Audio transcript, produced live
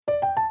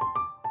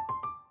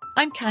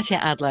I'm Katya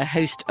Adler,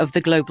 host of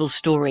The Global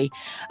Story.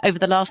 Over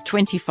the last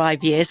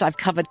 25 years, I've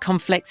covered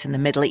conflicts in the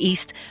Middle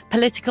East,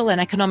 political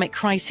and economic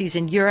crises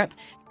in Europe,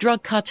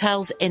 drug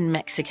cartels in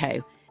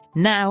Mexico.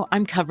 Now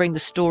I'm covering the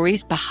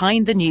stories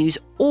behind the news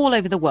all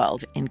over the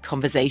world in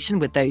conversation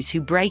with those who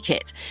break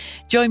it.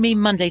 Join me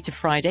Monday to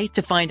Friday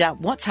to find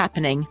out what's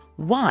happening,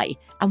 why,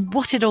 and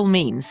what it all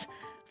means.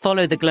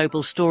 Follow The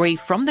Global Story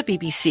from the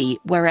BBC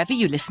wherever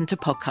you listen to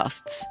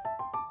podcasts.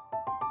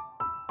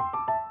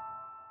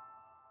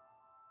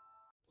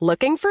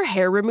 Looking for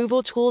hair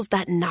removal tools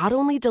that not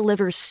only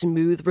deliver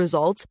smooth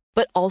results,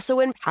 but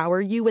also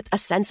empower you with a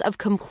sense of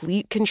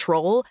complete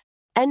control?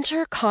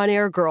 Enter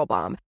Conair Girl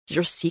Bomb,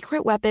 your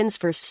secret weapons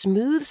for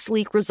smooth,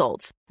 sleek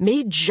results,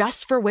 made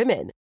just for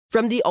women.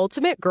 From the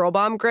ultimate Girl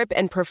Bomb grip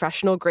and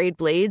professional-grade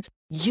blades,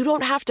 you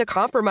don't have to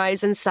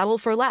compromise and settle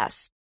for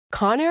less.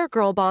 Conair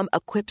Girl Bomb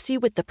equips you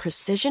with the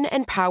precision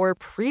and power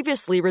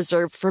previously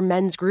reserved for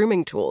men's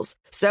grooming tools.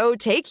 So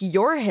take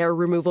your hair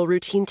removal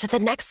routine to the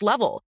next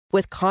level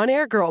with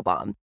Conair Girl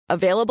Bomb.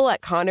 Available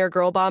at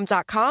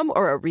ConairGirlBomb.com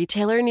or a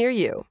retailer near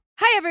you.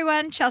 Hi,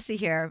 everyone. Chelsea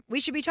here.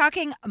 We should be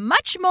talking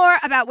much more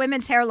about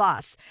women's hair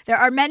loss. There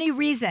are many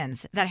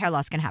reasons that hair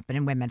loss can happen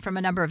in women, from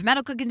a number of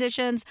medical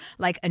conditions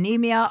like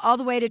anemia all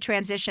the way to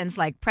transitions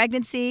like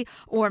pregnancy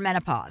or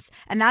menopause.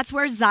 And that's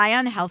where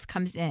Zion Health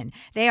comes in.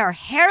 They are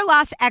hair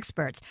loss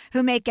experts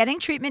who make getting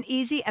treatment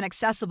easy and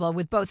accessible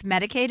with both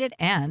medicated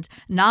and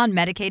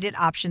non-medicated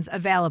options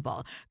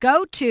available.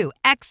 Go to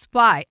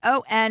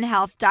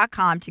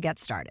xyonhealth.com to get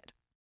started.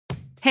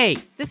 Hey,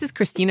 this is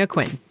Christina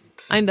Quinn.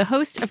 I'm the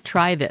host of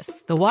Try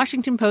This, the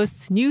Washington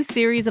Post's new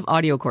series of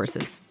audio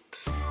courses.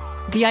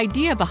 The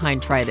idea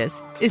behind Try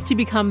This is to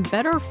become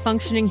better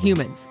functioning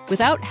humans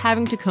without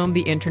having to comb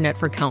the internet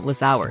for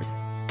countless hours.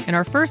 In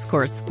our first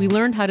course, we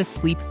learned how to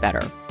sleep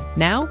better.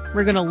 Now,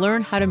 we're going to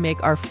learn how to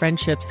make our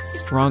friendships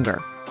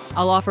stronger.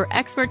 I'll offer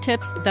expert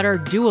tips that are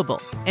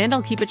doable, and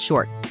I'll keep it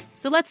short.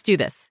 So let's do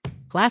this.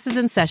 Class is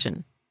in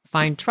session.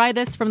 Find Try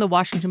This from the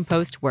Washington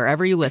Post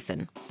wherever you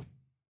listen.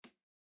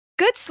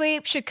 Good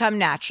sleep should come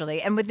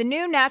naturally, and with the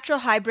new Natural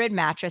Hybrid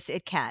mattress,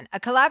 it can. A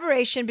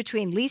collaboration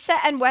between Leesa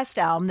and West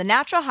Elm, the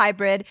Natural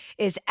Hybrid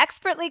is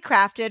expertly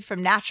crafted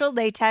from natural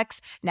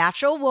latex,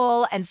 natural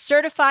wool, and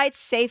certified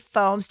safe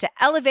foams to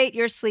elevate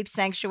your sleep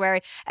sanctuary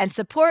and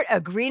support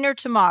a greener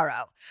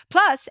tomorrow.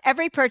 Plus,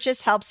 every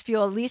purchase helps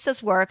fuel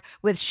Leesa's work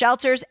with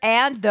shelters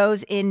and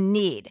those in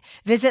need.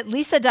 Visit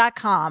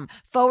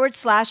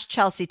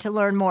Leesa.com/Chelsea to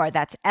learn more.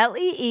 That's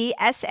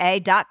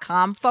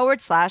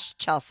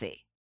LEESA.com/Chelsea.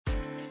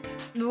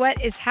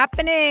 What is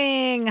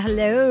happening?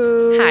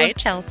 Hello. Hi,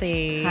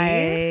 Chelsea.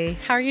 Hi.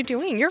 How are you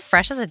doing? You're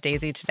fresh as a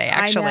daisy today,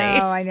 actually.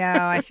 I know.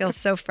 I feel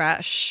so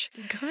fresh.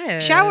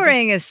 Good.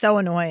 Showering is so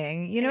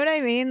annoying. You know what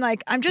I mean?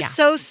 Like, I'm just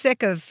so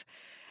sick of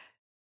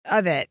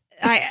it.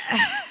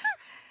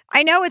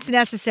 I know it's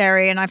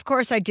necessary, and of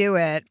course I do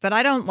it, but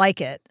I don't like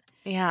it.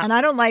 Yeah. And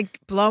I don't like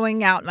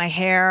blowing out my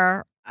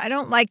hair. I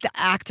don't like the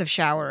act of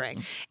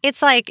showering.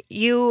 It's like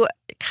you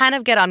kind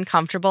of get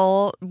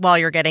uncomfortable while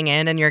you're getting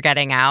in and you're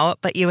getting out,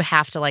 but you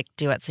have to like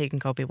do it so you can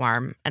go be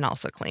warm and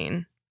also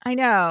clean. I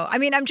know. I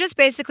mean, I'm just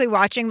basically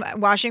washing my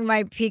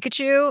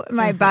Pikachu,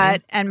 my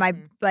butt, and my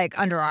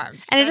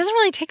underarms. And it doesn't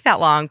really take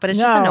that long, but it's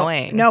just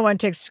annoying. No one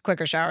takes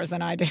quicker showers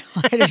than I do.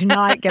 I do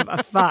not give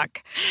a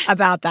fuck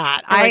about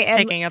that.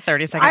 Taking a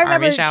 30-second army shower. I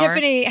remember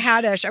Tiffany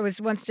Haddish, I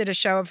once did a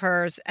show of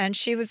hers, and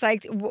she was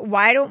like,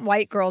 why don't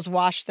white girls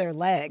wash their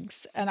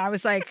legs? And I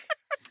was like,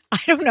 I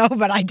don't know,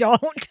 but I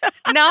don't.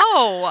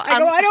 No. I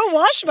go, I don't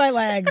wash my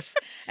legs.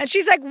 And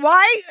she's like,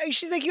 why?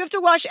 She's like, you have to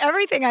wash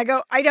everything. I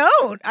go, I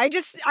don't. I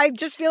just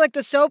feel like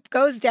the soap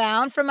goes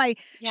down from my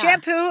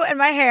shampoo and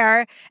my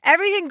hair.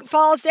 Everything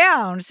falls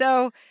down.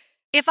 So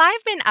if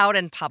I've been out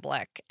in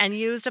public and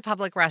used a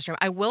public restroom,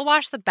 I will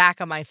wash the back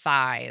of my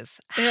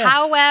thighs. Ugh.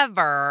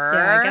 However,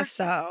 yeah, I guess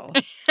so.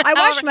 I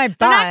wash my butt.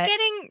 They're not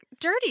getting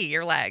dirty,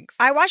 your legs.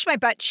 I wash my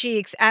butt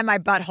cheeks and my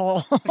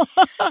butthole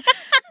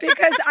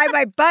because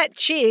my butt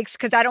cheeks,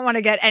 because I don't want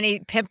to get any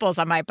pimples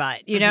on my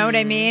butt. You know what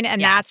I mean?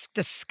 And that's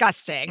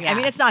disgusting. Yes. I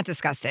mean, it's not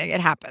disgusting. It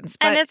happens.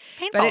 But, and it's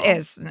painful. But it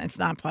is. It's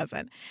not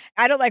pleasant.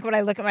 I don't like when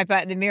I look at my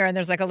butt in the mirror and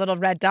there's like a little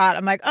red dot.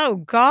 I'm like, oh,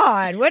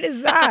 God, what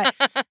is that?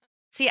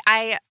 See,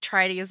 I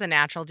try to use the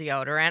natural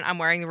deodorant. I'm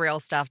wearing the real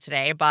stuff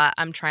today, but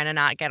I'm trying to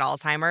not get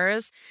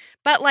Alzheimer's.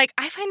 But, like,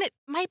 I find that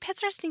my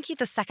pits are stinky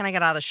the second I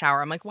get out of the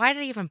shower. I'm like, why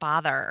did I even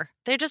bother?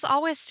 They're just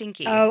always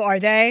stinky. Oh, are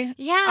they?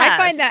 Yeah. I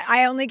find that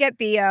I only get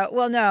BO.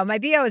 Well, no, my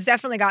BO has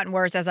definitely gotten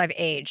worse as I've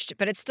aged,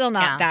 but it's still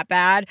not that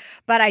bad.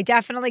 But I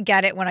definitely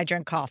get it when I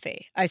drink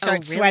coffee. I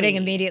start sweating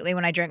immediately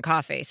when I drink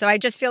coffee. So I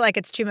just feel like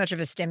it's too much of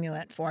a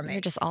stimulant for me.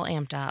 You're just all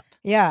amped up.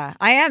 Yeah,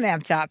 I am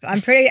amped up.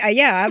 I'm pretty, I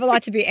have a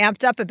lot to be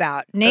amped up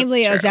about,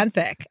 namely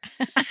Ozempic.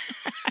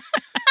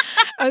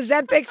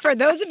 Ozempic, for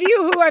those of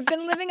you who have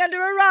been living under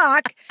a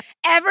rock,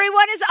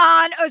 everyone is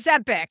on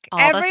Ozempic.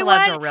 All the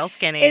celebs are real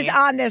skinny. Is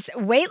on this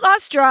weight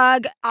loss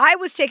drug. I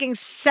was taking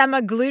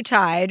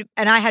semaglutide,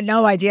 and I had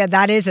no idea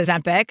that is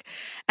Ozempic.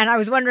 And I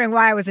was wondering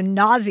why I was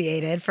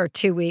nauseated for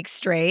 2 weeks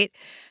straight.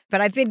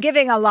 but I've been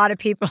giving a lot of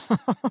people.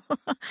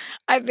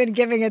 I've been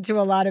giving it to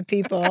a lot of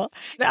people.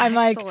 I'm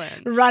like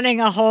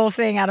running a whole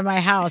thing out of my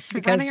house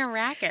because running a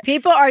racket.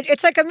 People are,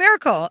 it's like a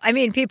miracle. I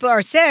mean, people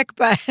are sick,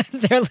 but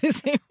they're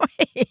losing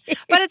weight.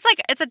 But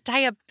it's a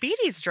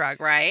diabetes drug,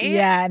 right?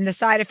 Yeah, and the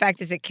side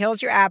effect is it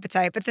kills your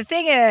appetite. But the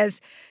thing is,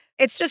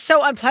 it's just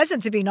so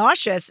unpleasant to be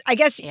nauseous. I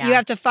guess you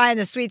have to find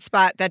the sweet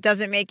spot that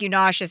doesn't make you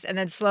nauseous and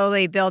then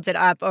slowly build it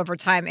up over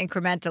time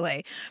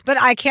incrementally.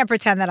 But I can't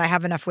pretend that I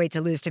have enough weight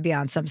to lose to be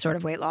on some sort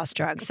of weight loss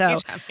drug. So,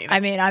 I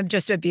mean, I'm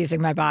just abusing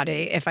my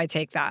body if I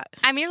take that.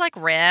 I mean, you're like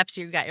ripped.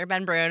 You got your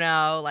Ben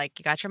Bruno. Like,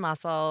 you got your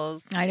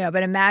muscles. I know.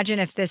 But imagine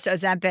if this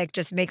Ozempic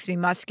just makes me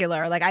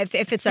muscular. Like,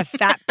 if it's a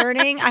fat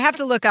burning, I have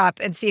to look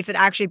up and see if it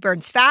actually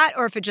burns fat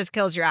or if it just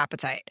kills your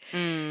appetite.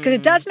 Because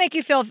it does make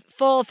you feel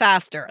full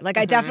faster. Like,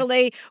 I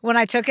definitely... When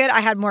I took it,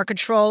 I had more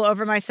control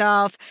over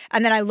myself,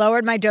 and then I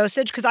lowered my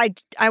dosage because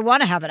I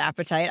want to have an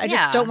appetite. I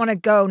just don't want to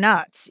go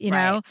nuts, you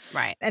know?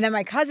 Right. And then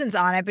my cousin's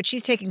on it, but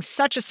she's taking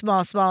such a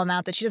small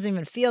amount that she doesn't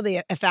even feel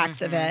the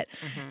effects of it.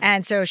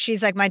 And so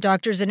she's like, my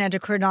doctor's an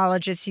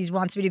endocrinologist. He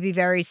wants me to be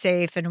very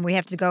safe, and we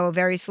have to go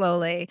very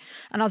slowly.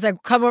 And I was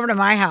like, come over to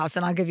my house,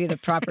 and I'll give you the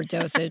proper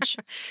dosage.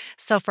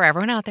 So for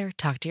everyone out there,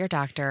 talk to your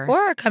doctor.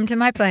 Or come to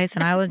my place,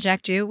 and I'll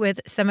inject you with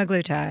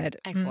semaglutide.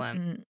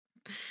 Excellent.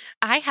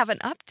 I have an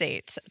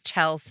update,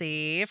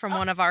 Chelsea, from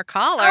one of our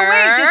callers. Oh,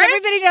 wait. Does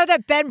everybody know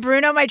that Ben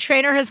Bruno, my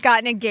trainer, has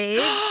gotten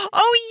engaged?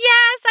 Oh,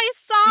 yes. I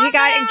saw He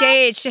got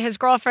engaged to his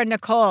girlfriend,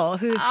 Nicole,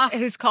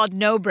 who's called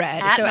No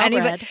Bread. So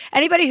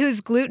anybody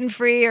who's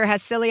gluten-free or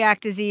has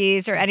celiac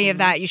disease or any of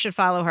that, you should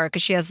follow her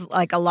because she has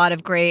like a lot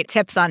of great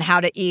tips on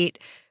how to eat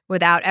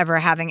without ever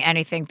having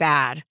anything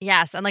bad.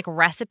 Yes, and like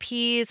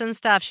recipes and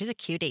stuff. She's a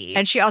cutie.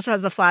 And she also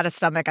has the flattest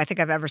stomach I think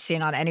I've ever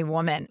seen on any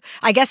woman.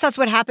 I guess that's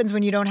what happens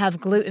when you don't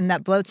have gluten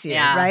that bloats you,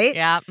 right?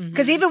 Yeah.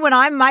 Because even when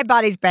my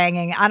body's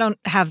banging, I don't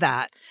have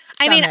that stomach.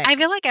 I mean, I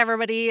feel like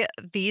everybody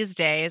these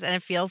days, and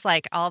it feels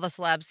like all the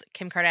celebs,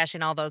 Kim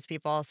Kardashian, all those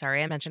people,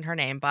 sorry I mentioned her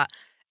name, but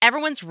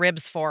everyone's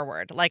ribs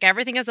forward. Like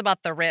everything is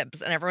about the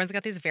ribs, and everyone's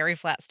got these very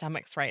flat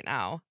stomachs right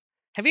now.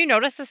 Have you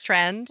noticed this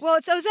trend? Well,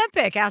 it's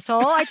Ozempic,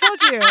 asshole. I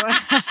told you.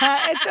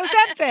 It's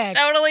Ozempic. It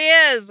totally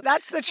is.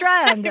 That's the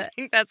trend. I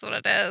think that's what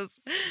it is.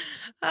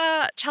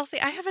 Chelsea,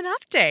 I have an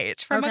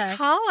update from a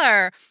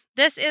caller.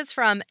 This is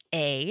from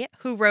A,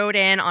 who wrote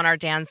in on our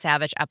Dan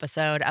Savage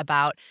episode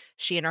about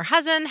she and her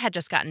husband had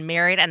just gotten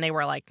married and they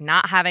were like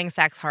not having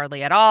sex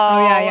hardly at all.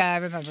 Oh, yeah, I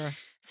remember.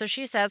 So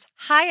she says,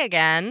 hi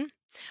again.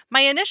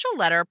 My initial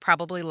letter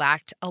probably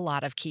lacked a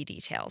lot of key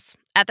details.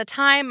 At the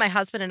time, my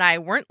husband and I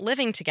weren't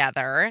living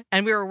together,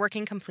 and we were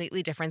working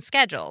completely different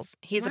schedules.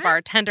 He's a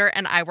bartender,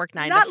 and I work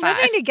 9 to 5. Not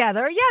living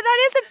together? Yeah, that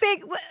is a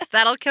big...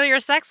 That'll kill your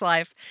sex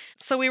life.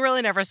 So we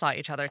really never saw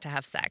each other to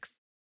have sex.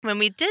 When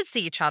we did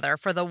see each other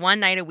for the one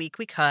night a week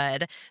we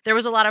could, there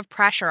was a lot of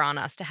pressure on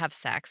us to have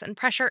sex, and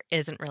pressure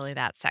isn't really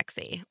that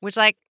sexy, which,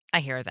 I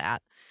hear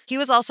that. He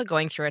was also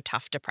going through a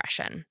tough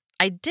depression.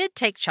 I did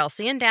take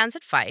Chelsea and Dan's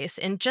advice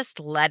in just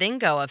letting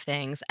go of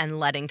things and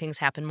letting things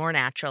happen more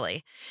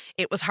naturally.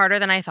 It was harder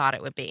than I thought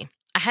it would be.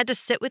 I had to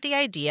sit with the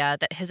idea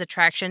that his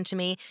attraction to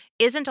me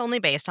isn't only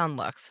based on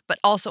looks, but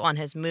also on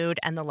his mood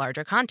and the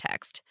larger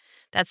context.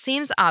 That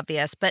seems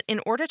obvious, but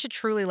in order to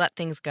truly let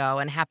things go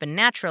and happen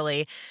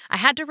naturally, I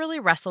had to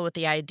really wrestle with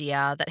the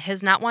idea that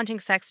his not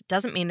wanting sex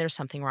doesn't mean there's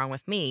something wrong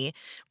with me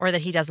or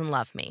that he doesn't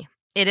love me.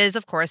 It is,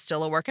 of course,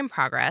 still a work in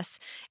progress,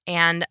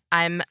 and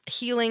I'm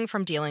healing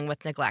from dealing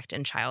with neglect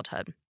in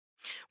childhood.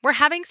 We're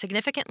having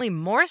significantly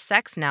more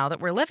sex now that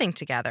we're living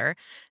together.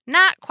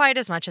 Not quite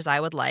as much as I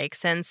would like,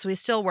 since we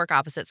still work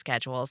opposite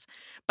schedules,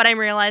 but I'm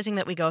realizing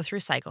that we go through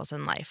cycles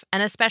in life,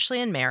 and especially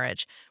in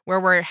marriage, where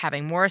we're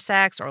having more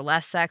sex or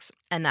less sex,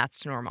 and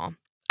that's normal.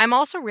 I'm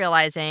also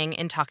realizing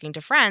in talking to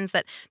friends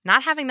that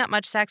not having that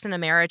much sex in a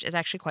marriage is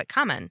actually quite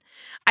common.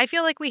 I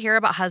feel like we hear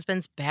about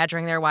husbands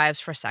badgering their wives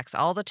for sex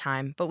all the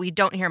time, but we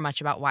don't hear much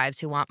about wives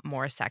who want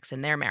more sex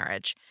in their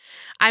marriage.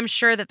 I'm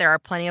sure that there are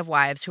plenty of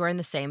wives who are in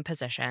the same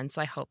position,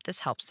 so I hope this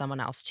helps someone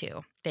else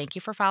too. Thank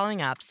you for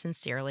following up.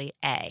 Sincerely,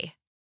 A.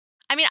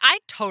 I mean, I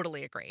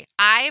totally agree.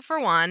 I, for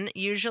one,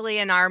 usually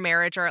in our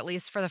marriage, or at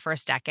least for the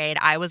first decade,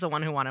 I was the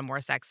one who wanted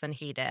more sex than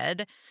he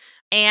did.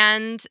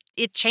 And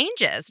it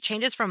changes. It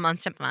changes from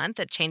month to month.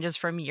 It changes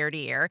from year to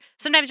year.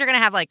 Sometimes you're going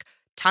to have like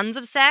tons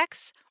of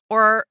sex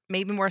or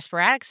maybe more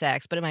sporadic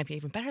sex, but it might be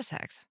even better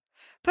sex.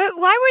 But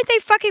why weren't they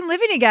fucking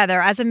living together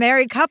as a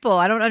married couple?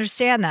 I don't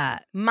understand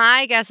that.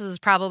 My guess is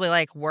probably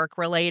like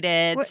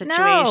work-related situation.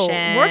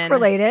 No,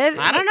 work-related?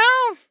 I don't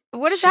know.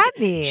 What does that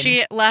mean?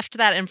 She left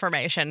that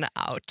information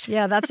out.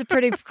 Yeah, that's a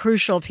pretty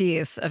crucial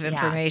piece of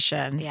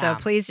information. Yeah. So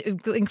please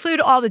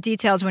include all the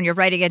details when you're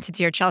writing into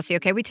Dear Chelsea,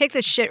 okay? We take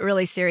this shit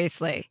really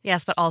seriously.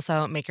 Yes, but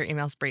also make your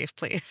emails brief,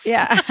 please.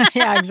 Yeah,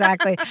 yeah,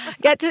 exactly.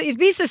 Get to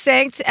be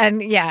succinct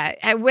and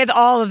with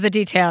all of the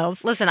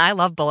details. Listen, I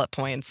love bullet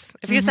points.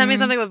 If you send me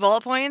something with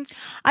bullet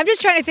points. I'm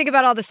just trying to think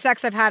about all the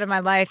sex I've had in my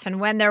life and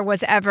when there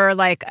was ever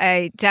like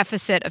a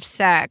deficit of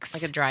sex.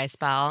 Like a dry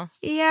spell.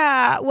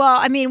 Yeah. Well,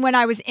 I mean, when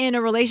I was in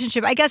a relationship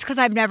relationship, I guess because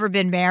I've never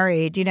been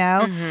married, you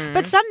know? Mhm.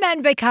 But some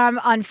men become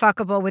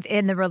unfuckable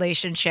within the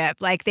relationship.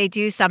 Like they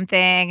do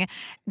something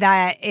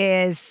that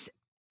is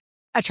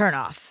a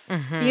turnoff.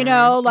 You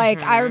know,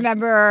 like I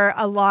remember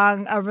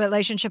a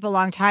relationship a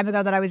long time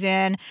ago that I was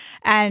in,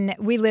 and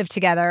we lived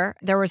together.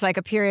 There was like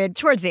a period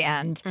towards the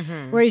end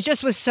where he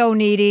just was so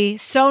needy,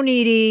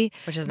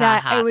 Which is that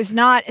not hot. it was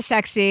not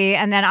sexy.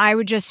 And then I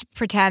would just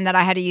pretend that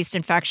I had a yeast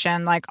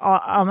infection like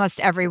almost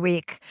every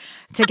week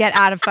to get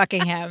out of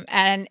fucking him.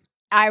 And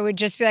I would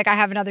just be like, I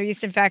have another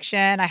yeast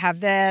infection. I have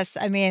this.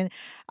 I mean,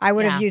 I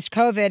would have used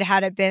COVID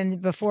had it been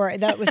before.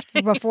 That was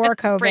before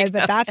COVID,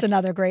 but that's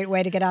another great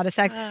way to get out of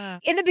sex.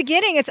 In the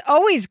beginning, it's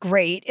always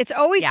great. It's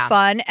always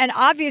fun. And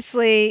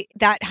obviously,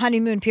 that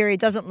honeymoon period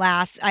doesn't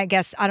last. I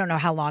guess, I don't know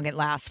how long it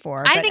lasts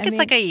for. I think it's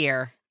like a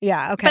year.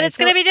 Yeah, okay. But it's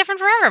going to be different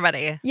for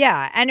everybody.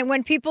 Yeah, and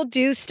when people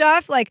do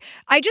stuff, like,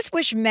 I just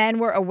wish men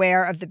were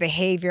aware of the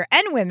behavior,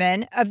 and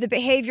women, of the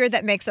behavior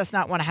that makes us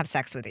not want to have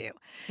sex with you.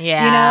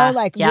 Yeah. You know,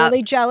 like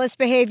really jealous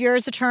behavior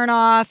is a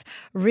turnoff,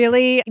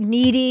 really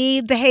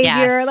needy behavior.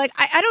 Yes. Like,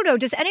 I don't know,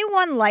 does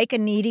anyone like a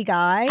needy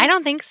guy? I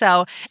don't think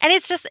so. And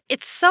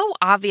it's so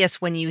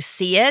obvious when you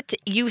see it.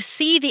 You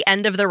see the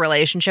end of the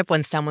relationship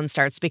when someone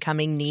starts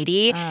becoming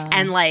needy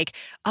and like,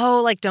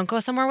 oh, like, don't go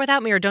somewhere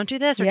without me, or don't do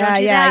this, or don't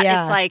do that. Yeah.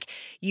 It's like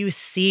you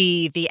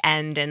see the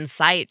end in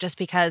sight just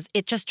because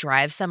it just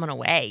drives someone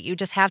away. You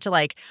just have to,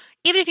 like,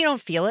 even if you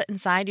don't feel it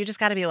inside, you just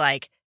got to be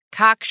like,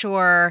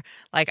 cocksure,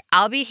 like,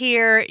 I'll be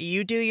here,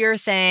 you do your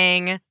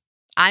thing.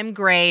 I'm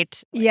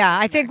great. Yeah,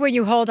 I think when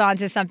you hold on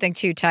to something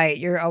too tight,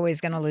 you're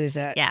always going to lose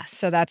it. Yes.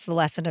 So that's the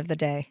lesson of the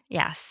day.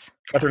 Yes.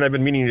 Catherine, I've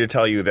been meaning to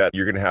tell you that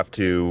you're going to have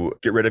to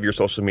get rid of your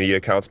social media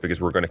accounts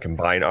because we're going to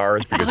combine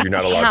ours because you're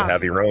not allowed to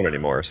have your own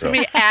anymore. So,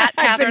 Be at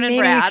Catherine and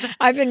Brad.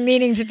 I've been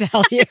meaning to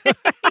tell you.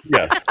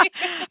 yes.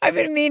 I've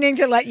been meaning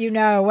to let you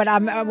know what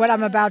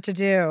I'm about to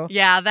do.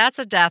 Yeah, that's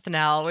a death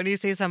knell. When you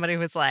see somebody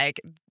who's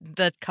like,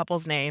 the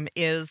couple's name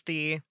is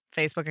the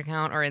Facebook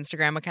account or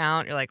Instagram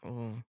account, you're like,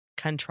 ooh,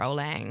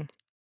 controlling.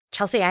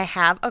 Chelsea, I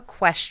have a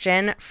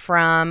question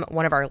from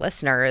one of our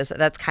listeners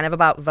that's kind of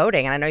about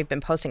voting. And I know you've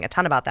been posting a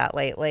ton about that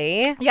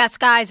lately. Yes,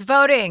 guys,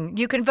 voting.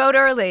 You can vote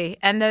early.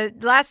 And the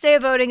last day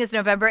of voting is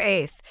November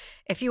 8th.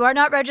 If you are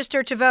not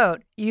registered to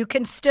vote, you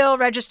can still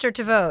register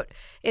to vote.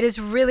 It is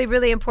really,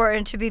 really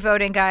important to be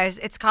voting, guys.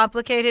 It's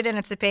complicated and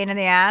it's a pain in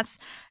the ass,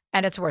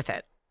 and it's worth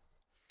it.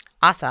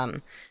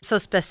 Awesome. So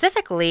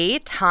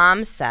specifically,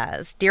 Tom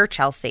says, Dear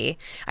Chelsea,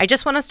 I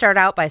just want to start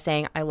out by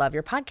saying I love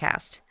your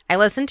podcast. I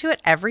listen to it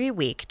every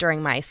week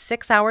during my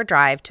 6-hour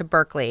drive to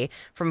Berkeley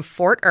from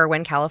Fort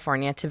Irwin,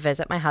 California to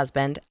visit my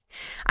husband.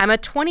 I'm a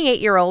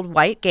 28-year-old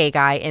white gay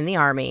guy in the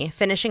Army,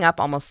 finishing up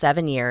almost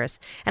 7 years,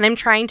 and I'm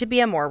trying to be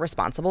a more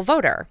responsible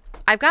voter.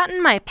 I've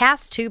gotten my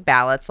past 2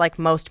 ballots like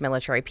most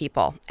military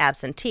people,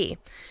 absentee.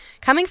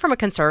 Coming from a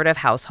conservative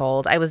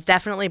household, I was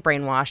definitely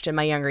brainwashed in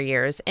my younger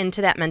years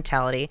into that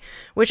mentality,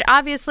 which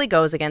obviously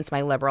goes against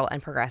my liberal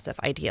and progressive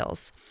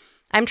ideals.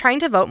 I'm trying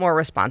to vote more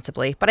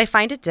responsibly, but I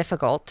find it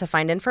difficult to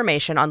find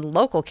information on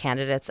local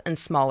candidates and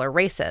smaller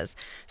races,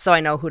 so I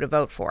know who to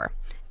vote for.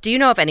 Do you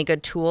know of any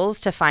good tools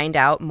to find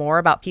out more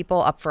about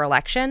people up for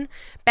election?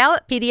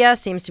 Ballotpedia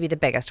seems to be the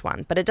biggest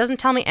one, but it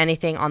doesn't tell me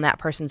anything on that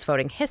person's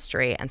voting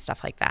history and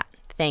stuff like that.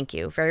 Thank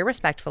you. Very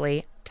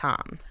respectfully,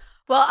 Tom.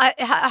 Well,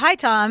 hi,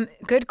 Tom.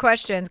 Good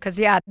questions. Because,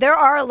 yeah, there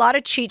are a lot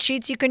of cheat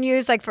sheets you can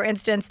use. Like, for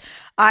instance,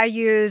 I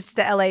used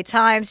the LA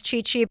Times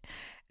cheat sheet.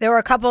 There were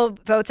a couple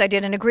votes I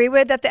didn't agree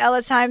with that the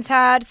LA Times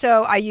had,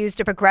 so I used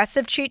a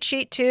progressive cheat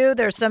sheet too.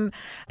 There's some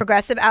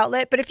progressive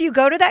outlet. But if you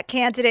go to that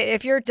candidate,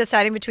 if you're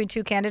deciding between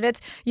 2 candidates,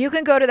 you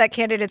can go to that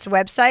candidate's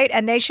website,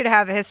 and they should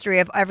have a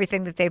history of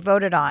everything that they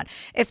voted on.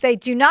 If they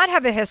do not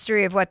have a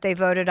history of what they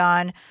voted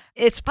on,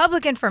 it's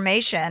public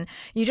information.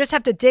 You just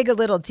have to dig a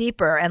little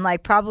deeper and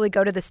like probably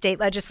go to the state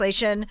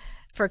legislation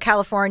for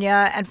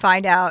California and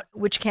find out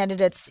which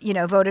candidates,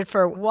 voted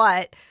for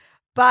what.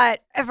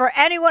 But for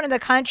anyone in the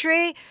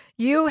country,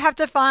 you have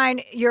to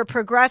find your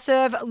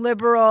progressive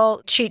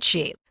liberal cheat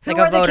sheet. Like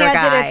Who a are the voter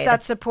candidates guide.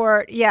 that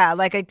support,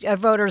 like a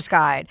voter's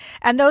guide.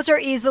 And those are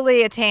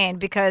easily attained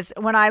because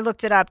when I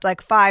looked it up,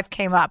 like 5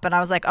 came up and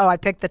I was like, oh, I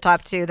picked the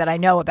top 2 that I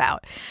know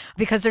about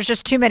because there's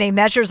just too many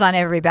measures on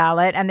every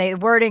ballot and the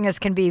wording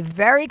can be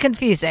very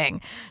confusing.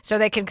 So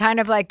they can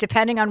kind of like,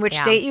 depending on which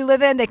state you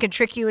live in, they can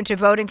trick you into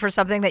voting for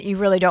something that you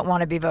really don't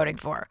want to be voting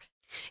for.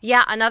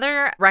 Yeah,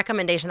 another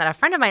recommendation that a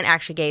friend of mine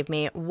actually gave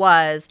me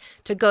was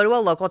to go to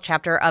a local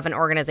chapter of an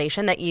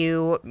organization that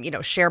you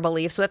share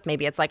beliefs with.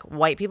 Maybe it's like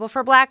White People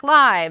for Black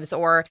Lives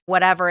or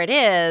whatever it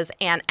is,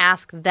 and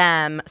ask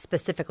them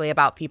specifically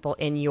about people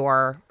in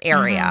your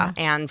area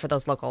and for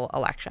those local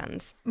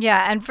elections.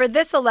 Yeah, and for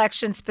this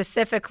election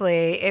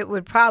specifically, it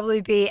would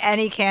probably be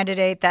any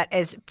candidate that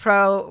is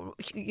pro,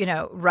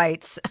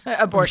 rights,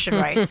 abortion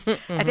rights.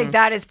 I think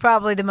that is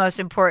probably the most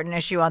important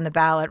issue on the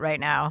ballot right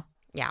now.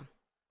 Yeah.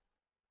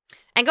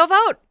 And go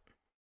vote.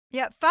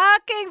 Yeah,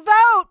 fucking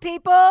vote,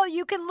 people.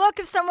 You can look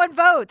if someone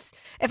votes.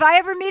 If I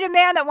ever meet a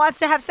man that wants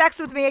to have sex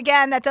with me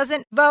again that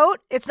doesn't vote,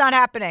 it's not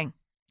happening.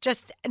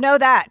 Just know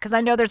that, because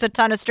I know there's a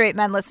ton of straight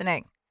men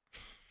listening.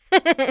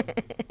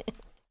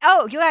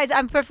 Oh, you guys,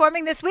 I'm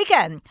performing this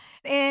weekend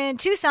in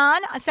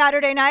Tucson, a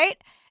Saturday night,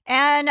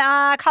 and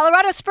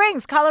Colorado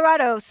Springs,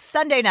 Colorado,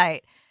 Sunday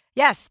night.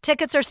 Yes,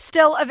 tickets are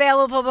still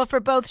available for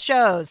both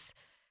shows.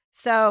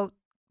 So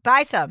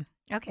buy some.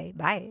 Okay,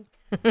 bye.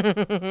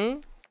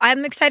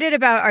 I'm excited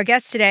about our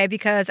guest today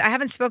because I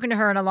haven't spoken to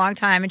her in a long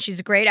time, and she's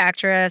a great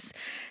actress.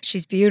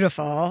 She's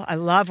beautiful. I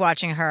love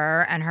watching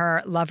her and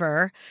her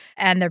lover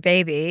and their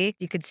baby.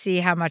 You could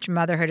see how much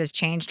motherhood has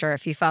changed her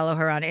if you follow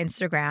her on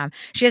Instagram.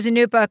 She has a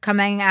new book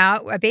coming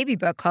out, a baby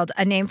book called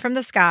A Name from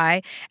the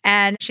Sky,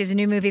 and she has a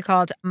new movie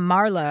called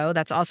Marlowe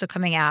that's also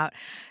coming out.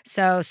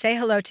 So say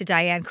hello to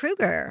Diane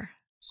Kruger.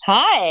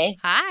 Hi.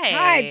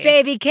 Hi,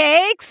 baby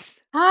cakes.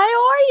 Hi,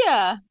 how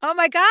are you? Oh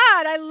my God,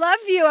 I love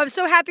you. I'm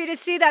so happy to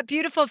see that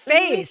beautiful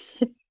face.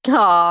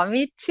 Oh,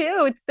 me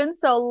too. It's been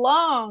so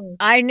long.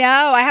 I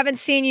know. I haven't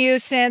seen you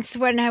since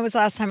when was the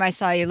last time I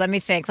saw you? Let me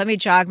think. Let me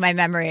jog my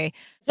memory.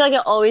 I feel like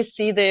I always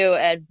see you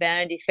at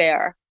Vanity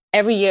Fair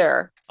every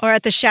year. Or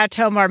at the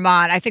Chateau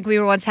Marmont. I think we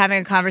were once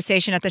having a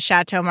conversation at the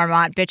Chateau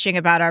Marmont, bitching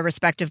about our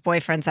respective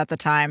boyfriends at the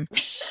time.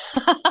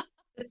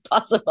 It's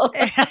possible.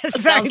 It's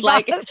very Sounds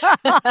like it.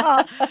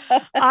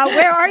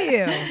 Where are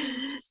you?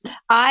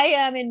 I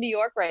am in New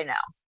York right now.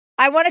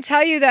 I want to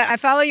tell you that I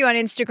follow you on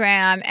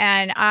Instagram,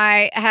 and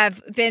I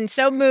have been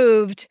so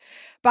moved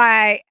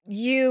by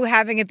you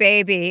having a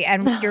baby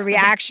and your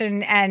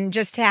reaction and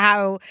just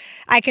how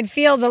I can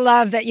feel the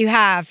love that you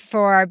have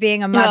for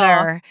being a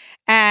mother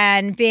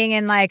and being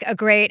in like a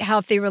great,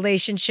 healthy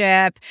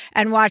relationship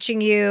and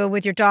watching you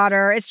with your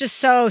daughter. It's just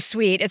so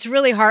sweet. It's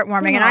really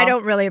heartwarming. And I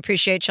don't really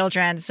appreciate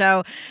children.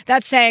 So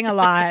that's saying a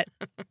lot.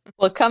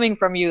 Well, coming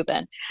from you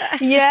then.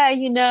 Yeah,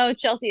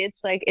 Chelsea,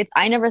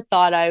 I never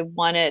thought I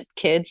wanted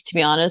kids, to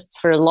be honest.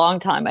 For a long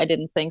time, I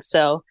didn't think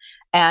so.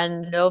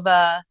 And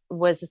Nova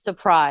was a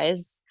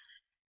surprise.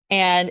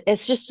 And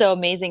it's just so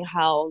amazing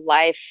how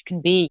life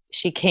can be.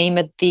 She came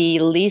at the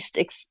least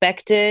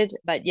expected,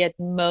 but yet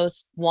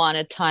most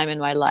wanted time in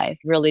my life.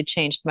 Really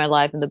changed my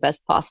life in the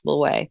best possible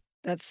way.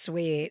 That's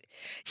sweet.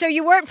 So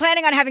you weren't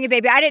planning on having a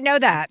baby. I didn't know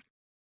that.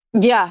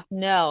 Yeah,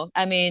 no.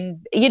 I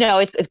mean,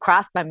 it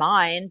crossed my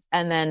mind.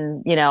 And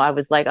then, I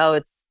was like, oh,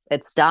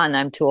 it's done.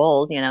 I'm too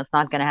old. It's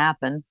not going to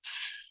happen.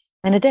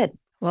 And it did.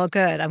 Well,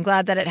 good. I'm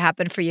glad that it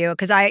happened for you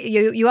because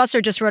you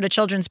also just wrote a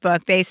children's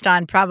book based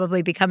on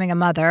probably becoming a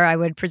mother, I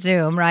would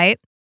presume, right?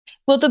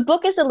 Well, the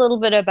book is a little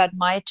bit about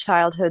my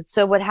childhood.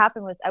 So what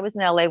happened was I was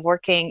in LA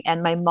working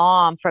and my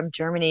mom from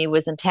Germany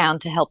was in town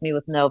to help me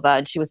with Nova.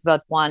 And she was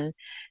about 1.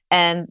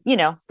 And,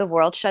 the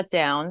world shut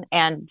down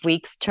and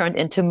weeks turned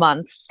into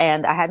months.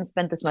 And I hadn't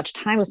spent this much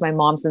time with my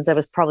mom since I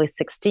was probably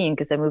 16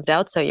 because I moved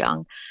out so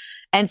young.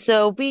 And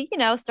so we,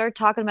 started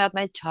talking about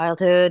my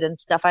childhood and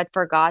stuff I'd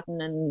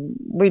forgotten and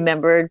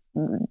remembered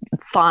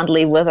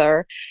fondly with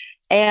her.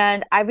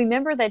 And I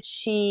remember that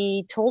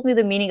she told me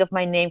the meaning of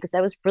my name because I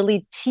was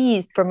really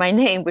teased for my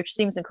name, which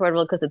seems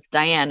incredible because it's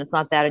Diane. It's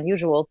not that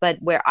unusual, but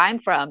where I'm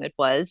from, it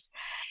was.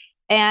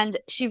 And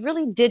she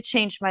really did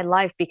change my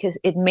life because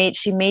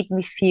she made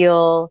me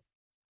feel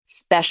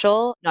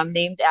special. I'm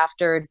named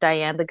after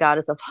Diane, the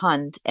goddess of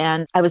hunt.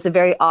 And I was a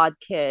very odd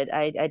kid.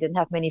 I didn't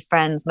have many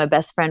friends. My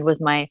best friend was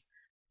my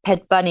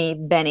pet bunny,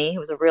 Benny, who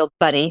was a real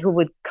bunny who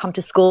would come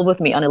to school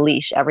with me on a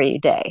leash every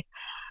day.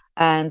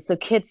 And so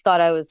kids thought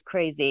I was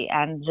crazy.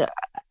 And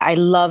I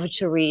loved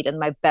to read. And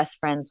my best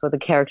friends were the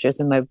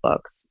characters in my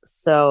books.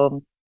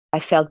 So I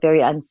felt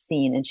very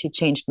unseen. And she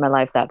changed my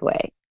life that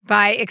way.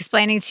 By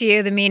explaining to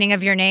you the meaning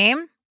of your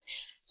name?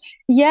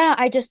 Yeah,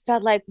 I just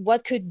felt like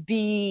what could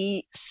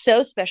be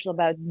so special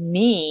about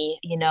me,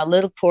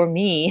 little poor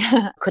me?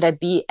 Could I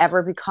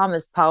ever become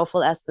as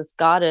powerful as this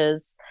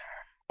goddess?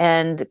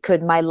 And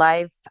could my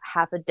life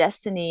have a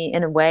destiny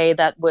in a way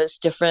that was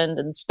different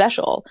and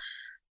special?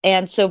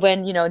 And so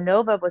when,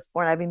 Nova was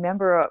born, I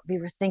remember we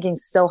were thinking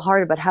so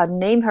hard about how to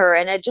name her.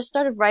 And I just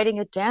started writing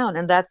it down.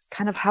 And that's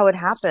kind of how it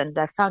happened.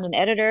 I found an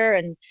editor.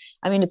 And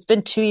it's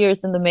been 2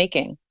 years in the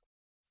making.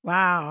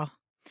 Wow.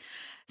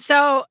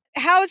 So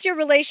how's your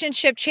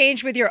relationship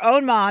changed with your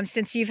own mom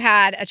since you've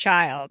had a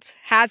child?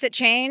 Has it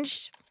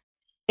changed?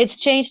 It's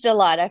changed a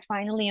lot. I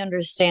finally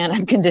understand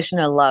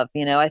unconditional love.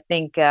 I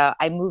think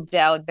I moved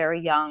out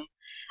very young.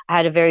 I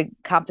had a very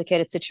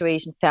complicated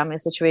family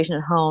situation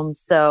at home.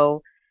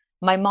 So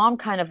my mom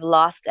kind of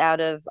lost out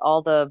of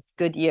all the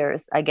good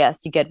years, I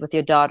guess, you get with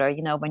your daughter,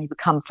 when you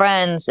become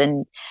friends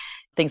and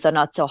things are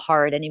not so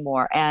hard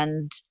anymore.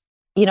 And,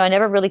 I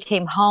never really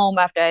came home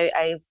after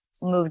I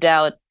moved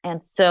out.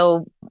 And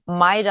so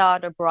my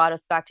daughter brought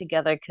us back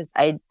together because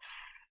I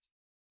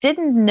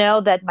didn't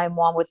know that my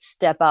mom would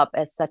step up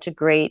as such a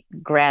great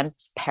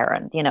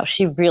grandparent.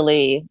 She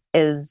really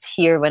is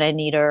here when I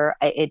need her.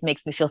 It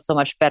makes me feel so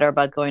much better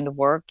about going to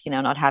work,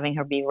 not having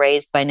her be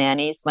raised by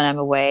nannies when I'm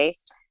away.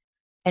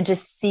 And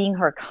just seeing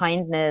her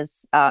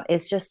kindness,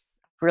 it's just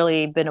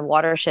really been a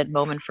watershed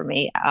moment for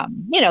me.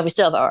 We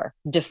still have our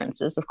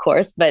differences, of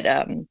course, but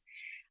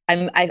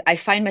I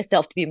find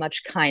myself to be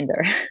much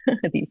kinder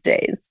these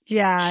days.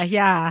 Yeah,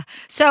 yeah.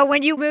 So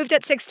when you moved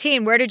at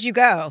 16, where did you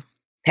go?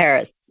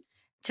 Paris.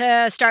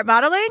 To start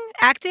modeling,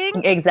 acting?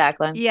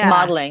 Exactly. Yeah.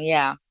 Modeling.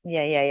 Yeah.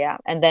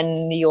 And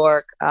then New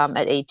York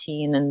at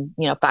 18 and,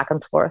 back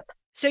and forth.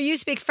 So you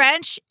speak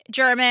French,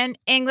 German,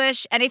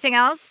 English, anything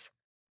else?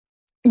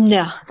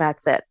 No,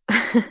 that's it.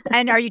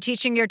 And are you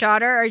teaching your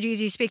daughter, or do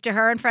you speak to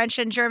her in French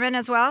and German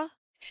as well?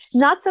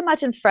 Not so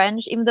much in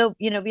French, even though,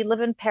 we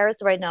live in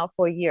Paris right now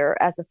for a year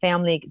as a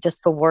family,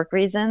 just for work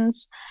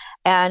reasons.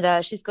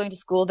 And she's going to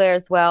school there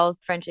as well,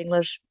 French,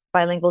 English,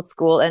 bilingual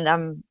school.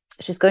 And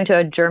she's going to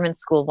a German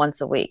school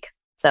once a week.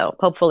 So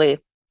hopefully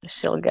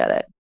she'll get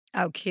it.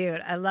 Oh, cute.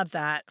 I love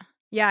that.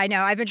 Yeah, I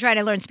know. I've been trying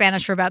to learn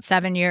Spanish for about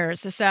 7 years.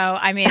 So,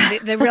 I mean,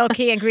 the real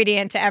key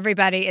ingredient to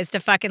everybody is to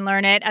fucking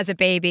learn it as a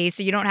baby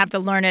so you don't have to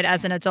learn it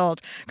as an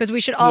adult, because we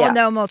should all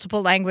know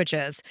multiple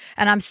languages.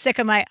 And I'm sick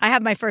of I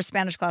have my first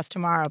Spanish class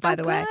tomorrow, by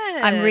the way.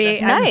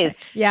 Nice.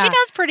 Yeah. She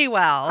does pretty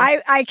well.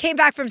 I came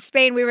back from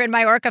Spain. We were in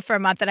Mallorca for a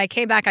month, and I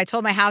came back. I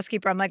told my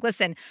housekeeper, I'm like,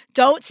 listen,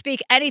 don't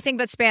speak anything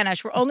but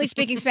Spanish. We're only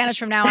speaking Spanish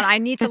from now on. I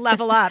need to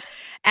level up.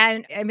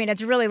 And I mean,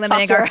 it's really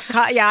limiting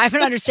yeah, I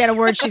haven't understand a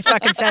word she's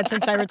fucking said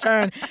since I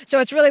returned.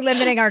 So it's really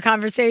limiting our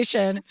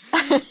conversation.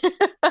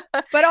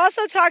 But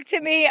also talk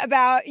to me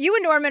about you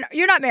and Norman.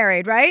 You're not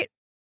married, right?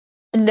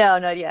 No,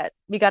 not yet.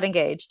 We got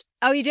engaged.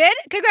 Oh, you did?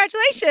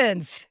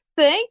 Congratulations.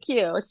 Thank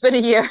you. It's been a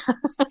year.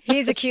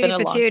 He's a cutie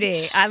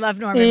patootie. I love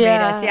Norman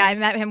Reedus. Yeah, I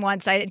met him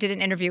once. I did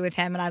an interview with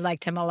him and I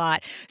liked him a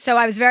lot. So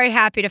I was very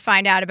happy to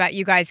find out about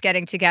you guys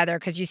getting together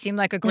because you seem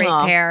like a great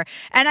pair.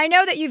 And I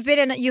know that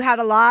you had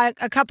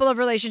a couple of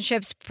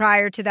relationships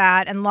prior to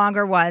that and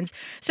longer ones.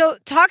 So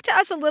talk to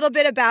us a little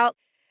bit about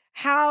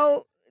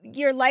how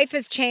your life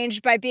has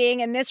changed by being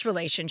in this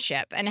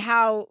relationship and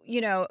how,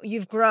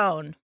 you've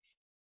grown.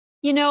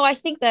 I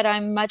think that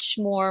I'm much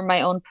more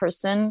my own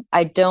person.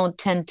 I don't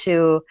tend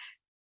to,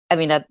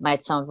 that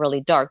might sound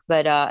really dark,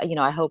 but,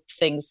 I hope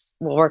things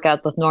will work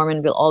out with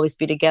Norman. We'll always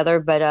be together.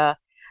 But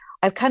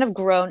I've kind of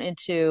grown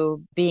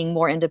into being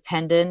more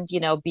independent,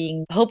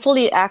 being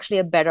hopefully actually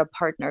a better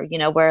partner,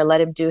 where I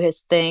let him do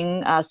his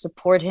thing,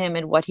 support him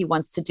in what he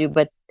wants to do,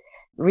 but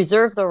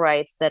reserve the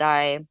rights that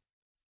I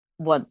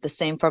want the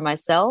same for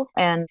myself.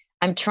 And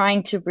I'm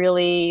trying to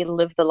really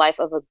live the life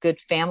of a good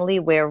family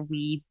where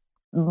we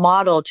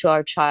model to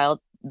our child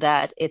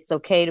that it's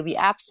okay to be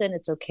absent,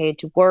 it's okay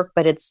to work,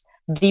 but it's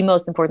the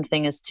most important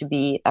thing is to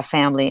be a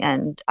family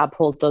and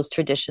uphold those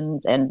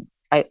traditions. And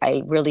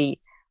I really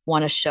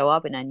want to show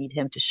up, and I need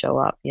him to show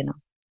up,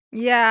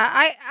 Yeah,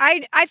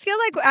 I feel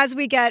like as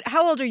we get,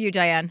 how old are you,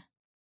 Diane?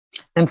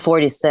 I'm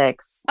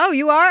 46. Oh,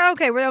 you are?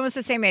 Okay, we're almost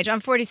the same age. I'm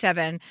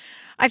 47.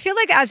 I feel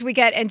like as we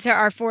get into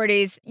our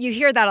 40s, you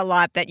hear that a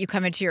lot, that you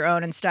come into your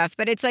own and stuff,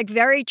 but it's like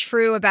very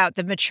true about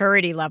the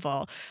maturity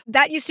level.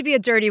 That used to be a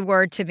dirty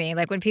word to me.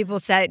 Like when people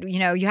said,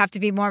 you have to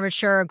be more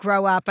mature,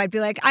 grow up, I'd be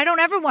like, I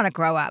don't ever want to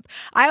grow up.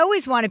 I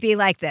always want to be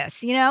like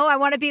this, I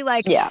want to be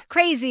like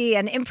crazy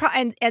and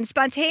and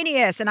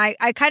spontaneous. And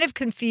I kind of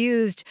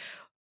confused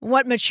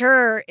what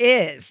mature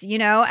is,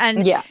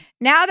 and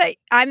now that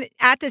I'm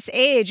at this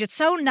age, it's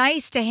so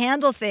nice to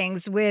handle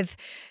things with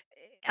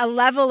a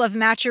level of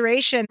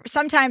maturation,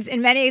 sometimes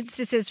in many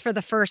instances for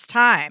the first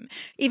time.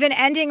 Even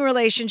ending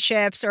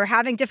relationships or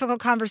having difficult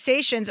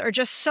conversations are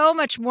just so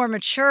much more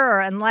mature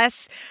and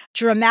less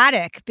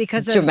dramatic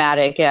because of...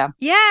 Dramatic, yeah.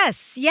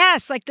 Yes.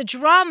 Like the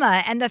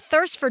drama and the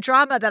thirst for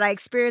drama that I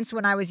experienced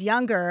when I was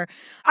younger,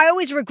 I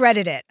always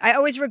regretted it. I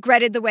always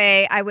regretted the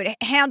way I would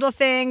handle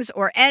things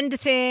or end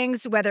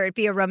things, whether it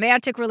be a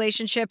romantic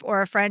relationship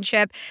or a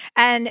friendship.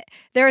 And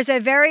there's a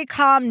very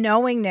calm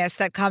knowingness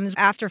that comes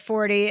after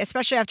 40,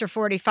 especially after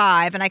 45,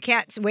 and I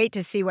can't wait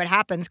to see what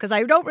happens because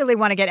I don't really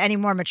want to get any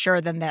more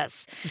mature than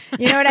this.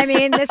 You know what I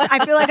mean?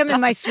 I feel like I'm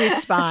in my sweet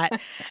spot,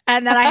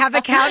 and then I have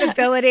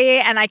accountability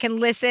and I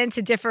can listen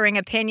to differing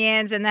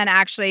opinions and then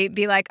actually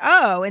be like,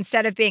 oh,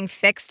 instead of being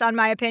fixed on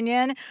my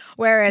opinion,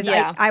 whereas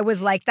I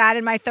was like that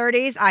in my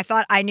 30s, I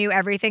thought I knew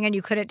everything and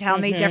you couldn't tell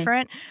me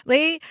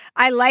differently.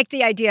 I like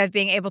the idea of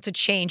being able to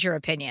change your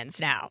opinions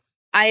now.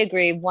 I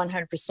agree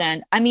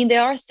 100%.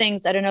 There are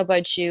things, I don't know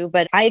about you,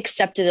 but I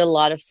accepted a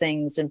lot of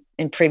things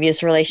in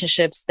previous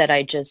relationships that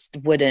I just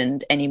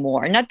wouldn't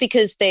anymore. Not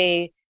because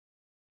they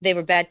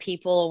were bad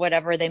people or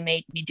whatever, they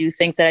made me do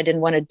things that I didn't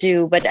want to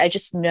do, but I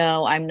just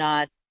know I'm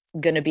not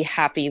going to be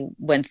happy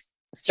when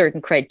certain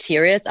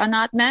criteria are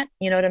not met.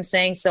 You know what I'm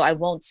saying? So I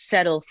won't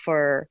settle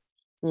for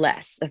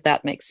less, if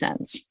that makes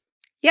sense.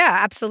 Yeah,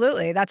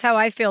 absolutely. That's how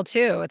I feel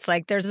too. It's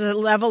like there's a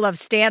level of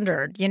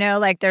standard,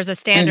 like there's a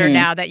standard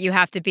now that you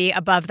have to be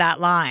above that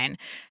line.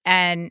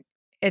 And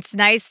it's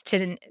nice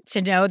to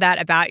know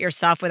that about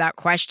yourself without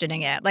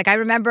questioning it. Like I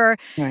remember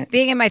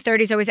being in my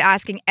 30s, always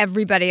asking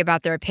everybody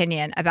about their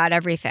opinion about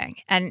everything.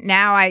 And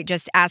now I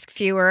just ask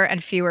fewer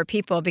and fewer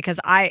people because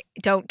I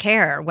don't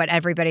care what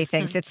everybody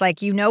thinks. It's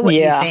like, you know what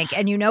you think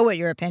and you know what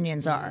your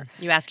opinions are.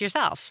 You ask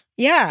yourself.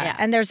 Yeah.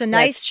 And there's a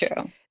nice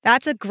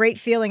That's a great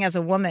feeling as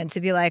a woman to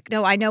be like,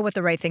 no, I know what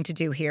the right thing to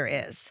do here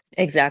is.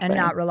 Exactly. And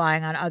not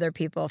relying on other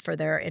people for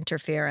their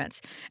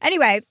interference.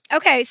 Anyway,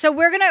 okay, so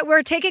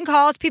we're taking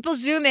calls. People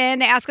Zoom in.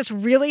 They ask us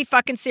really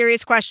fucking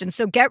serious questions.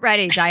 So get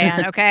ready,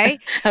 Diane, okay?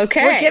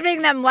 Okay. We're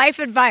giving them life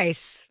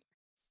advice.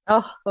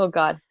 Oh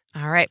God.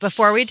 All right.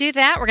 Before we do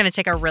that, we're going to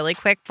take a really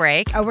quick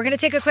break. Oh, we're going to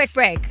take a quick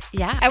break.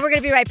 Yeah. And we're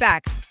going to be right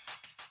back.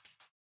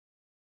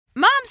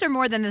 Moms are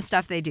more than the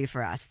stuff they do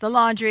for us. The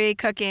laundry,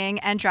 cooking,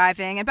 and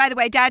driving. And by the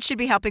way, Dad should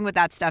be helping with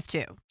that stuff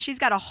too. She's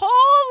got a whole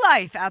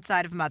life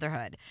outside of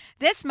motherhood.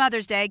 This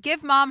Mother's Day,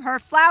 give Mom her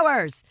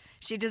flowers.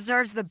 She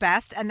deserves the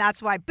best, and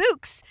that's why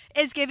Bouqs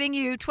is giving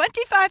you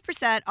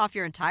 25% off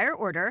your entire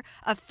order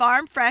of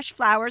farm fresh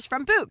flowers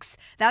from Bouqs.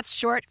 That's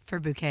short for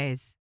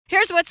bouquets.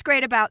 Here's what's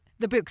great about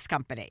the Bouqs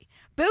company.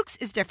 Bouqs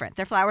is different.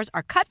 Their flowers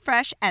are cut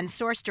fresh and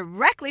sourced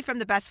directly from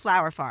the best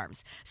flower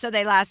farms, so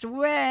they last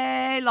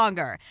way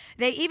longer.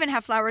 They even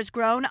have flowers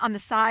grown on the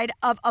side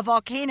of a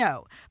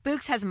volcano.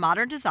 Bouqs has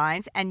modern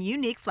designs and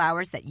unique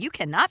flowers that you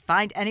cannot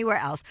find anywhere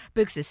else.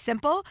 Bouqs is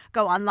simple.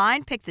 Go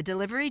online, pick the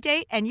delivery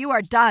date, and you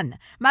are done.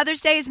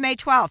 Mother's Day is May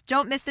 12th.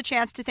 Don't miss the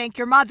chance to thank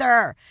your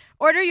mother.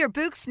 Order your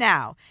Bouqs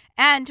now.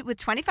 And with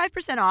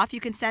 25% off,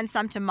 you can send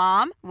some to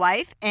mom,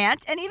 wife,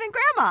 aunt, and even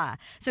grandma.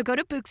 So go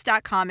to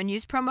Bouqs.com and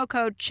use promo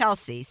code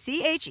Chelsea,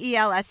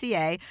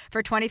 CHELSEA,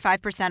 for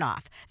 25%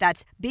 off.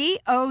 That's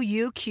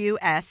BOUQS.com,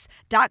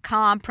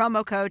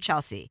 promo code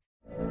Chelsea.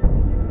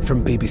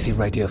 From BBC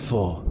Radio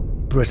 4,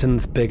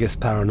 Britain's biggest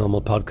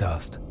paranormal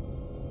podcast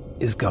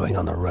is going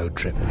on a road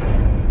trip.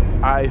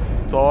 I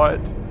thought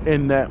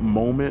in that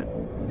moment,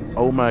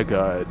 oh my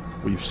God,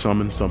 we've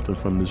summoned something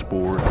from this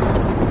board.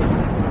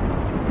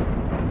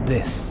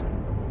 This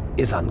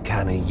is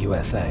Uncanny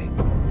USA.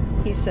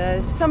 He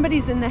says,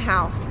 somebody's in the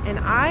house, and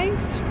I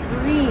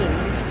screamed.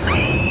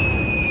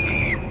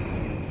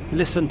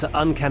 Listen to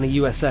Uncanny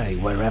USA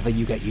wherever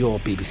you get your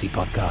BBC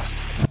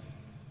podcasts,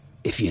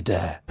 if you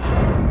dare.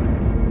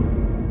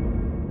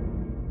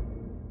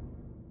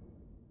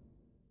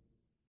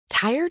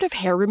 Tired of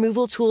hair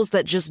removal tools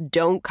that just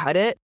don't cut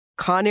it?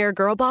 Conair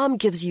Girl Bomb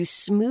gives you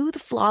smooth,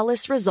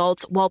 flawless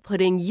results while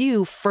putting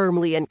you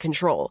firmly in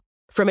control.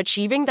 From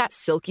achieving that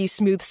silky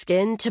smooth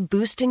skin to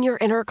boosting your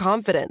inner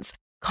confidence,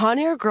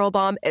 Conair Girl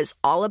Bomb is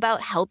all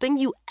about helping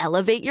you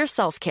elevate your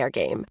self-care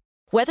game.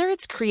 Whether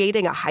it's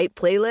creating a hype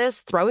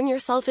playlist, throwing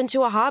yourself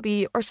into a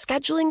hobby, or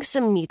scheduling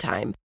some me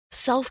time,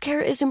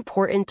 self-care is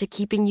important to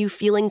keeping you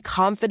feeling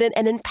confident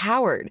and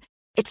empowered.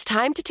 It's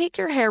time to take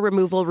your hair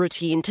removal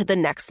routine to the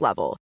next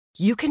level.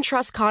 You can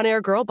trust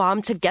Conair Girl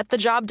Bomb to get the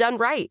job done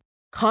right.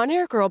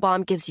 Conair Girl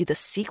Bomb gives you the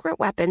secret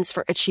weapons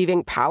for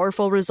achieving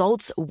powerful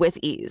results with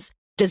ease.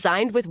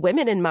 Designed with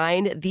women in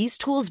mind, these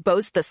tools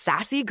boast the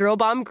sassy Girl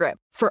Bomb grip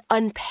for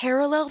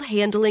unparalleled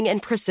handling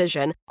and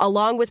precision,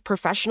 along with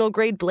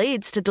professional-grade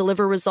blades to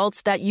deliver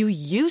results that you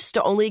used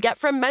to only get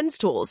from men's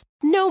tools.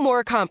 No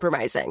more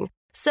compromising.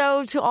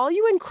 So, to all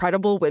you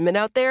incredible women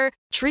out there,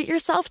 treat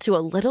yourself to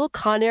a little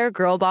Conair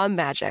Girl Bomb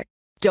magic.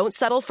 Don't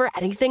settle for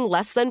anything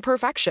less than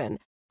perfection.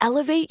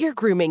 Elevate your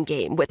grooming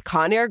game with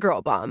Conair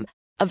Girl Bomb.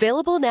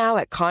 Available now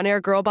at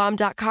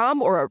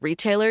ConairGirlBomb.com or a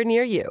retailer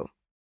near you.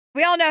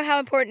 We all know how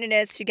important it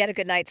is to get a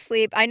good night's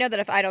sleep. I know that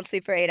if I don't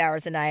sleep for 8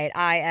 hours a night,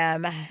 I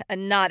am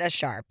not as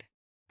sharp.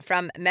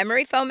 From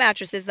memory foam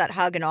mattresses that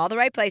hug in all the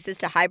right places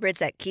to hybrids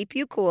that keep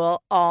you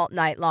cool all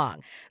night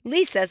long,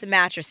 Leesa's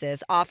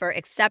mattresses offer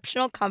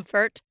exceptional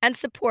comfort and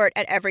support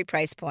at every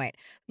price point.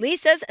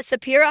 Leesa's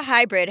Sapira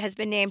Hybrid has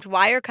been named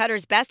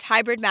Wirecutter's best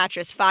hybrid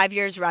mattress 5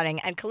 years running,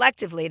 and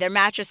collectively their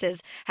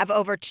mattresses have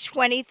over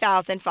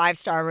 20,000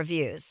 five-star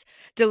reviews.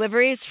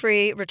 Delivery is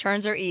free,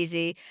 returns are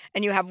easy,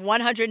 and you have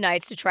 100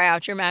 nights to try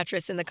out your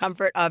mattress in the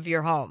comfort of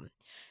your home.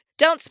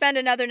 Don't spend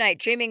another night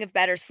dreaming of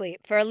better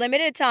sleep. For a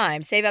limited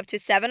time, save up to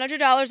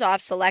 $700 off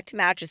select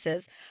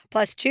mattresses,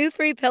 plus 2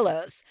 free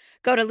pillows.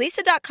 Go to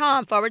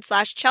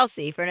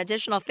leesa.com/Chelsea for an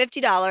additional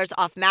 $50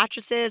 off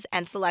mattresses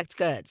and select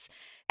goods.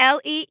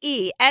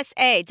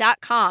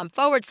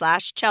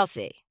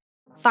 LEESA.com/Chelsea.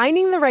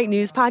 Finding the right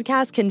news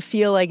podcast can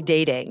feel like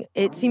dating.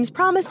 It seems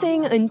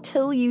promising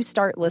until you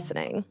start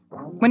listening.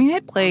 When you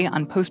hit play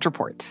on Post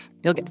Reports,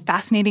 you'll get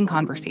fascinating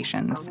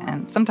conversations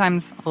and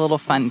sometimes a little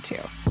fun, too.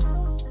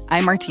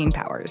 I'm Martine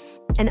Powers.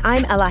 And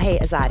I'm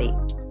Elahe Azadi.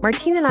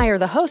 Martine and I are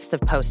the hosts of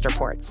Post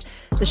Reports.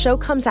 The show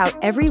comes out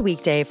every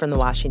weekday from The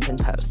Washington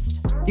Post.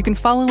 You can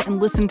follow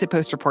and listen to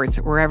Post Reports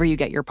wherever you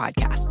get your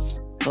podcasts.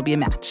 It'll be a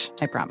match,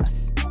 I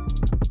promise.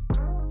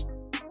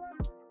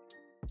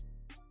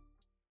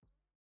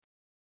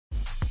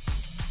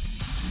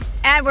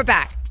 And we're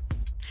back.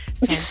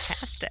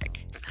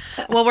 Fantastic.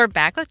 Well, we're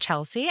back with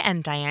Chelsea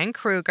and Diane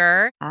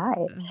Kruger. Hi.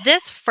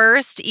 This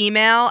first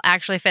email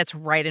actually fits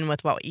right in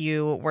with what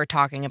you were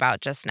talking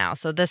about just now.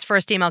 So this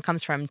first email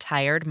comes from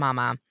Tired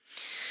Mama.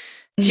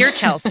 Dear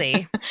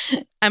Chelsea,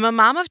 I'm a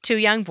mom of 2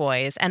 young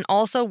boys and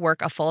also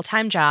work a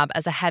full-time job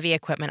as a heavy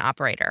equipment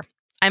operator.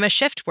 I'm a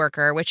shift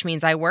worker, which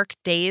means I work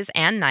days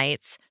and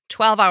nights,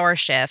 12-hour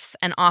shifts,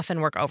 and often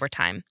work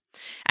overtime.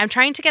 I'm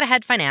trying to get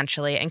ahead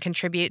financially and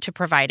contribute to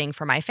providing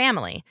for my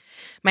family.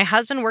 My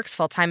husband works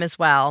full-time as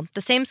well,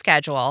 the same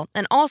schedule,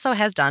 and also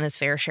has done his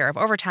fair share of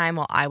overtime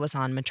while I was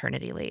on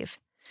maternity leave.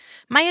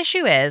 My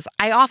issue is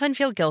I often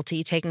feel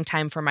guilty taking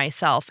time for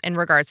myself in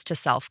regards to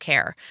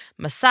self-care,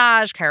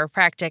 massage,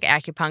 chiropractic,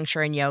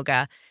 acupuncture, and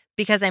yoga,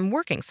 because I'm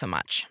working so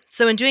much.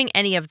 So in doing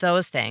any of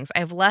those things, I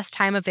have less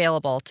time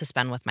available to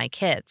spend with my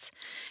kids.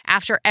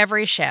 After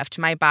every shift,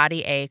 my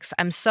body aches.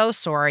 I'm so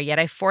sore, yet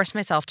I force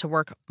myself to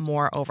work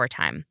more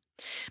overtime.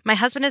 My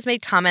husband has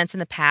made comments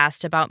in the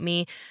past about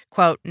me,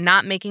 quote,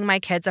 not making my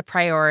kids a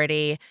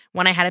priority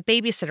when I had a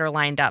babysitter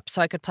lined up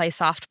so I could play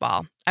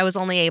softball. I was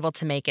only able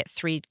to make it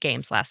 3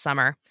 games last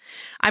summer.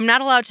 I'm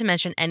not allowed to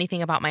mention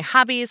anything about my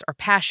hobbies or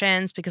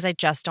passions because I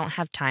just don't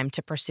have time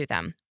to pursue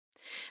them.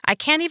 I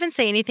can't even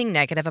say anything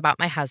negative about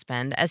my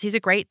husband, as he's a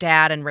great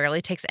dad and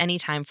rarely takes any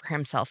time for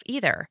himself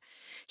either.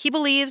 He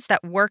believes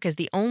that work is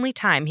the only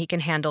time he can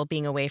handle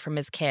being away from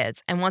his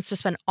kids and wants to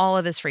spend all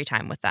of his free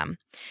time with them.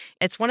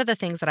 It's one of the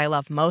things that I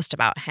love most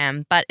about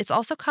him, but it's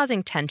also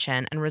causing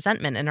tension and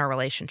resentment in our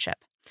relationship.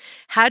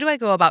 How do I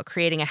go about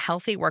creating a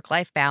healthy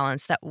work-life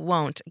balance that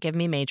won't give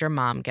me major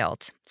mom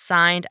guilt?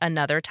 Signed,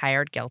 another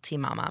tired, guilty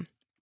mama.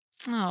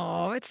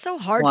 Oh, it's so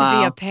hard to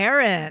be a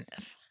parent.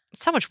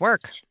 It's so much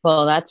work.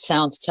 Well, that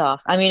sounds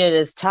tough. I mean, it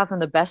is tough in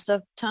the best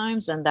of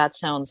times, and that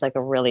sounds like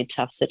a really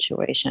tough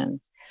situation.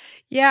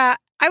 Yeah,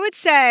 I would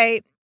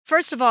say,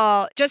 first of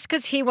all, just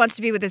because he wants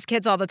to be with his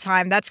kids all the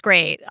time, that's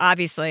great.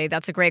 Obviously,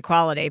 that's a great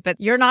quality. But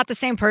you're not the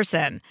same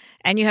person.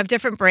 And you have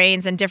different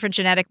brains and different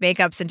genetic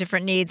makeups and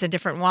different needs and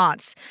different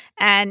wants.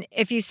 And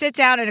if you sit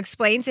down and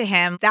explain to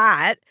him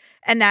that,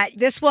 and that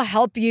this will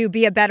help you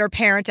be a better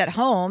parent at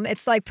home.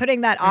 It's like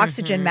putting that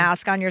oxygen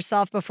mask on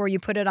yourself before you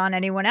put it on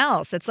anyone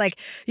else. It's like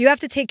you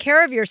have to take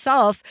care of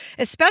yourself,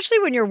 especially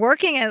when you're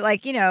working at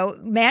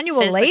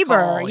manual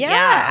labor.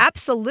 Yeah,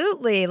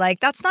 absolutely. Like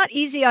that's not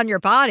easy on your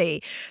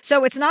body.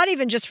 So it's not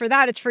even just for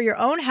that. It's for your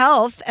own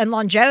health and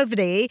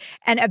longevity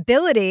and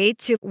ability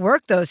to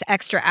work those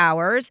extra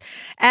hours.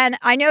 And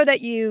I know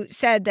that you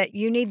said that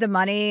you need the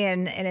money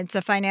and it's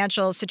a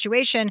financial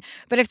situation,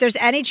 but if there's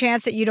any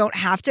chance that you don't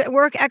have to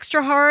work extra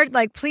hard,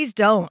 like please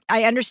don't.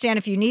 I understand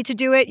if you need to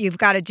do it, you've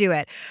got to do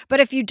it. But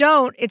if you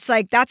don't, it's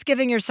like that's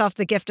giving yourself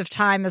the gift of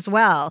time as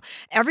well.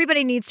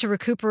 Everybody needs to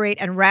recuperate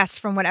and rest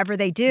from whatever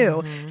they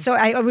do. So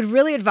I would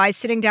really advise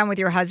sitting down with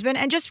your husband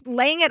and just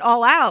laying it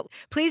all out.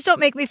 Please don't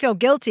make me feel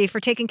guilty for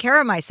taking care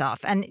of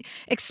myself, and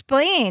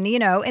explain,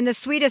 in the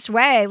sweetest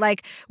way,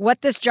 like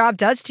what this job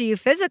does to you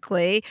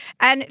physically,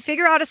 and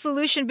figure out a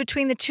solution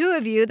between the two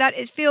of you that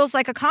it feels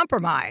like a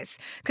compromise.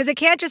 Because it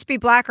can't just be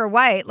black or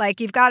white. Like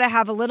you've got to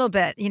have a little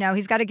bit,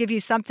 he's got to give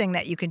you something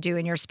that you can do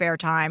in your spare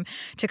time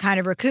to kind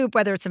of recoup,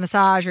 whether it's a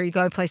massage or you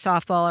go and play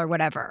softball or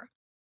whatever.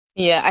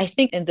 Yeah, I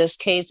think in this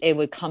case, it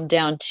would come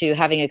down to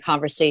having a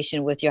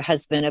conversation with your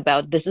husband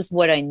about this is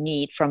what I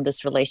need from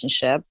this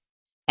relationship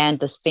and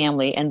this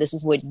family, and this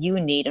is what you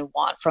need and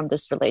want from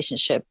this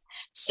relationship.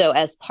 So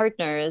as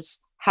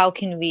partners, how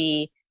can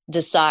we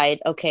decide,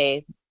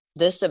 okay,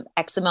 this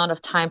X amount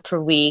of time per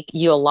week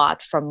you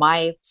allot for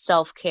my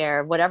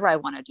self-care, whatever I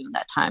want to do in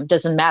that time.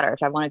 Doesn't matter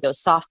if I want to go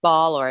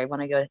softball or I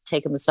want to go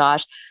take a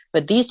massage,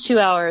 but these 2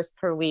 hours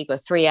per week or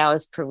 3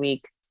 hours per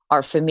week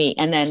are for me,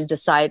 and then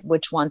decide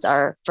which ones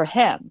are for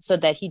him so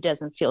that he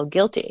doesn't feel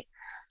guilty.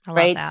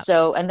 Right. That.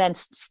 So, and then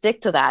stick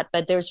to that.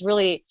 But there's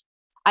really,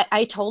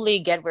 I totally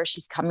get where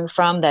she's coming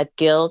from, that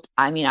guilt.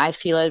 I mean, I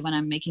feel it when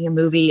I'm making a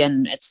movie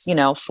and it's,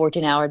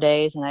 14-hour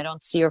days and I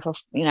don't see her for,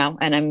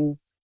 and I'm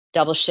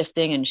double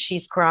shifting and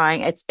she's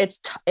crying.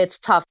 It's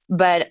tough,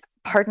 but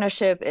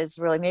partnership is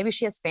really, maybe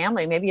she has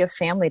family, maybe you have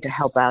family to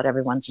help out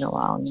every once in a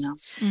while,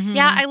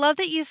 Yeah, I love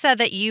that you said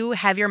that you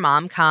have your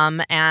mom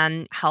come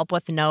and help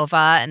with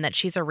Nova and that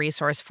she's a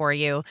resource for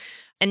you,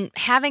 and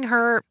having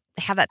her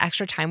have that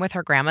extra time with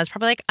her grandma is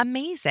probably like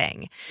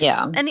amazing.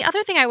 Yeah. And the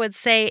other thing I would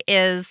say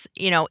is,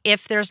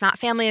 if there's not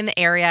family in the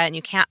area and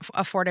you can't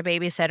afford a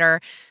babysitter,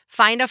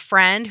 find a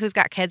friend who's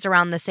got kids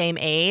around the same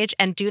age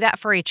and do that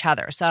for each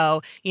other.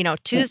 So,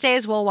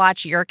 Tuesdays we'll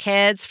watch your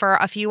kids for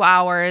a few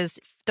hours.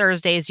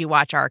 Thursdays you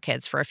watch our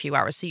kids for a few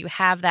hours. So you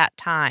have that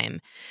time.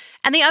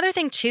 And the other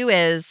thing too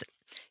is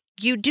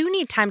you do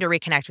need time to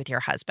reconnect with your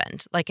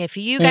husband. Like if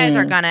you guys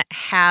are going to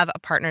have a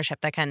partnership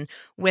that can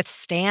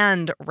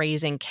withstand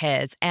raising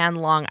kids and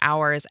long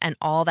hours and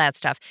all that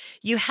stuff,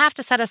 you have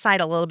to set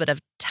aside a little bit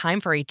of time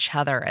for each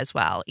other as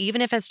well,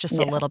 even if it's just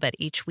a little bit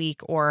each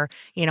week or,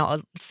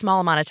 a small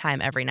amount of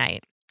time every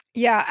night.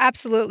 Yeah,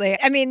 absolutely.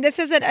 I mean, this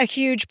isn't a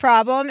huge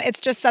problem.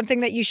 It's just something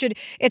that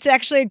it's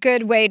actually a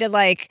good way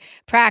to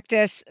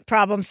practice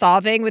problem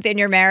solving within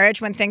your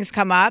marriage when things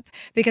come up,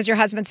 because your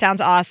husband sounds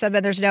awesome.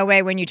 And there's no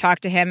way when you talk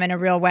to him in a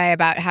real way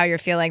about how you're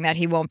feeling that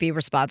he won't be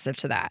responsive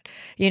to that.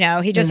 He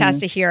just has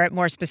to hear it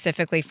more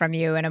specifically from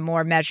you in a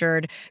more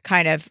measured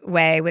kind of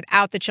way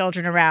without the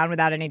children around,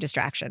 without any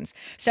distractions.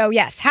 So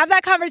yes, have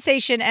that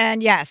conversation.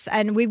 And yes,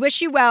 and we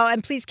wish you well,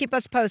 and please keep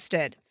us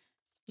posted.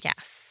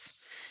 Yes.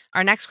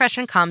 Our next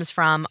question comes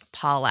from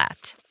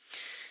Paulette.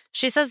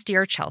 She says,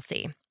 Dear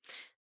Chelsea,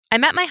 I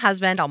met my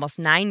husband almost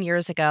 9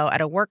 years ago at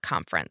a work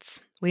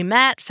conference. We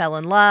met, fell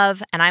in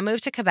love, and I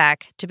moved to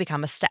Quebec to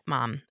become a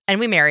stepmom, and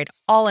we married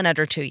all in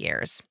under 2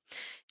 years.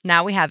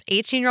 Now we have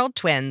 18-year-old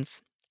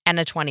twins and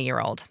a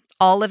 20-year-old,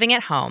 all living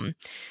at home,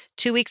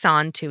 2 weeks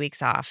on, 2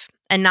 weeks off,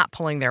 and not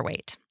pulling their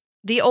weight.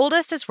 The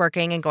oldest is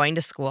working and going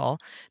to school.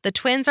 The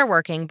twins are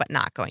working but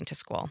not going to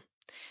school.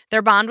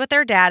 Their bond with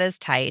their dad is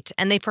tight,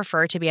 and they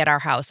prefer to be at our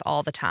house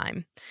all the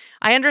time.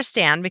 I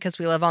understand because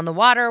we live on the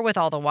water with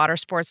all the water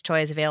sports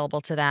toys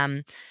available to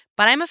them,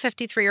 but I'm a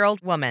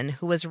 53-year-old woman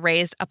who was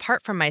raised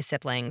apart from my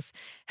siblings,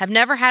 have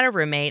never had a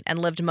roommate, and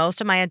lived most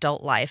of my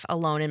adult life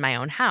alone in my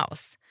own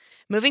house.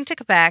 Moving to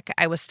Quebec,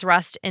 I was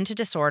thrust into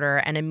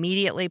disorder and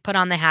immediately put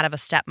on the hat of a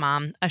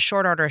stepmom, a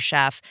short-order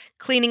chef,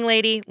 cleaning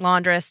lady,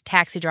 laundress,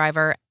 taxi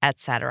driver,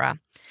 etc.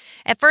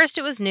 At first,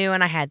 it was new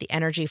and I had the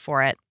energy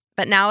for it.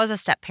 But now as a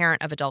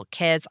step-parent of adult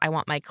kids, I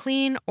want my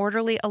clean,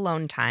 orderly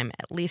alone time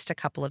at least a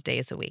couple of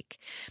days a week.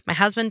 My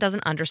husband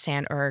doesn't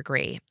understand or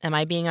agree. Am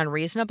I being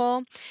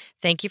unreasonable?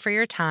 Thank you for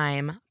your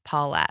time,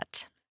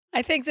 Paulette.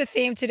 I think the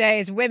theme today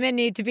is women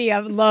need to be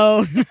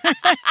alone.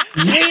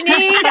 We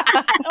need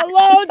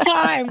alone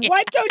time.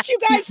 What don't you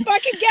guys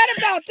fucking get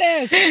about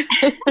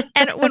this?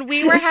 And when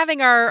we were having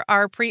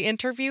our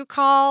pre-interview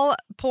call,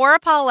 poor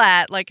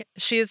Paulette, like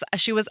she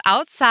was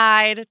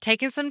outside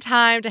taking some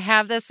time to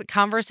have this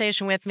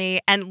conversation with me,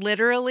 and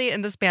literally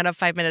in the span of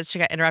 5 minutes, she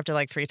got interrupted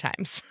like 3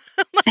 times.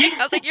 I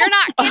was like, "You're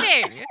not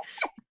kidding."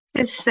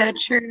 It's so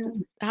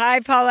true. Hi,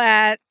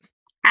 Paulette.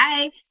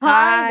 Hi.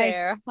 Hi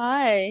there.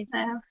 Hi.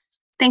 Hello.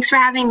 Thanks for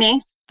having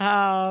me.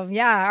 Oh,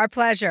 yeah, our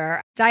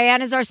pleasure.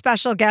 Diane is our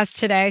special guest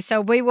today,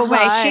 so we will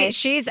wait.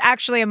 She's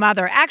actually a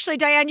mother. Actually,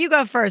 Diane, you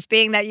go first,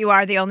 being that you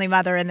are the only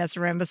mother in this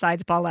room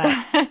besides Paulette.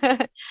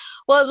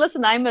 Well,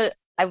 listen, I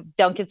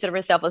don't consider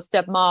myself a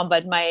stepmom,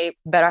 but my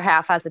better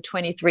half has a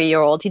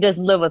 23-year-old. He does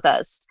live with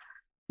us.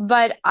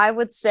 But I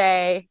would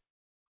say,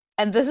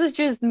 and this is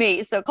just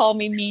me, so call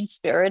me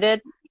mean-spirited,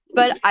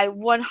 but I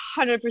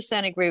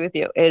 100% agree with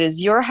you. It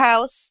is your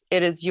house.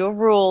 It is your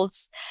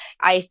rules.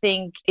 I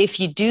think if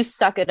you do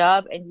suck it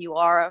up and you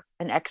are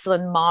an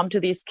excellent mom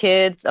to these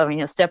kids, I mean,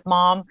 a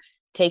stepmom,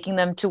 taking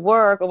them to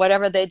work or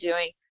whatever they're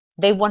doing,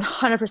 they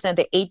 100%,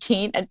 they're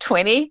 18 and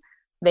 20,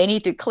 they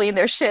need to clean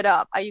their shit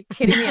up. Are you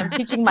kidding me? I'm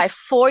teaching my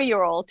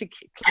 4-year-old to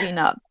clean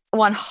up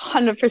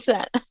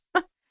 100%.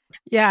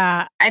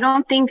 Yeah. I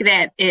don't think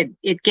that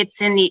it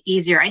gets any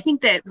easier. I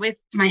think that with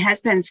my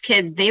husband's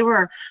kids, they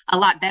were a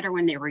lot better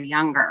when they were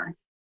younger,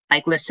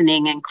 like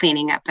listening and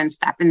cleaning up and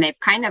stuff. And they've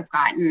kind of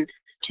gotten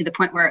to the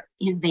point where,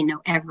 they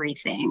know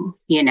everything,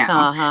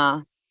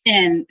 Uh-huh.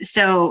 And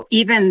so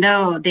even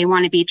though they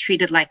want to be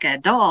treated like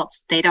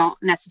adults, they don't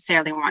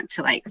necessarily want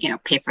to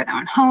pay for their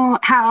own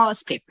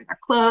house, pay for their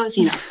clothes,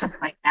 stuff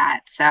like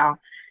that. So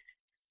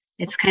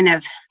it's kind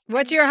of.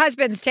 What's your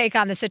husband's take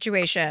on the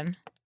situation?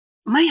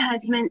 My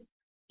husband,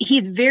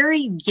 he's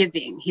very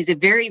giving. He's a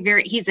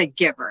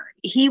giver.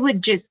 He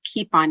would just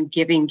keep on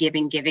giving,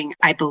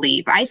 I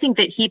believe. I think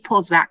that he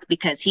pulls back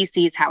because he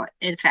sees how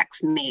it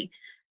affects me.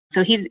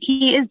 So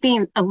he is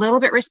being a little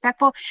bit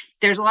respectful.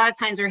 There's a lot of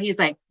times where he's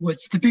like,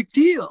 what's the big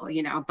deal?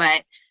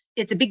 But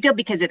it's a big deal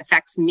because it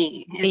affects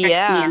me. It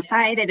affects me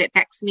inside. It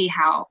affects me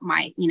how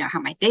my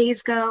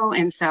days go.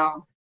 And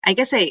so I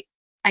guess I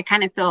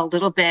kind of feel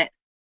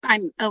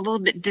I'm a little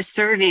bit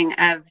discerning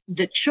of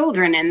the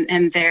children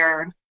and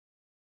their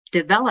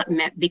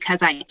development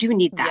because I do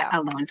need that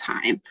alone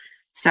time.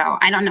 So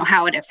I don't know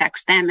how it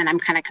affects them. And I'm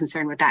kind of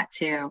concerned with that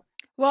too.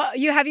 Well,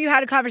 have you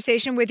had a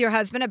conversation with your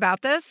husband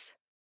about this?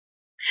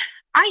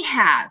 I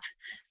have,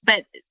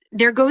 but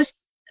there goes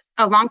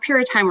a long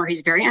period of time where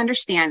he's very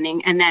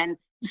understanding. And then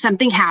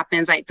something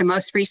happens. Like the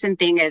most recent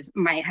thing is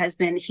my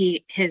husband,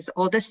 his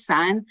oldest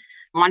son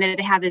wanted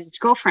to have his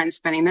girlfriend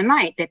spending the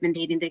night. They've been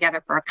dating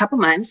together for a couple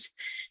months.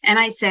 And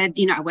I said,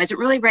 I wasn't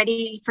really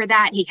ready for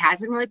that. He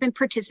hasn't really been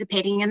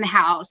participating in the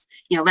house.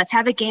 Let's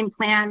have a game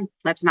plan.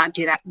 Let's not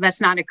do that. Let's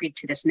not agree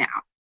to this now.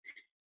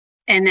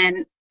 And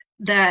then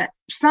the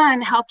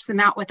son helps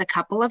him out with a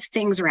couple of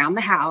things around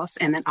the house.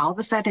 And then all of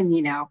a sudden,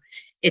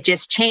 it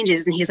just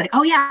changes. And he's like,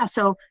 oh yeah.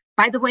 So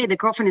by the way, the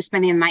girlfriend is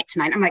spending the night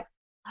tonight. I'm like,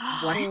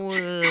 what?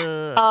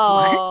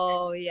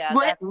 Oh, yeah.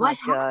 What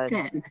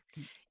happened?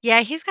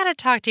 Yeah, he's got to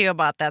talk to you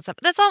about that stuff.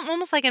 That's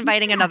almost like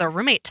inviting another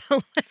roommate to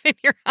live in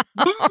your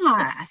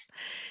house.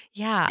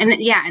 Yeah.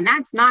 And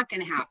that's not going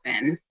to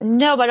happen.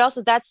 No, but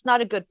also that's not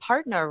a good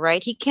partner,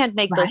 right? He can't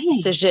make those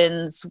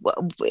decisions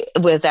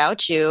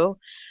without you.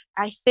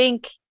 I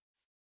think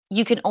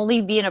you can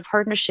only be in a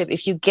partnership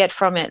if you get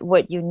from it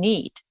what you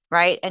need,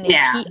 right? And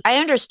I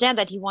understand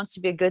that he wants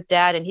to be a good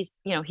dad, and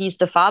he's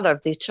the father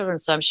of these children.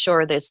 So I'm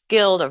sure there's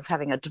guilt of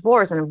having a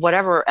divorce and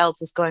whatever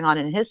else is going on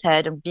in his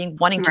head and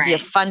wanting to be a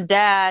fun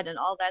dad and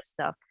all that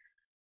stuff.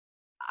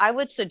 I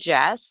would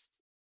suggest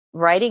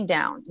writing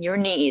down your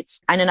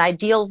needs in an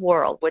ideal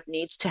world, what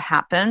needs to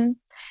happen.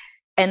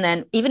 And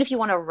then even if you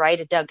want to write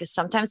it down, because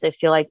sometimes I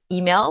feel like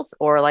emails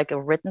or like a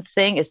written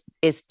thing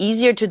is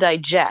easier to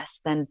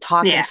digest than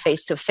talking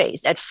face to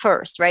face at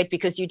first, right?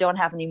 Because you don't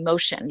have an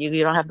emotion.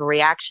 You don't have a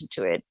reaction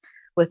to it.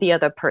 with the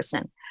other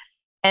person.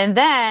 And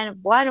then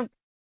one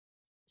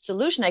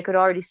solution I could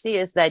already see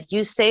is that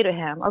you say to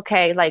him,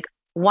 okay, like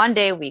 1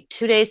 day a week,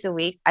 2 days a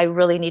week, I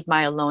really need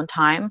my alone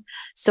time.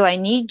 So I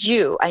need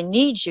you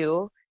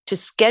to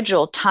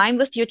schedule time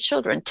with your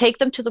children, take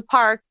them to the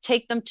park,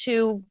 take them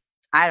to,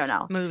 I don't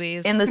know,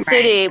 movies in the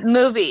city,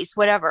 movies,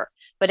 whatever.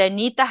 But I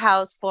need the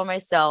house for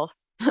myself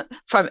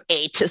from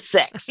 8 to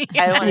 6.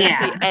 I don't want to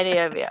see any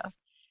of you.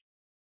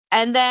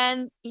 And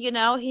then, you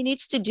know, he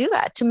needs to do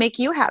that to make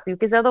you happy,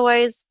 because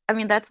otherwise, I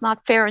mean, that's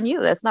not fair on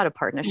you. That's not a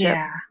partnership.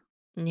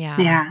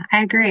 Yeah,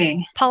 I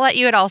agree. Paulette,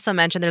 you had also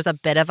mentioned there's a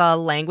bit of a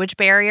language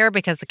barrier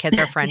because the kids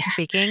are French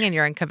speaking and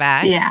you're in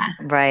Quebec. Yeah.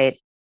 Right.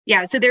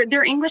 Yeah, so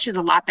their English is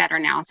a lot better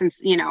now since,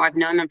 you know, I've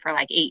known them for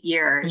like 8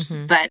 years,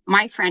 but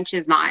my French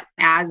is not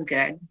as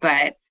good,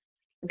 but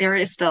there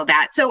is still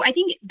that. So I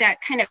think that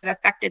kind of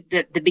affected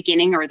the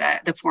beginning or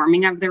the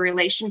forming of the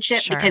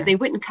relationship, because they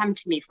wouldn't come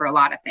to me for a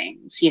lot of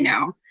things, you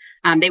know.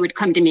 They would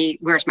come to me,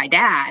 where's my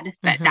dad?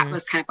 But that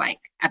was kind of like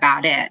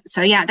about it.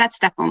 So yeah, that's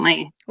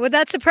definitely. Well,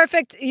 that's a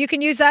perfect, you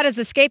can use that as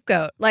a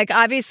scapegoat. Like,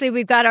 obviously,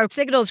 we've got our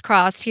signals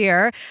crossed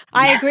here.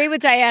 I agree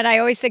with Diane. I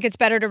always think it's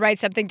better to write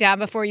something down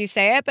before you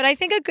say it. But I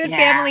think a good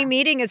family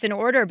meeting is in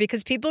order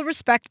because people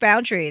respect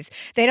boundaries.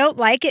 They don't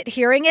like it,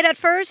 hearing it at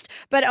first,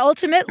 but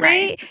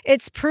ultimately,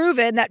 it's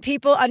proven that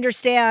people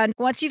understand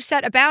once you've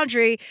set a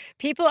boundary,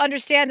 people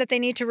understand that they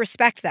need to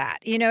respect that.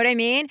 You know what I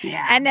mean?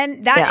 Yeah. And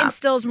then that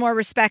instills more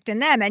respect in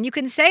them. And you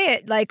can say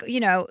it like, you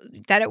know,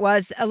 that it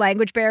was a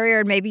language barrier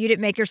and maybe you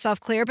didn't make yourself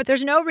clear, but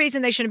there's no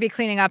reason they shouldn't be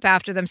cleaning up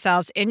after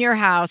themselves in your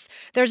house.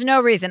 There's no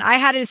reason. I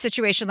had a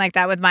situation like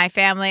that with my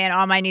family and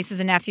all my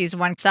nieces and nephews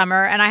one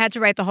summer, and I had to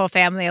write the whole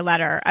family a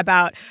letter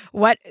about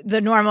what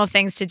the normal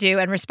things to do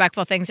and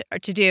respectful things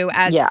to do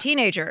as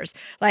teenagers.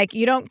 Like,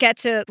 you don't get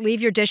to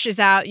leave your dishes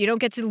out. You don't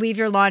get to leave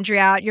your laundry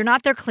out. You're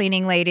not their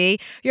cleaning lady.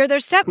 You're their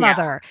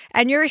stepmother,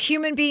 and you're a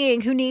human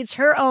being who needs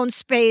her own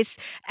space.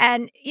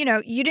 And, you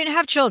know, you didn't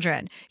have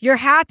children. You're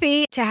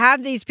happy to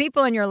have these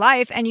people in your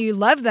life and you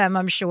love them,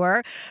 I'm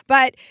sure.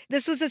 But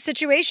this was a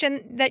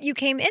situation that you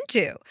came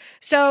into.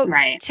 So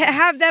to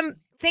have them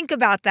think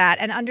about that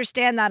and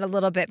understand that a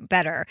little bit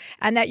better,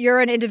 and that you're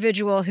an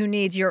individual who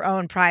needs your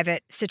own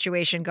private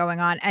situation going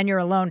on and your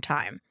alone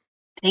time.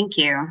 Thank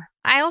you.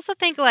 I also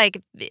think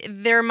like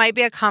there might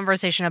be a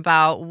conversation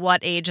about what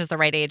age is the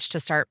right age to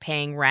start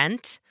paying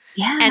rent.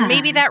 Yeah. And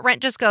maybe that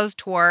rent just goes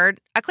toward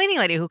a cleaning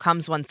lady who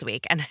comes once a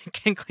week and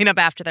can clean up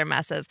after their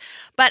messes.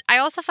 But I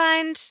also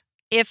find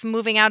if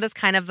moving out is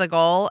kind of the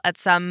goal at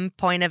some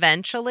point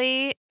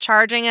eventually,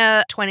 charging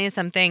a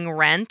 20-something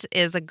rent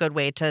is a good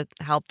way to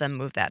help them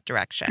move that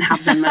direction.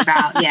 Help them move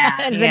out,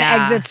 As an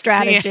exit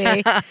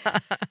strategy.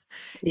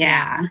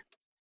 Yeah,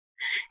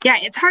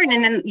 it's hard.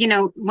 And then, you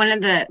know, one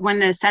of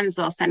the sons,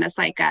 they'll send us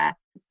like a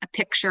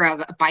picture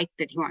of a bike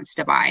that he wants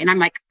to buy. And I'm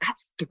like,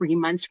 that's 3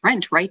 months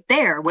rent right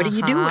there. What are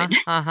you doing?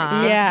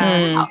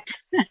 Yeah.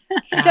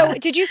 So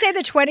did you say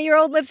the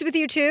 20-year-old lives with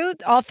you too?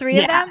 All three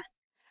of them?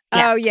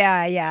 Oh,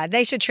 yeah.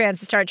 They should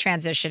start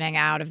transitioning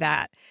out of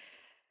that.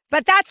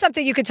 But that's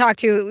something you could talk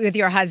to with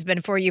your husband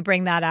before you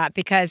bring that up,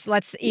 because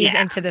let's ease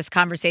into this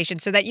conversation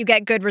so that you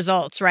get good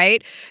results,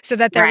 right? So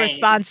that they're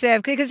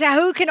responsive. Because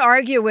who can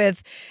argue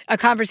with a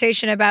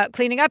conversation about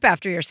cleaning up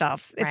after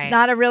yourself? It's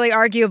not a really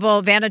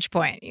arguable vantage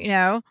point, you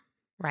know?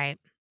 Right.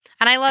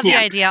 And I love the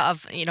idea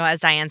of, you know, as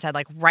Diane said,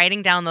 like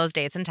writing down those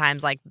dates and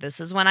times, like this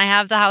is when I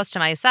have the house to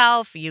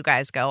myself, you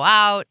guys go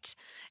out,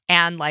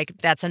 and like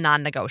that's a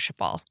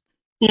non-negotiable.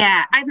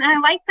 Yeah, I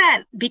like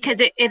that because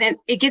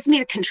it gives me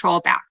the control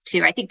back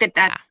too. I think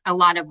that's a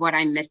lot of what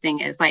I'm missing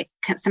is like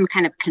some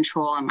kind of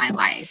control in my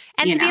life.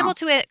 And to be able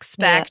to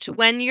expect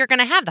when you're going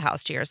to have the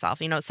house to yourself,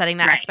 you know, setting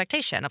that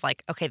expectation of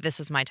like, okay, this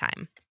is my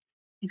time.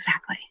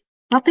 Exactly.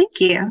 Well, thank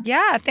you.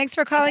 Yeah, thanks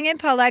for calling in,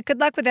 Paulette. Good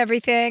luck with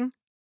everything.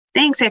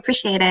 Thanks, I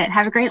appreciate it.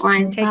 Have a great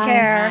one. Take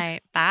care.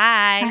 Right.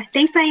 Bye.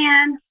 Thanks,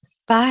 Diane.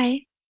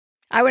 Bye.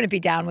 I wouldn't be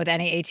down with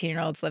any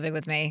 18-year-olds living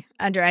with me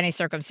under any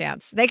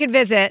circumstance. They could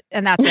visit,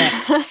 and that's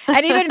it.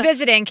 And even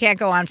visiting can't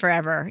go on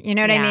forever. You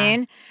know what I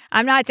mean?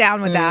 I'm not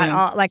down with that,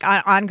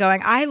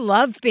 ongoing. I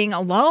love being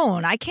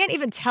alone. I can't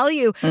even tell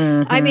you.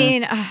 I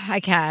mean, I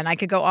can. I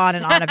could go on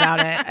and on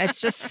about it.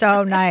 It's just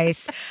so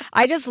nice.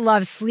 I just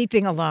love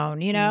sleeping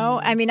alone, you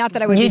know? I mean, not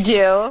that I would You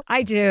do?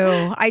 I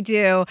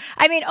do.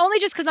 I mean, only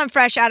just because I'm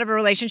fresh out of a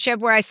relationship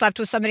where I slept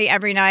with somebody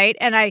every night.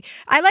 And I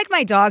like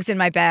my dogs in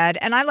my bed.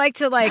 And I like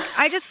to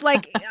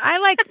I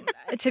like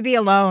to be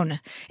alone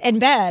in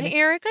bed. Hey,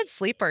 you're a good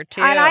sleeper,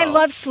 too. And I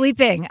love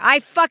sleeping.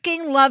 I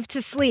fucking love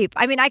to sleep.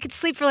 I mean, I could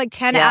sleep for like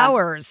 10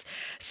 hours.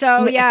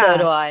 So, yeah. So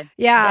do I.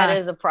 Yeah. That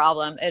is a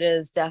problem. It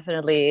is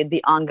definitely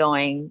the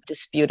ongoing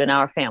dispute in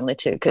our family,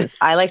 too, because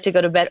I like to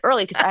go to bed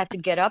early because I have to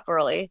get up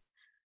early,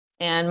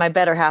 and my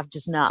better half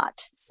does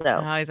not.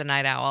 So. Oh, he's a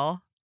night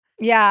owl.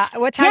 Yeah.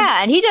 What time?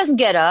 Yeah, and he doesn't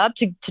get up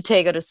to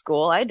take her to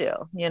school. I do,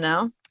 you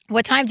know?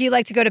 What time do you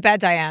like to go to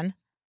bed, Diane?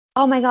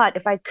 Oh, my God.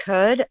 If I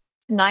could,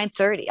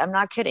 9:30. I'm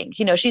not kidding.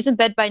 You know, she's in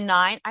bed by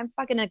 9. I'm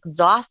fucking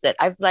exhausted.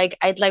 I'd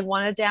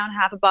want to down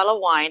half a bottle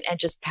of wine and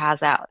just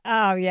pass out.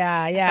 Oh,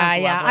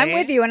 yeah. I'm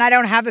with you, and I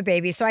don't have a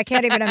baby, so I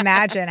can't even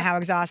imagine how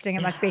exhausting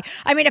it must be.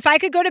 I mean, if I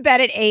could go to bed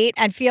at 8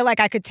 and feel like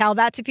I could tell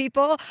that to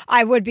people,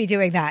 I would be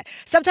doing that.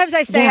 Sometimes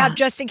I stay up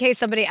just in case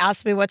somebody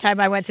asks me what time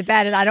I went to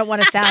bed, and I don't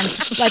want to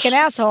sound like an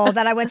asshole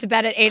that I went to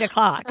bed at 8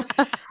 o'clock.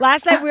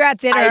 Last night we were at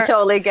dinner. I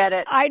totally get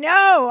it. I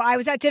know. I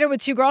was at dinner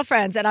with 2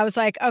 girlfriends, and I was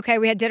like, okay,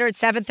 we had dinner at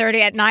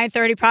 7:30. At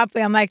 9:30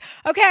 promptly, I'm like,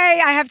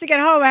 okay, I have to get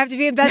home. I have to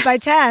be in bed by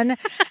 10.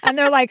 And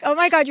they're like, oh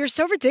my God, you're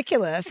so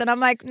ridiculous. And I'm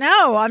like,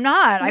 no, I'm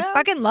not. No. I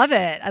fucking love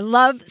it. I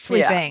love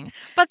sleeping. Yeah.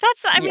 But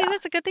that's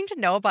a good thing to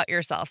know about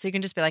yourself. So you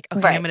can just be like,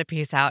 okay, I'm going to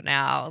peace out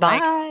now. Bye.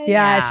 Like,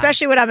 yeah,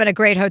 especially when I'm in a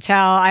great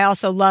hotel. I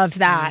also love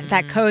that,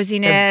 that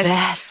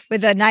coziness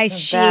with the nice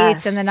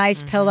sheets and the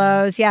nice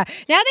pillows. Yeah.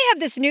 Now they have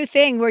this new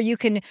thing where you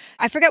can,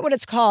 I forget what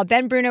it's called.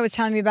 Ben Bruno was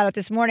telling me about it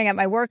this morning at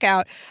my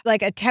workout,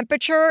 like a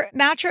temperature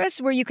mattress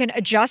where you can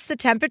adjust the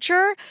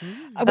temperature.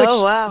 Which,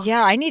 oh, wow.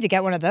 Yeah, I need to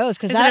get one of those.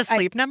 Is it a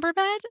sleep number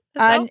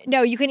bed?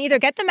 No, you can either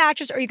get the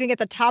mattress or you can get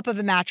the top of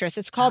a mattress.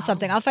 It's called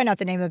something. I'll find out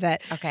the name of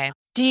it. Okay.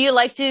 Do you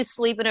like to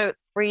sleep in a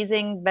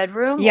freezing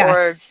bedroom? Yes,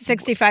 or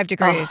 65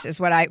 degrees is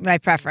what my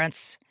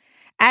preference.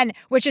 And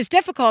which is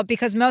difficult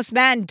because most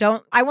men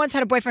don't. I once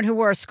had a boyfriend who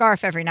wore a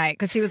scarf every night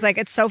because he was like,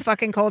 it's so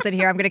fucking cold in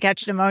here. I'm going to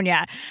catch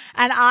pneumonia.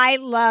 And I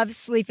love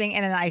sleeping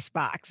in an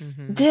icebox.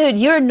 Mm-hmm. Dude,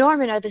 you and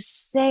Norman are the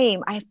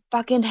same. I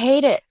fucking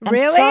hate it. I'm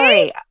really?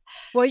 Sorry.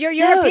 Well, you're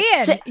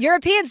European.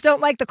 Europeans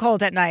don't like the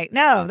cold at night.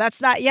 No, that's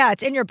not. Yeah,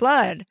 it's in your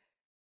blood.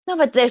 No,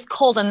 but there's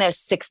cold and there's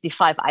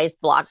 65 ice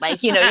block.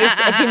 Like, you know,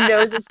 your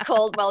nose is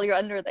cold while you're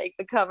under like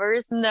the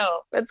covers.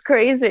 No, that's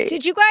crazy.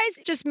 Did you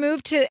guys just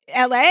move to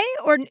LA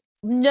or?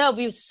 No,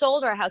 we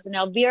sold our house and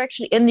now we're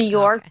actually in New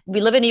York. Okay.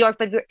 We live in New York,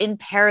 but we're in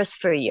Paris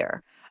for a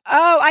year.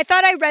 Oh, I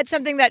thought I read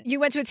something that you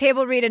went to a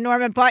table read and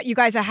Norman bought you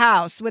guys a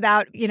house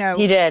without, you know.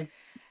 He did,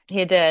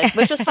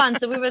 which was fun.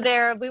 So we were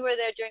there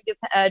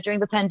during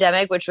the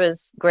pandemic, which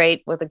was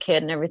great with a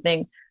kid and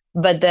everything.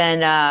 But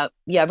then,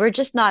 we're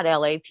just not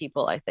LA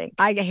people, I think.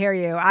 I hear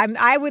you.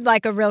 I would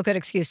like a real good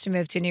excuse to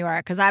move to New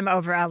York because I'm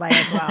over LA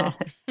as well.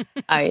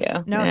 Are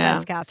you? No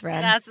offense,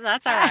 Catherine. That's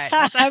all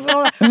right.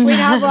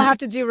 We'll have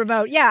to do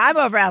remote. Yeah, I'm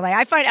over LA.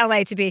 I find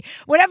LA to be,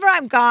 whenever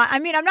I'm gone, I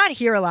mean, I'm not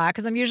here a lot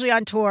because I'm usually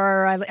on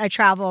tour. I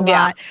travel a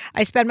lot.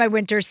 I spend my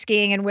winters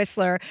skiing in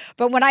Whistler.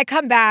 But when I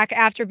come back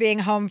after being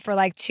home for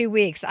like 2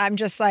 weeks, I'm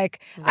just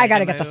like, I got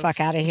to get the fuck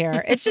out of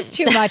here. It's just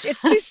too much.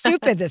 It's too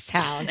stupid, this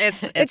town.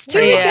 It's too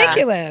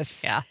ridiculous.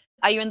 Yeah.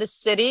 Are you in the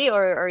city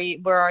or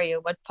where are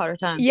you? What part of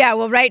town? Yeah,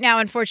 well, right now,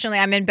 unfortunately,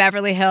 I'm in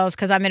Beverly Hills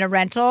because I'm in a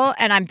rental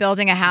and I'm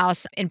building a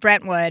house in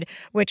Brentwood,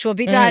 which will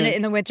be done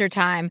in the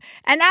wintertime.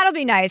 And that'll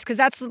be nice because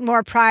that's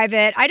more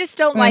private. I just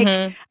don't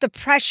like the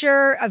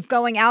pressure of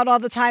going out all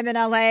the time in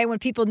LA. When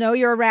people know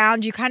you're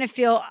around, you kind of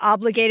feel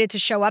obligated to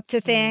show up to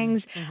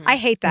things. I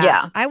hate that.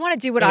 Yeah. I want to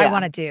do what I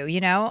want to do,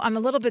 you know? I'm a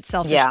little bit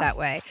selfish that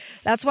way.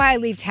 That's why I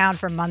leave town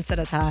for months at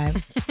a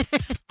time.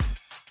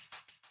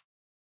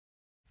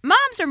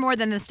 Moms are more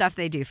than the stuff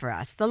they do for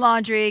us. The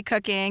laundry,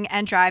 cooking,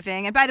 and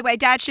driving. And by the way,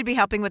 Dad should be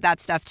helping with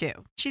that stuff too.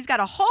 She's got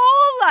a whole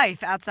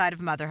life outside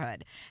of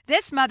motherhood.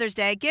 This Mother's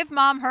Day, give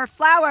Mom her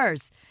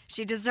flowers.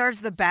 She deserves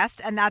the best,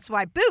 and that's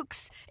why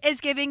Bouqs is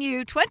giving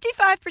you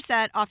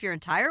 25% off your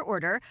entire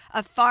order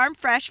of farm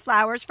fresh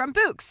flowers from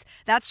Bouqs.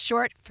 That's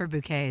short for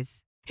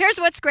bouquets. Here's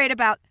what's great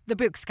about the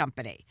Bouqs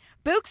Company.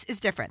 Bouqs is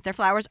different. Their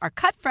flowers are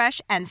cut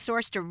fresh and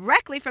sourced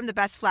directly from the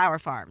best flower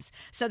farms,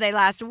 so they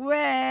last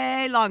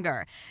way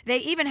longer. They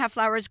even have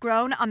flowers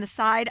grown on the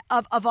side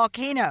of a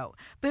volcano.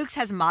 Bouqs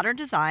has modern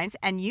designs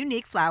and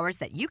unique flowers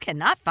that you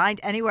cannot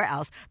find anywhere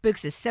else.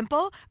 Bouqs is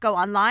simple. Go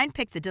online,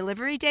 pick the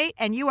delivery date,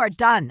 and you are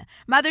done.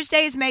 Mother's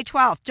Day is May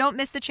 12th. Don't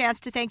miss the chance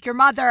to thank your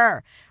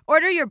mother.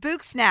 Order your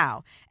Bouqs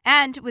now.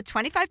 And with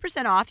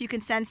 25% off, you can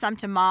send some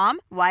to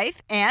mom,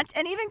 wife, aunt,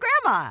 and even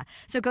grandma.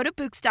 So go to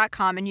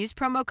Bouqs.com and use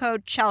promo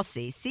code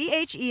Chelsea,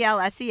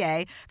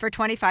 CHELSEA, for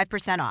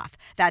 25% off.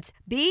 That's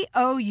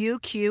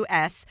BOUQS.com,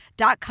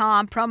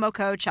 promo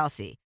code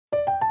Chelsea.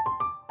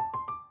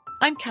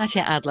 I'm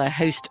Katya Adler,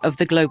 host of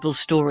The Global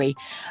Story.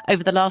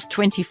 Over the last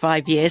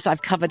 25 years,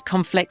 I've covered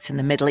conflicts in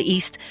the Middle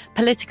East,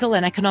 political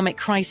and economic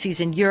crises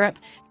in Europe,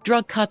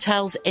 drug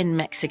cartels in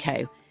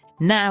Mexico.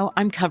 Now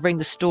I'm covering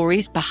the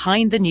stories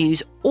behind the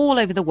news all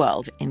over the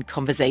world in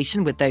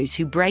conversation with those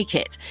who break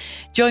it.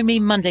 Join me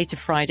Monday to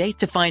Friday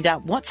to find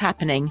out what's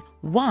happening,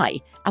 why,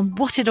 and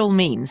what it all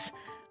means.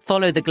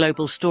 Follow The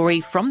Global Story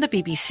from the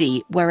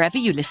BBC wherever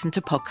you listen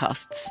to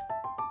podcasts.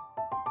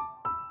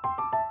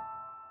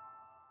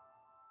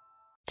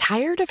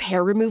 Tired of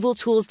hair removal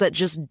tools that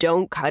just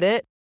don't cut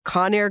it?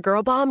 Conair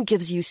Girl Bomb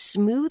gives you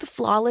smooth,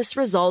 flawless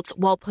results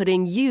while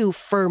putting you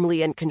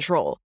firmly in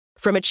control.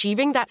 From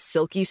achieving that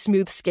silky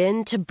smooth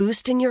skin to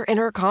boosting your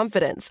inner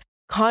confidence,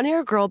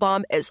 Conair Girl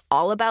Bomb is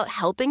all about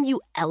helping you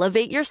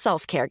elevate your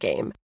self-care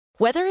game.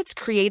 Whether it's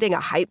creating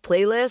a hype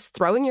playlist,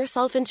 throwing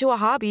yourself into a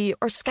hobby,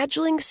 or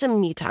scheduling some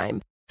me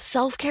time,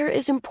 self-care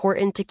is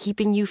important to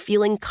keeping you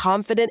feeling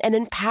confident and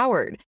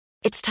empowered.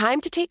 It's time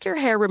to take your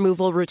hair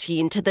removal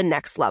routine to the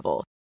next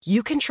level.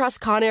 You can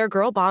trust Conair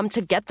Girl Bomb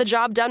to get the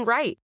job done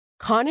right.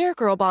 Conair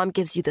Girl Bomb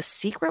gives you the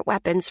secret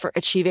weapons for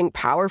achieving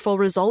powerful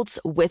results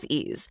with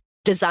ease.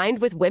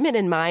 Designed with women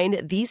in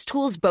mind, these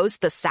tools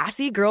boast the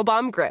sassy Girl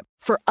Bomb grip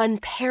for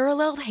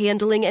unparalleled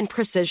handling and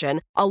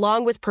precision,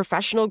 along with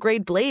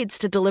professional-grade blades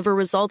to deliver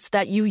results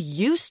that you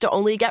used to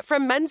only get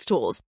from men's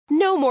tools.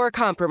 No more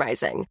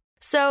compromising.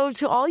 So,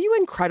 to all you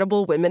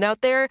incredible women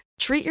out there,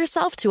 treat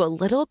yourself to a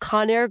little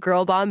Conair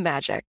Girl Bomb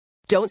magic.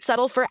 Don't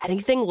settle for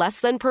anything less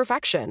than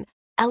perfection.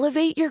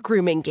 Elevate your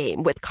grooming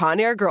game with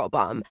Conair Girl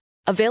Bomb.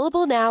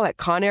 Available now at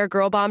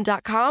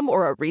ConairGirlBomb.com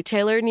or a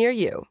retailer near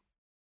you.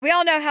 We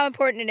all know how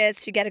important it is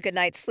to get a good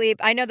night's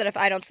sleep. I know that if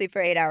I don't sleep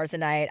for 8 hours a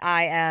night,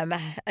 I am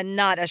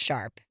not as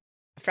sharp.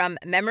 From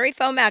memory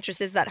foam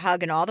mattresses that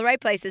hug in all the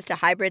right places to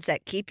hybrids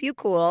that keep you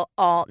cool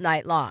all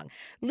night long,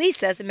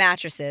 Leesa's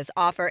mattresses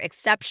offer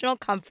exceptional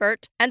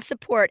comfort and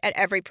support at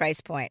every price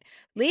point.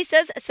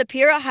 Leesa's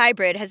Sapira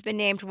Hybrid has been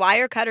named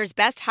Wirecutter's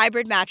best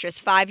hybrid mattress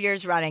 5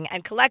 years running,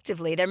 and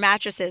collectively, their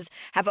mattresses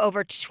have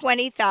over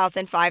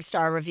 20,000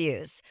 five-star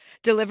reviews.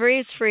 Delivery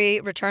is free,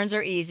 returns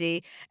are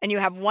easy, and you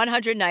have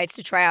 100 nights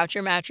to try out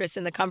your mattress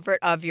in the comfort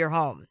of your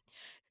home.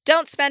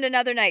 Don't spend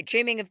another night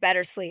dreaming of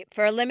better sleep.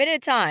 For a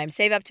limited time,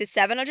 save up to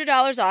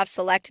 $700 off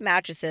select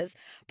mattresses,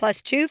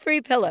 plus 2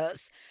 free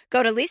pillows.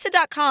 Go to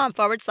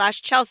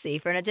leesa.com/Chelsea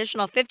for an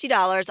additional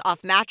 $50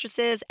 off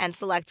mattresses and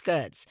select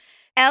goods.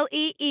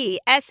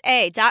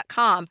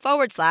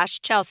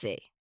 LEESA.com/Chelsea.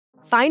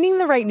 Finding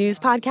the right news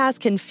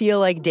podcast can feel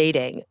like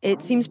dating.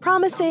 It seems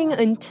promising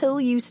until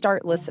you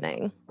start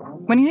listening.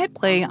 When you hit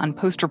play on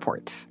Post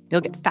Reports,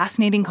 you'll get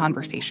fascinating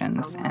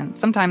conversations and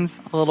sometimes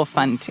a little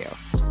fun, too.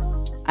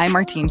 I'm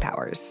Martine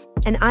Powers.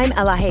 And I'm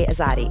Elahe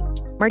Azadi.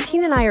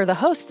 Martine and I are the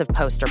hosts of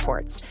Post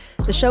Reports.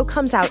 The show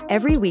comes out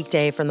every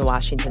weekday from The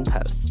Washington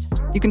Post.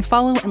 You can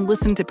follow and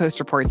listen to Post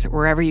Reports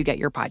wherever you get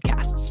your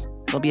podcasts.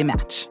 It'll be a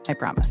match, I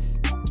promise.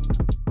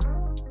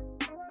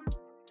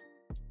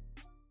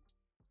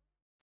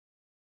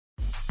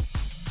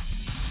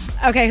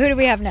 Okay, who do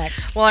we have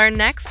next? Well, our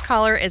next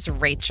caller is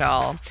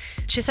Rachel.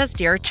 She says,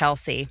 Dear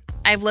Chelsea,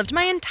 I've lived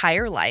my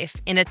entire life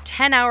in a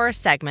 10-hour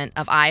segment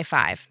of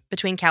I-5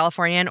 between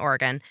California and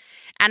Oregon,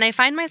 and I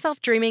find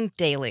myself dreaming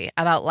daily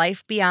about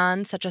life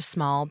beyond such a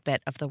small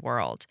bit of the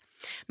world.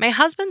 My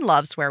husband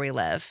loves where we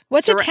live.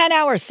 What's a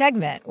 10-hour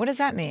segment? What does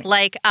that mean?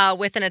 Like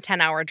within a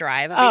 10-hour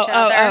drive of each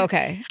other. Oh,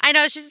 okay. I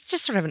know, it's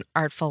just sort of an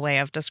artful way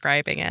of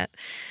describing it.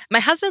 My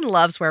husband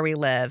loves where we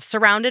live,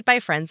 surrounded by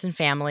friends and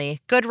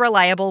family, good,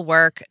 reliable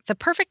work, the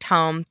perfect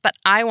home, but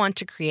I want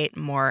to create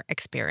more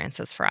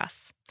experiences for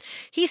us.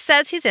 He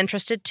says he's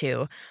interested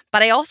too,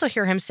 but I also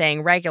hear him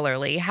saying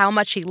regularly how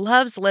much he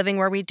loves living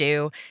where we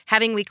do,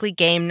 having weekly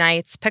game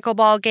nights,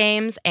 pickleball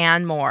games,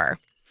 and more.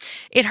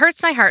 It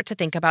hurts my heart to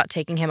think about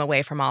taking him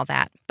away from all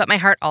that, but my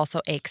heart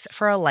also aches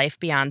for a life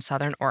beyond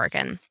Southern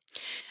Oregon.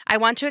 I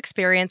want to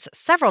experience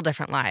several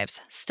different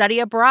lives, study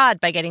abroad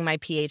by getting my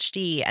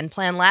PhD, and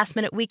plan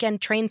last-minute weekend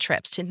train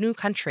trips to new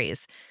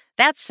countries.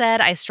 That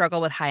said, I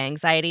struggle with high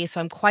anxiety, so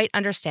I'm quite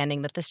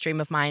understanding that this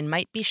dream of mine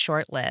might be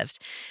short-lived.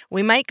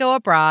 We might go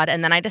abroad,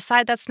 and then I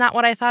decide that's not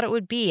what I thought it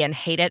would be and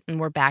hate it, and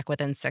we're back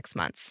within 6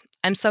 months.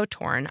 I'm so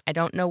torn. I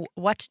don't know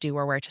what to do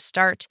or where to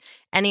start.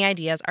 Any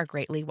ideas are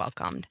greatly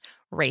welcomed.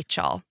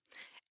 Rachel.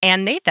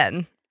 And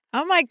Nathan.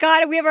 Oh my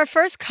God, we have our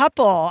first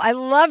couple. I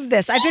love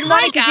this. I've been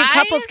wanting to do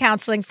couples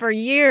counseling for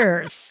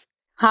years.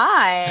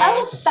 Hi.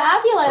 Oh,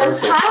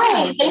 fabulous.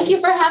 Hi. Thank you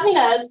for having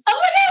us.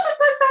 Oh my gosh, I'm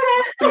so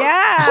excited.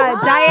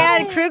 Yeah.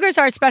 Diane Kruger's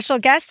our special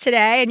guest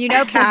today, and you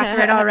know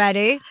Catherine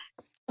already.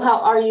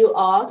 How are you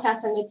all?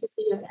 Catherine, good to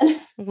see you again.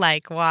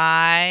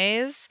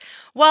 Likewise.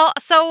 Well,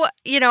 so,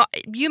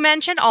 you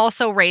mentioned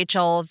also,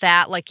 Rachel,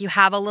 that you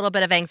have a little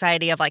bit of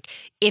anxiety of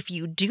if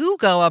you do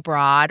go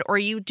abroad or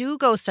you do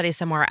go study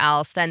somewhere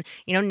else, then,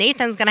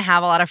 Nathan's going to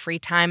have a lot of free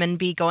time and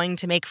be going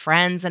to make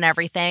friends and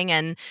everything.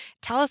 And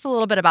tell us a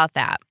little bit about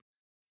that.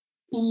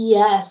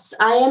 Yes,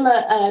 I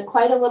am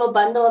quite a little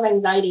bundle of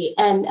anxiety.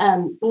 And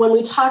when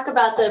we talk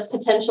about the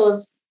potential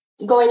of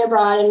going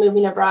abroad and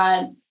moving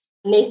abroad,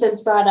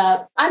 Nathan's brought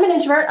up, I'm an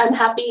introvert. I'm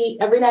happy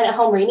every night at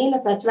home reading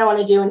if that's what I want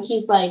to do. And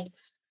he's like,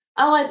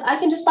 oh, I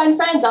can just find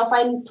friends. I'll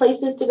find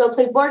places to go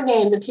play board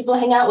games and people to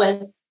hang out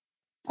with.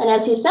 And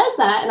as he says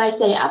that, and I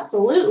say,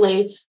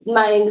 absolutely,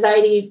 my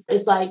anxiety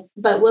is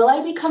but will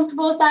I be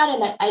comfortable with that?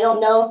 And I don't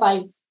know if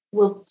I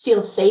will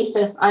feel safe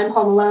if I'm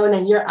home alone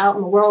and you're out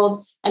in the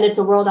world and it's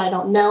a world I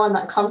don't know, I'm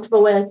not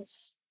comfortable with.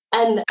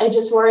 And I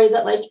just worry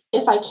that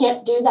if I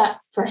can't do that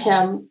for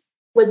him,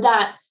 would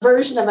that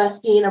version of us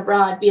being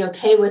abroad be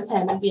okay with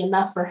him and be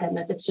enough for him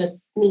if it's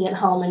just me at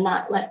home and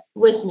not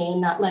with me,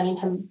 not letting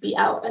him be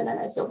out? And then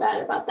I feel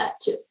bad about that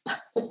too,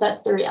 if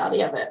that's the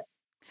reality of it.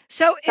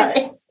 So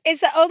is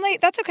the only,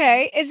 that's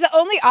okay. Is the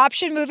only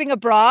option moving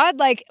abroad?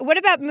 What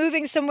about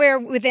moving somewhere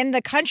within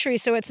the country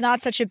so it's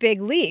not such a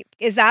big leap?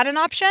 Is that an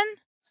option?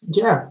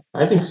 Yeah,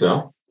 I think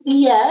so.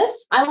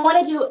 Yes, I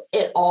want to do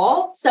it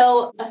all.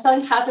 So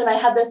something happened. I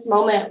had this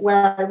moment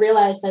where I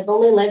realized I've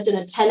only lived in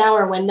a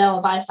 10-hour window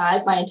of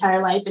I-5 my entire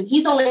life. And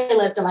he's only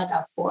lived in like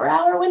a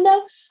 4-hour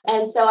window.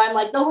 And so I'm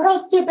like, the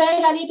world's too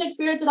big. I need to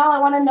experience it all. I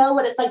want to know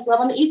what it's like to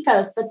live on the East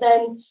Coast, but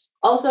then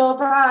also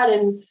abroad.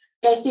 And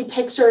I see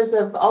pictures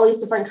of all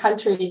these different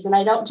countries. And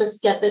I don't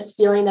just get this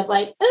feeling of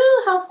like,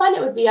 oh, how fun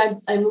it would be. I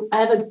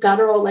have a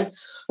guttural like,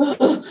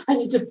 oh, I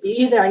need to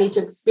be there. I need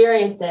to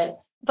experience it.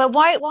 But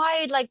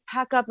why like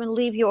pack up and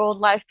leave your old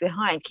life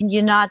behind? Can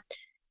you not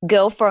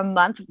go for a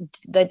month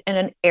in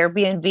an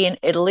Airbnb in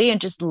Italy and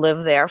just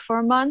live there for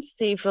a month?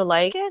 See if you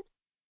like it?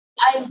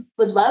 I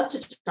would love to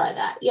try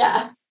that.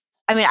 Yeah.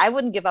 I mean, I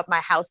wouldn't give up my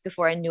house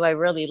before I knew I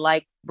really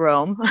liked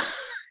Rome.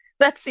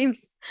 That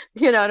seems,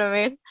 you know what I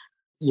mean?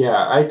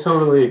 Yeah, I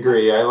totally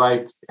agree. I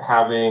like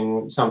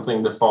having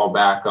something to fall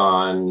back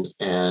on,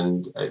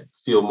 and I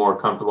feel more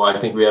comfortable. I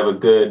think we have a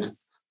good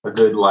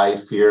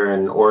life here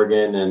in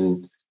Oregon,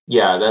 and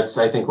yeah, that's,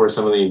 I think, where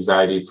some of the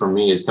anxiety for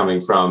me is coming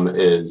from,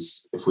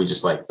 is if we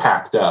just like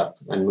packed up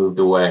and moved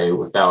away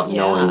without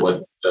knowing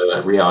what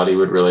the reality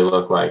would really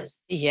look like.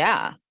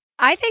 Yeah.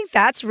 I think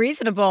that's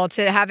reasonable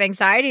to have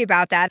anxiety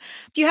about that.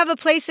 Do you have a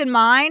place in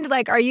mind?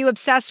 Like, are you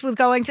obsessed with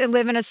going to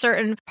live in a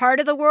certain part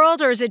of the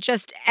world, or is it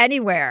just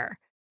anywhere?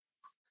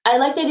 I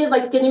like the idea of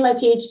like getting my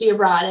PhD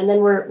abroad, and then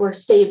we're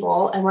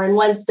stable and we're in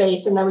one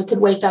space, and then we could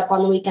wake up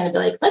on the weekend and be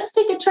like, let's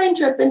take a train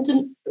trip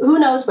into who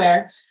knows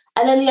where.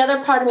 And then the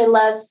other part of me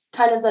loves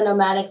kind of the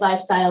nomadic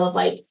lifestyle of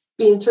like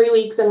being 3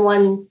 weeks in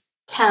one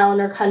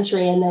town or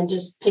country and then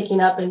just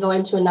picking up and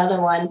going to another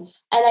one.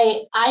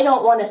 And I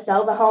don't want to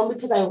sell the home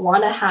because I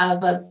want to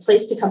have a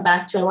place to come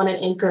back to. I want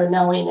an anchor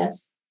knowing if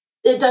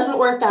it doesn't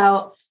work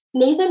out.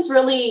 Nathan's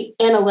really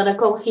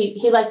analytical.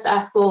 He likes to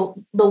ask,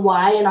 well, the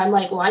why. And I'm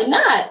like, why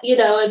not? You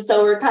know, and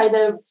so we're kind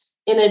of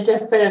in a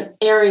different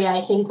area, I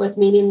think, with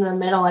meeting in the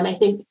middle. And I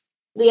think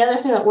the other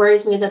thing that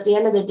worries me is at the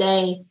end of the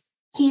day,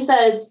 he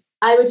says,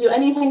 I would do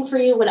anything for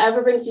you,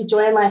 whatever brings you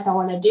joy in life. I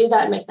want to do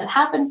that and make that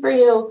happen for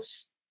you.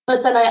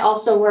 But then I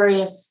also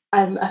worry if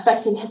I'm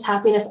affecting his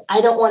happiness.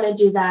 I don't want to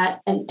do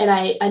that. And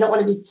I don't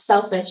want to be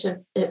selfish.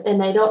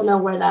 And I don't know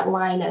where that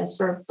line is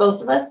for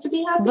both of us to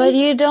be happy. But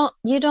you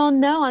don't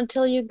know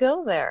until you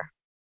go there.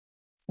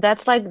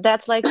 That's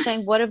like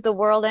saying, what if the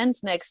world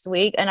ends next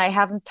week and I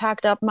haven't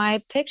packed up my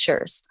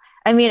pictures?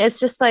 I mean,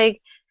 it's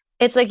like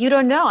you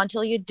don't know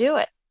until you do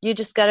it. You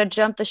just got to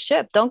jump the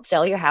ship. Don't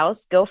sell your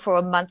house. Go for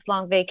a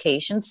month-long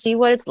vacation. See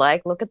what it's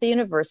like. Look at the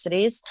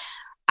universities.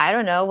 I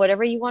don't know,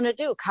 whatever you want to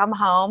do. Come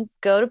home,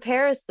 go to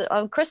Paris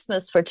on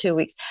Christmas for 2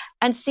 weeks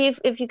and see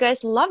if you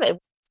guys love it.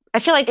 I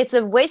feel like it's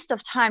a waste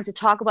of time to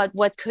talk about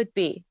what could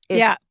be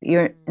if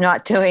you're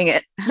not doing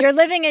it. You're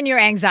living in your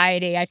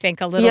anxiety, I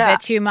think, a little bit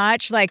too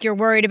much. Like, you're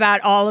worried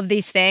about all of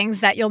these things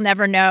that you'll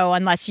never know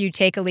unless you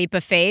take a leap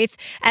of faith.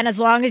 And as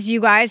long as you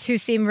guys, who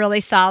seem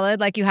really solid,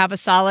 like you have a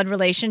solid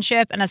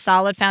relationship and a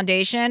solid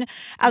foundation,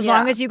 as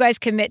long as you guys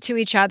commit to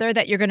each other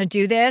that you're going to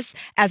do this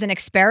as an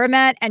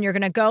experiment and you're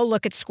going to go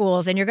look at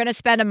schools and you're going to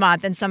spend a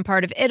month in some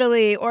part of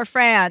Italy or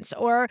France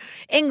or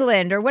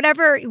England or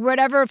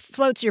whatever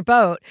floats your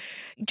boat,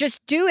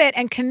 just do it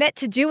and commit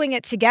to doing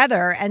it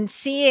together and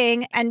seeing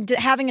and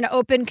having an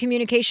open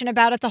communication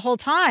about it the whole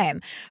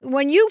time.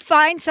 When you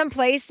find some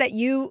place that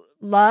you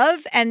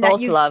love and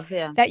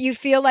that you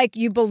feel like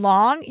you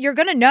belong, you're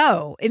going to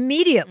know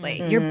immediately.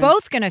 Mm-hmm. You're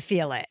both going to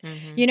feel it.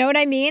 Mm-hmm. You know what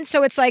I mean?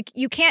 So it's like,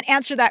 you can't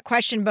answer that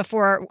question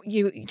before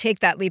you take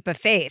that leap of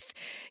faith.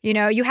 You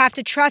know, you have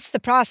to trust the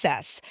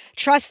process,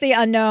 trust the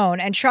unknown,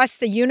 and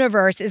trust the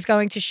universe is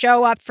going to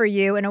show up for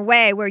you in a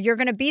way where you're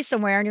going to be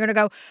somewhere and you're going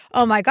to go,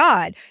 oh my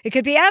God, it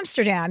could be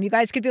Amsterdam. You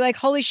guys could be like,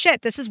 holy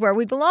shit, this is where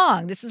we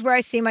belong. This is where I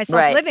see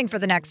myself living for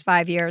the next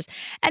 5 years.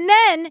 And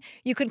then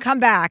you can come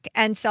back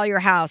and sell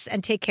your house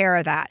and take care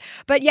of that.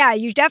 But yeah,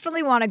 you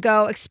definitely want to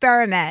go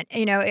experiment.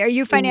 You know, are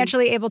you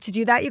financially able to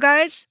do that, you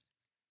guys?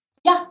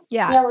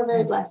 Yeah, we're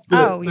very blessed.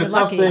 The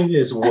tough thing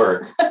is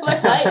work.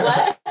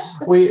 What?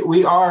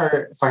 We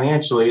are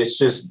financially. It's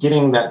just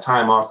getting that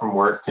time off from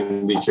work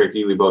can be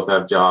tricky. We both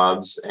have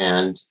jobs,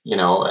 and you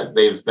know,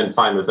 they've been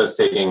fine with us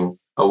taking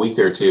a week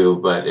or two.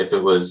 But if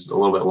it was a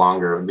little bit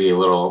longer, it would be a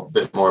little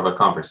bit more of a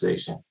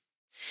conversation.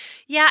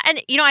 Yeah.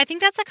 And, you know, I think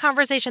that's a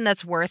conversation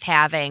that's worth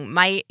having.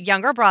 My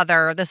younger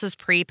brother, this was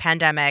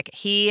pre-pandemic,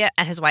 he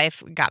and his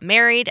wife got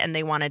married and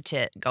they wanted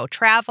to go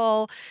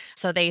travel.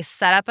 So they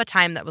set up a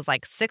time that was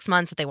like 6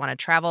 months that they want to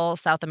travel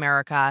South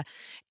America.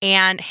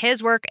 And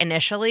his work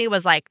initially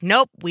was like,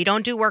 nope, we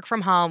don't do work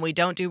from home. We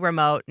don't do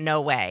remote.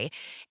 No way.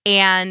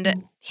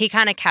 And he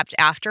kind of kept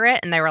after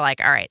it. And they were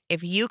like, all right,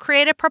 if you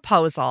create a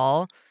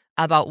proposal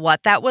about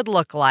what that would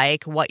look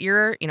like, what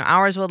your,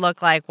 hours would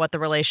look like, what the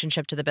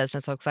relationship to the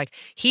business looks like.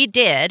 He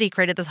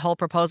created this whole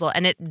proposal,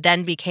 and it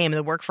then became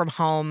the work from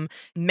home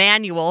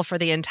manual for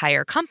the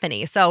entire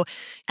company. So,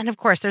 and of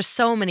course, there's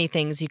so many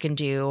things you can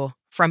do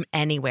from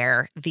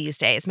anywhere these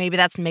days. Maybe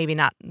that's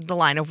not the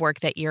line of work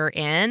that you're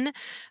in,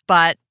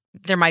 but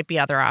there might be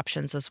other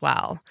options as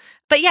well.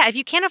 But yeah, if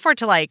you can't afford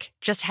to like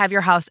just have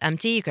your house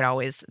empty, you could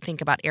always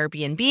think about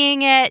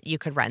Airbnb-ing it. You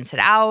could rent it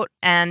out.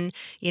 And,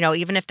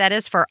 even if that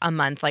is for a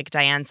month, like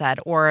Diane said,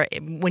 or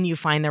when you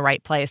find the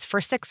right place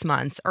for 6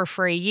 months or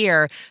for a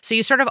year. So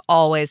you sort of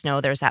always know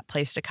there's that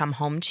place to come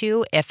home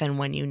to if and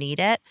when you need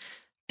it.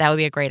 That would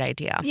be a great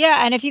idea.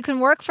 Yeah, and if you can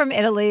work from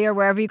Italy or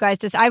wherever you guys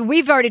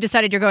we've already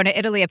decided you're going to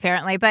Italy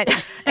apparently, but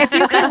if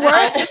you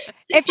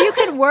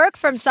can work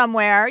from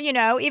somewhere,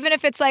 even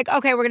if it's like,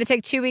 okay, we're going to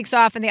take 2 weeks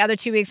off and the other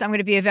 2 weeks I'm going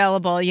to be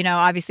available,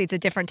 obviously it's a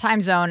different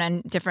time zone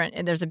and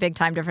there's a big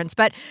time difference,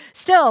 but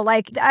still,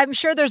 like, I'm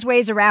sure there's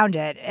ways around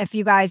it if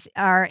you guys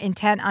are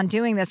intent on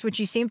doing this, which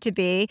you seem to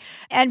be,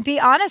 and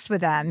be honest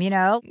with them,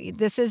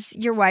 this is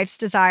your wife's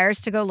desires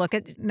to go look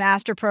at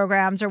master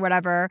programs or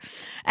whatever,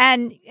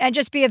 and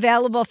just be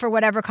available for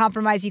whatever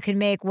compromise you can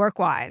make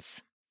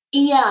work-wise.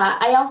 Yeah,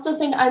 I also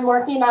think I'm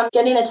working on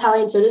getting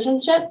Italian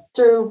citizenship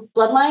through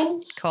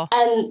Bloodline. Cool.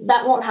 And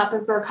that won't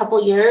happen for a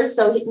couple years.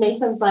 So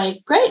Nathan's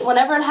like, great,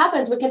 whenever it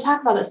happens, we can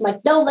talk about this. I'm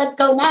like, no, let's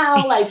go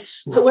now. Like,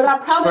 we're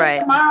not promised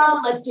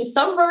tomorrow. Let's do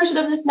some version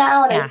of this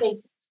now. And I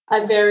think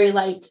I'm very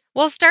like...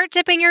 Well, start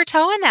dipping your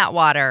toe in that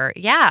water.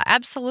 Yeah,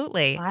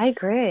 absolutely. I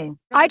agree.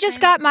 I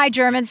just got my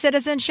German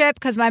citizenship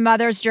because my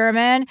mother's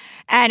German,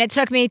 and it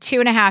took me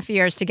 2.5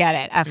 years to get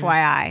it,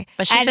 FYI.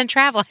 But she's been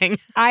traveling.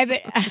 And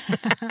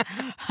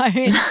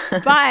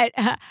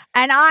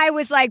I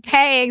was like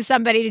paying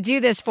somebody to do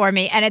this for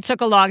me, and it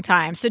took a long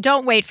time. So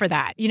don't wait for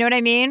that. You know what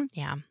I mean?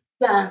 Yeah.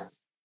 Yeah.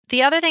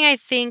 The other thing I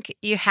think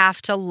you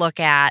have to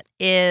look at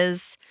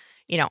is...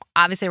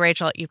 obviously,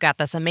 Rachel, you've got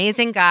this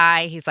amazing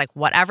guy. He's like,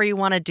 whatever you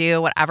want to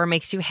do, whatever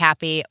makes you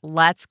happy,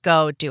 let's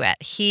go do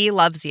it. He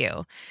loves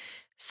you.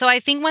 So I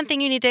think one thing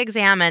you need to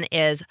examine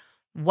is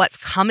what's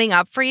coming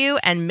up for you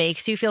and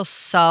makes you feel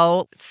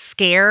so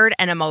scared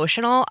and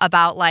emotional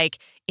about, like,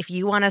 if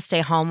you want to stay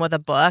home with a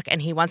book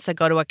and he wants to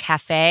go to a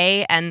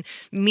cafe and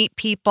meet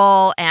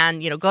people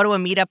and, go to a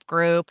meetup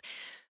group,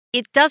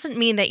 it doesn't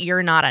mean that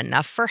you're not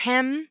enough for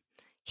him.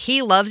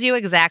 He loves you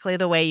exactly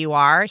the way you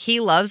are.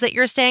 He loves that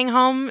you're staying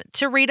home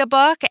to read a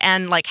book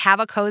and like have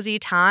a cozy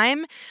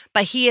time,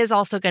 but he is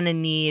also going to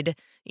need,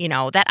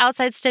 that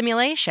outside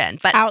stimulation.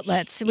 But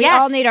outlets. We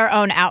all need our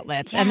own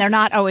outlets, and they're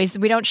not always,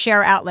 we don't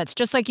share outlets.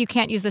 Just like you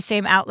can't use the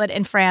same outlet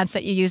in France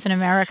that you use in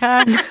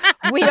America.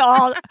 we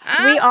all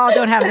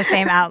don't have the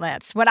same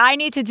outlets. What I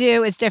need to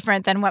do is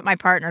different than what my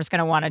partner's going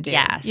to want to do.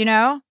 Yes.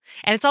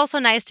 And it's also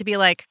nice to be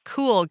like,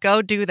 cool,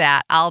 go do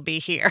that. I'll be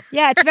here.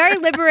 Yeah, it's very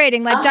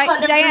liberating. Like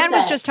Diane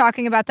was just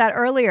talking about that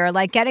earlier,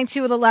 like getting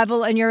to the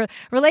level in your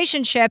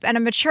relationship and a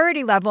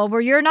maturity level where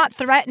you're not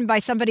threatened by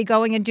somebody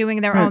going and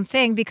doing their own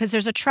thing because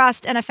there's a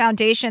trust and a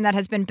foundation that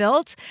has been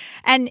built.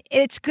 And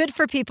it's good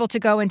for people to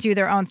go and do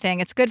their own thing.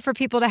 It's good for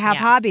people to have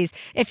hobbies.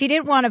 If you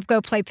didn't want to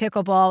go play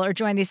pickleball or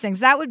join these things,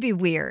 that would be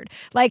weird.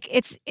 Like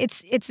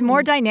it's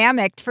more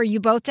dynamic for you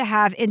both to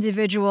have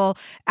individual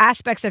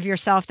aspects of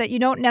yourself that you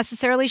don't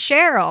necessarily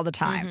share all the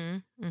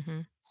time. Mm-hmm. Mm-hmm.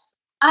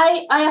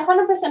 I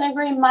 100%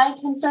 agree. My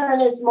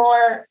concern is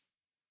more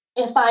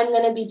if I'm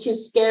going to be too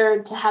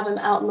scared to have him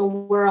out in the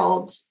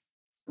world.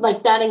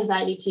 Like that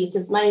anxiety piece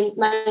is my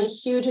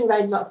huge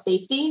anxiety is about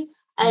safety.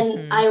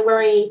 And I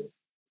worry,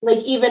 like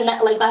even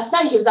like last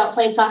night he was out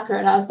playing soccer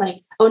and I was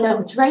like, oh no,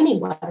 it's raining.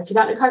 What if you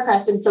got in a car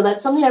crash? And so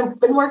that's something I've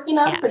been working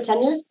on for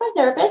 10 years with my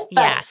therapist.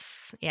 But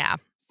Yeah.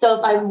 So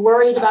if I'm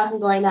worried about him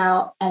going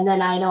out and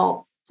then I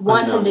don't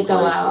want him to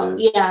go out.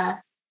 Yeah.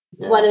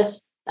 What if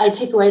I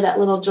take away that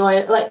little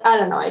joy? Like, I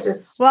don't know.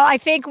 Well, I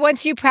think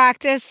once you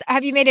practice,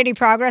 have you made any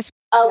progress?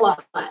 A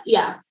lot.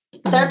 Yeah.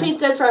 Therapy is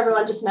good for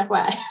everyone, just an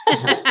FYI.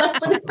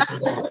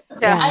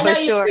 Yeah, for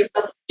sure.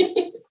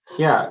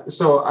 Yeah.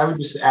 So I would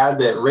just add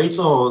that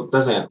Rachel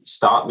doesn't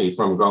stop me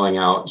from going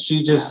out.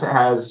 She just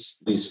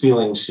has these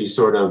feelings she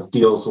sort of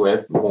deals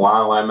with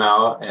while I'm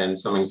out and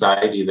some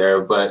anxiety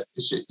there. But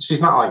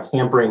she's not like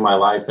hampering my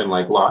life and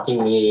like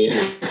locking me in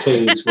a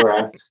cage where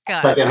I'm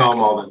stuck at home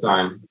all the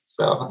time.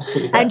 So,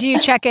 And do you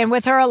check in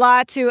with her a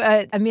lot to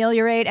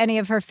ameliorate any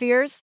of her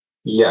fears?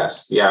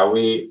 Yes. Yeah.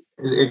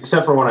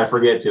 Except for when I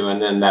forget to,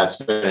 and then that's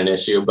been an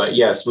issue. But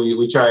yes,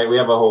 we try. We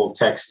have a whole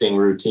texting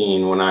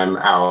routine when I'm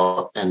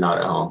out and not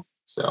at home.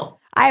 So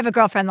I have a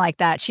girlfriend like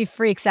that. She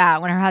freaks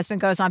out when her husband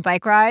goes on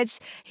bike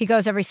rides. He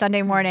goes every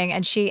Sunday morning,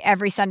 and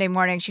every Sunday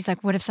morning, she's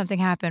like, "What if something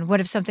happened?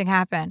 What if something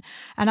happened?"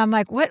 And I'm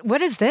like,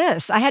 "What is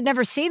this? I had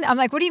never seen." I'm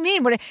like, "What do you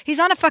mean? He's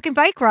on a fucking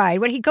bike ride?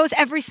 He goes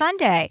every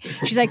Sunday?"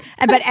 She's like,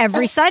 "But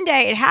every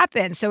Sunday it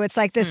happens." So it's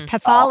like this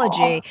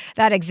pathology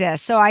that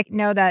exists. So I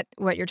know that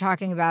what you're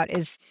talking about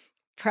is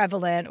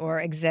prevalent or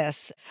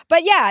exists.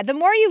 But yeah, the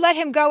more you let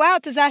him go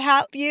out, does that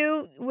help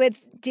you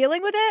with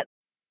dealing with it?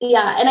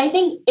 Yeah. And I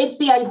think it's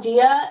the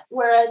idea.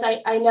 Whereas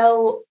I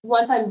know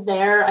once I'm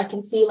there, I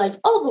can see like,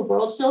 oh, the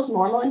world feels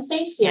normal and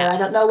safe here. I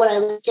don't know what I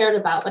was scared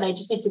about, but I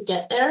just need to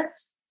get there,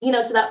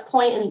 to that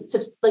point and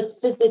to like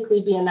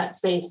physically be in that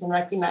space and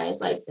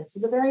recognize like, this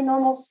is a very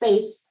normal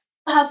space.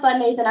 Have fun,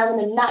 Nathan. I'm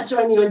going to not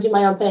join you and do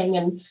my own thing.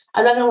 And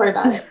I'm not going to worry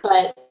about it.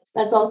 But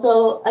that's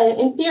also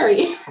in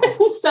theory.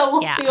 So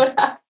we'll see what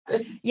happens.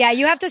 Yeah,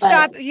 you have to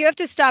stop. You have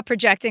to stop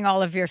projecting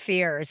all of your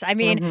fears. I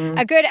mean,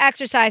 a good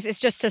exercise is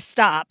just to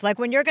stop. Like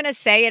when you're going to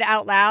say it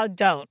out loud,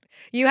 don't.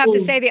 You have to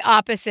say the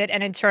opposite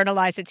and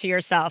internalize it to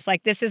yourself.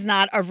 Like, this is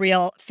not a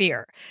real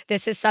fear.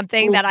 This is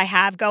something that I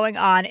have going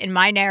on in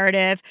my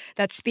narrative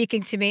that's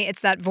speaking to me.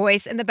 It's that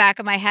voice in the back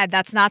of my head.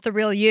 That's not the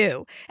real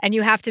you. And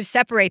you have to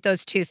separate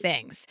those two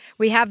things.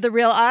 We have the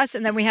real us,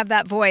 and then we have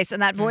that voice.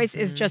 And that voice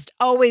is just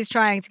always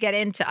trying to get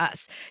into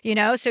us, you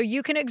know? So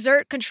you can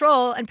exert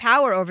control and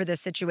power over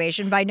this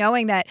situation by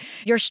knowing that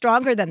you're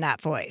stronger than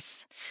that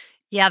voice.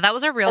 Yeah, that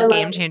was a real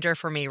game changer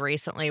for me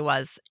recently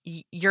was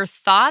your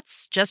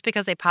thoughts, just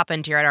because they pop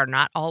into your head, are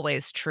not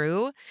always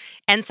true.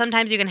 And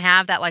sometimes you can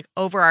have that like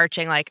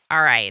overarching, like,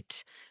 all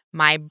right,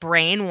 my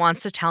brain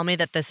wants to tell me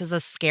that this is a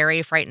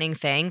scary, frightening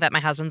thing, that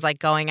my husband's like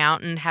going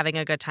out and having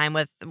a good time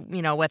with,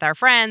 you know, with our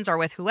friends or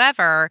with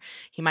whoever.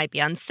 He might be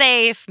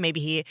unsafe.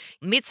 Maybe he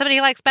meets somebody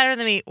he likes better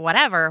than me,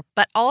 whatever.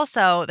 But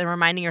also then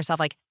reminding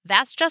yourself, like,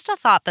 that's just a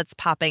thought that's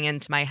popping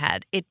into my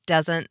head. It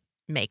doesn't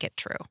make it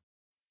true.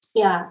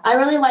 Yeah, I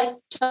really like,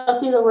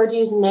 Chelsea, the word you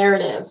use,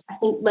 narrative. I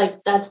think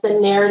like that's the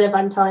narrative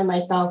I'm telling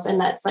myself.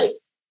 And that's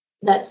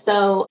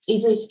so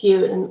easily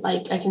skewed. And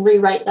like I can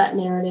rewrite that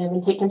narrative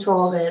and take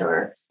control of it.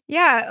 Or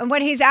yeah, and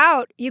when he's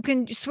out, you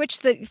can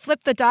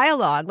flip the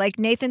dialogue. Like,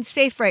 Nathan's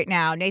safe right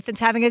now.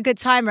 Nathan's having a good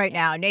time right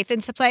now.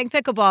 Nathan's playing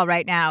pickleball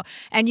right now.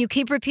 And you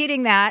keep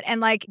repeating that,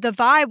 and like the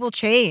vibe will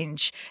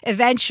change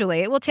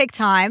eventually. It will take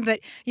time,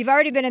 but you've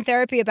already been in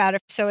therapy about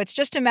it. So it's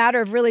just a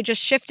matter of really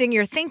just shifting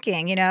your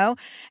thinking, you know,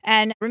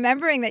 and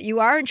remembering that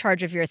you are in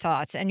charge of your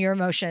thoughts and your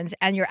emotions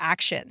and your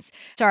actions.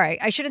 Sorry,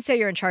 I shouldn't say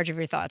you're in charge of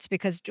your thoughts,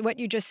 because what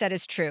you just said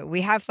is true.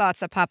 We have thoughts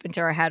that pop into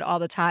our head all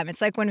the time.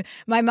 It's like when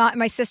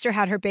my sister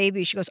had her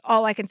baby, she goes,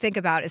 all I can think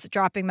about is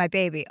dropping my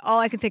baby. All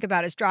I can think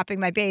about is dropping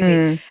my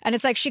baby. And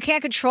it's like she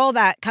can't control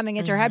that coming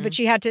into her head, but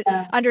she had to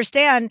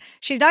understand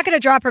she's not going to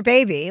drop her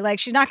baby. Like,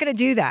 she's not going to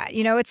do that.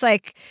 You know, it's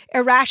like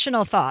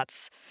irrational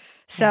thoughts.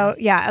 So,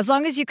 yeah, as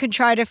long as you can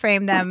try to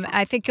frame them,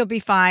 I think you'll be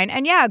fine.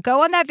 And yeah,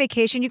 go on that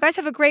vacation. You guys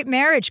have a great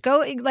marriage.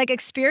 Go, like,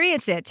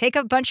 experience it. Take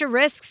a bunch of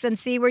risks and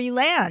see where you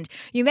land.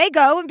 You may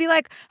go and be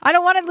like, I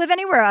don't want to live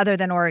anywhere other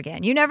than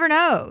Oregon. You never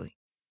know.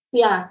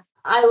 Yeah.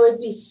 I would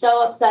be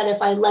so upset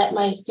if I let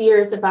my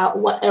fears about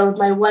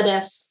my what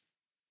ifs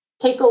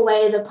take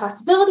away the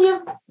possibility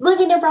of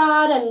living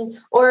abroad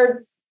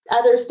or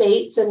other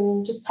states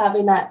and just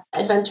having that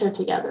adventure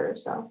together.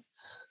 So,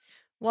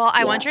 well,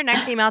 I want your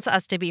next email to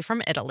us to be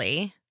from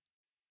Italy.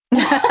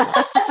 I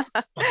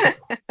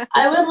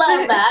would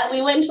love that.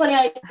 We went in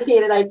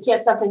 2019 and I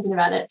can't stop thinking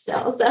about it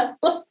still. So,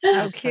 oh,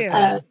 cute.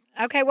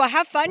 Okay, well,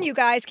 have fun, you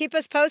guys. Keep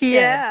us posted.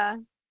 Yeah.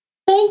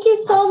 Thank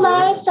you so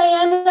much,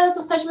 Diana. It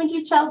was a pleasure to meet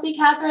you, Chelsea,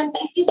 Catherine.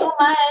 Thank you so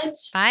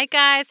much. Bye,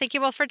 guys. Thank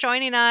you both for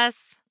joining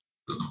us.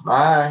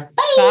 Bye.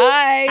 Bye.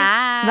 Bye.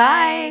 Bye.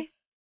 Bye.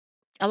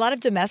 A lot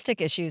of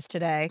domestic issues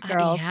today,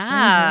 girls.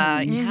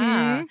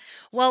 Yeah.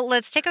 Well,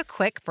 let's take a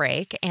quick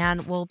break,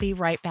 and we'll be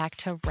right back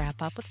to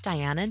wrap up with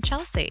Diana and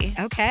Chelsea.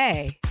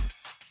 Okay.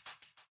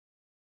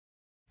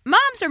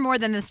 Moms are more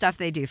than the stuff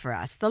they do for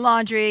us. The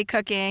laundry,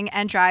 cooking,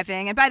 and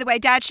driving. And by the way,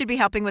 Dad should be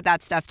helping with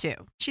that stuff too.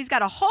 She's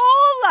got a whole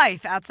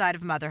life outside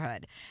of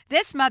motherhood.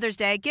 This Mother's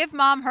Day, give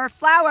Mom her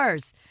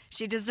flowers.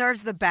 She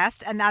deserves the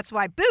best, and that's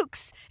why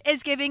Bouqs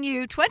is giving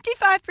you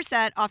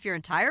 25% off your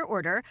entire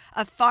order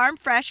of farm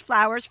fresh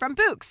flowers from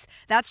Bouqs.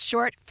 That's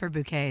short for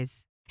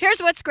bouquets.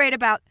 Here's what's great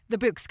about the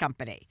Bouqs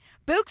company.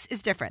 Bouqs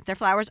is different. Their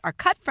flowers are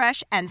cut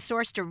fresh and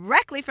sourced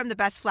directly from the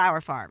best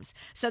flower farms,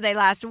 so they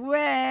last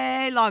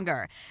way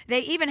longer. They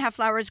even have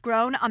flowers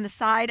grown on the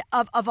side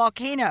of a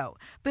volcano.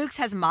 Bouqs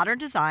has modern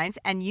designs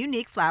and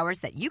unique flowers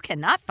that you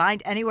cannot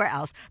find anywhere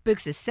else.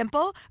 Bouqs is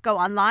simple. Go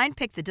online,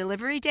 pick the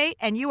delivery date,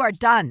 and you are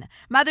done.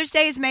 Mother's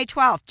Day is May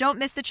 12th. Don't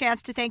miss the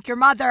chance to thank your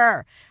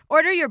mother.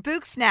 Order your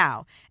Bouqs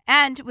now.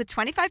 And with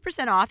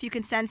 25% off, you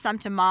can send some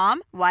to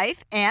mom,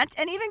 wife, aunt,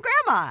 and even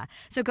grandma.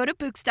 So go to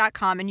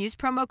Bouqs.com and use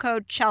promo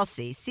code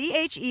Chelsea,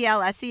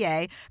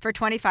 CHELSEA, for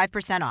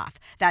 25% off.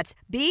 That's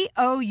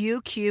BOUQS.com,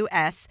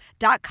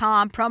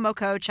 promo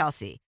code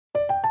Chelsea.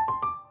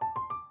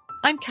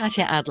 I'm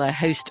Katya Adler,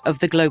 host of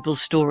The Global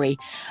Story.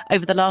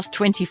 Over the last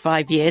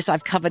 25 years,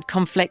 I've covered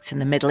conflicts in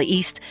the Middle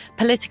East,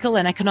 political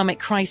and economic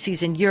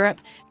crises in Europe,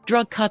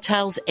 drug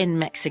cartels in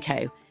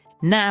Mexico.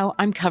 Now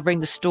I'm covering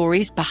the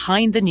stories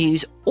behind the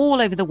news all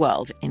over the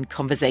world in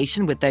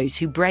conversation with those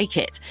who break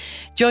it.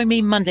 Join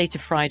me Monday to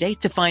Friday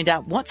to find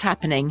out what's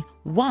happening,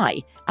 why,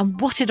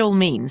 and what it all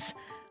means.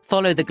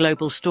 Follow The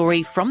Global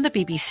Story from the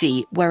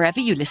BBC wherever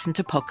you listen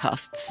to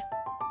podcasts.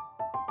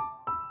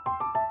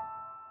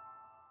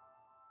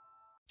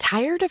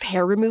 Tired of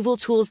hair removal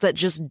tools that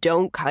just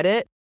don't cut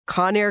it?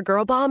 Conair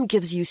Girl Bomb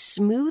gives you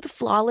smooth,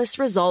 flawless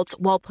results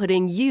while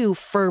putting you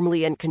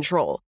firmly in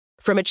control.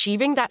 From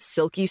achieving that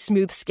silky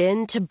smooth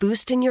skin to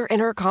boosting your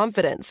inner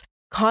confidence,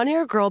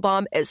 Conair Girl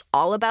Bomb is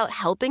all about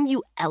helping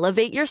you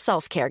elevate your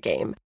self-care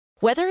game.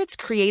 Whether it's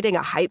creating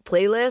a hype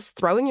playlist,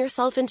 throwing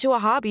yourself into a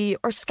hobby,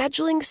 or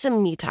scheduling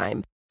some me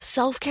time,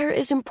 self-care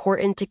is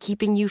important to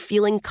keeping you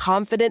feeling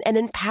confident and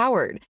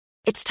empowered.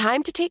 It's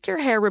time to take your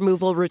hair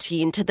removal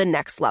routine to the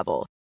next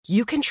level.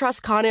 You can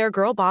trust Conair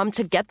Girl Bomb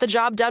to get the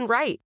job done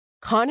right.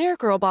 Conair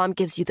Girl Bomb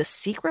gives you the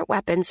secret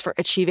weapons for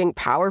achieving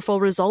powerful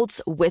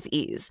results with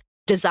ease.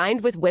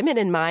 Designed with women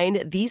in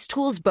mind, these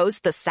tools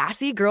boast the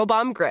sassy Girl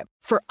Bomb grip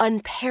for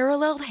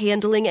unparalleled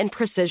handling and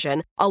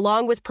precision,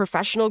 along with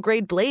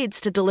professional-grade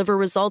blades to deliver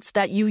results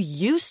that you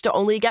used to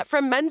only get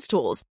from men's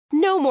tools.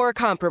 No more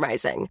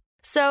compromising.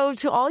 So,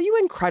 to all you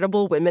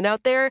incredible women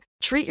out there,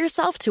 treat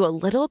yourself to a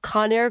little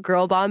Conair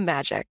Girl Bomb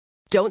magic.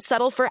 Don't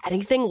settle for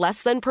anything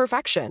less than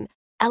perfection.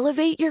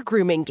 Elevate your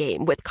grooming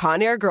game with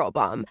Conair Girl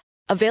Bomb.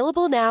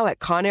 Available now at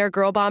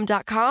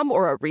ConairGirlBomb.com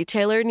or a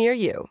retailer near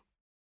you.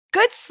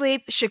 Good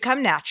sleep should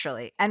come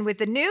naturally, and with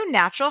the new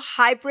Natural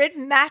Hybrid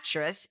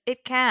mattress,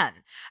 it can.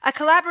 A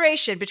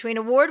collaboration between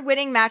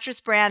award-winning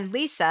mattress brand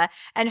Leesa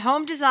and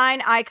home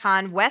design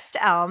icon West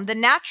Elm, the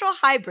Natural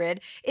Hybrid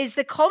is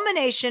the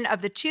culmination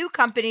of the two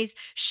companies'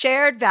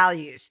 shared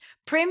values: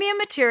 premium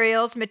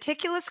materials,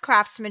 meticulous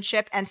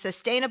craftsmanship, and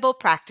sustainable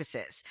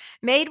practices.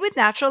 Made with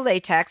natural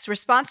latex,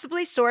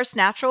 responsibly sourced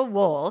natural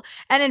wool,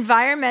 and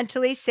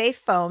environmentally safe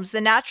foams, the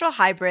Natural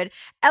Hybrid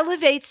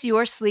elevates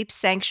your sleep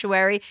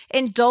sanctuary,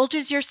 indulges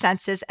your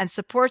senses, and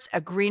supports a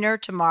greener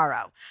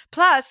tomorrow.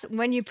 Plus,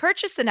 when you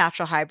purchase the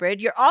Natural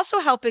Hybrid, you're also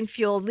helping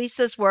fuel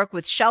Leesa's work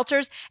with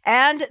shelters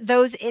and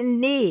those in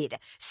need.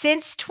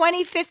 Since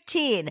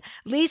 2015,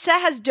 Leesa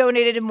has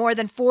donated more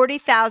than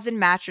 40,000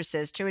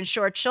 mattresses to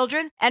ensure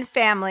children and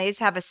families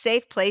have a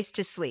safe place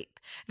to sleep.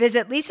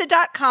 Visit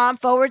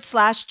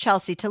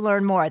Leesa.com/Chelsea to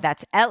learn more.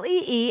 That's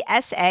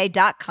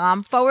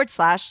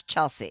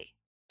LEESA.com/Chelsea.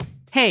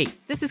 Hey,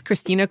 this is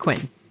Christina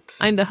Quinn.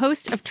 I'm the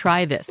host of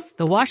Try This,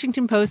 the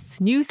Washington Post's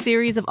new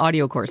series of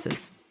audio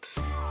courses.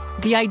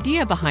 The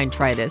idea behind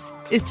Try This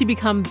is to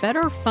become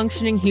better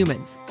functioning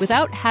humans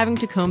without having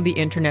to comb the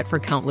internet for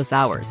countless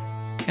hours.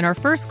 In our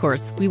first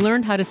course, we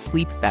learned how to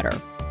sleep better.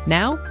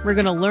 Now, we're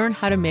going to learn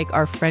how to make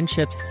our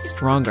friendships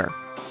stronger.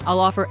 I'll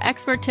offer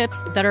expert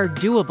tips that are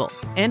doable,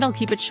 and I'll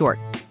keep it short.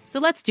 So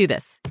let's do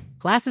this.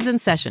 Class is in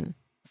session.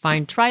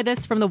 Find Try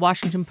This from the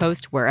Washington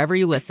Post wherever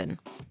you listen.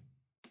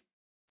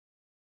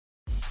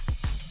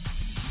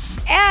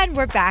 And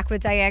we're back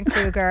with Diane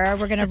Kruger.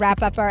 We're going to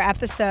wrap up our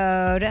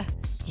episode.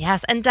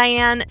 Yes. And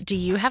Diane, do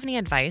you have any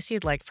advice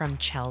you'd like from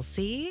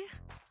Chelsea?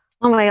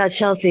 Oh my God,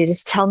 Chelsea,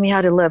 just tell me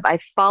how to live. I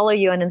follow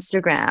you on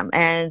Instagram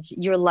and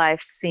your life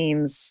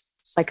seems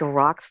like a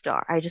rock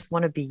star. I just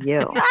want to be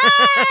you.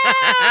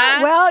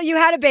 Well, you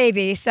had a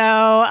baby, so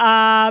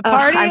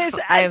party's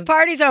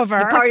over.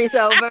 The party's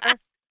over.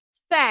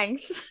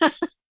 Thanks.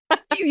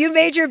 You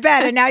made your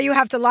bed and now you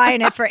have to lie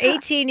in it for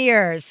 18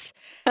 years.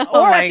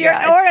 Or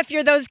if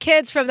you're those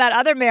kids from that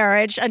other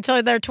marriage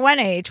until they're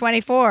 20,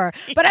 24.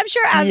 But I'm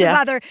sure as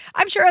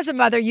a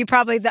mother, you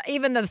probably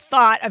even the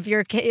thought of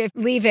your kid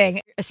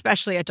leaving,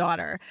 especially a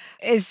daughter,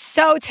 is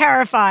so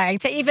terrifying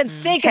to even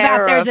think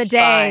about. There's a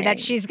day that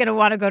she's going to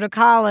want to go to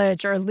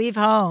college or leave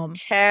home.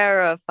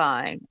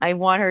 Terrifying. I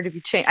want her to be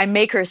changed. I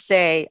make her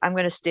say, "I'm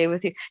going to stay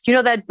with you." You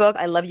know that book,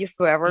 I Love You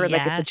Forever? Yes.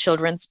 Like it's a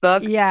children's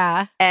book.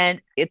 Yeah.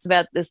 And it's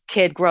about this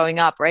kid growing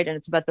up, right? And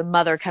it's about the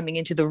mother coming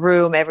into the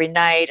room every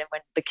night and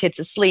when the kid's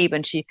asleep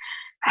and she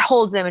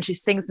holds him and she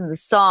sings him the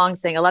song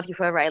saying, "I love you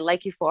forever. I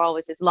like you for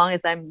always. As long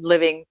as I'm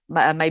living,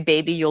 my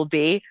baby, you'll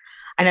be."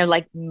 And I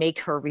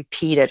make her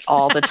repeat it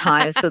all the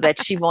time so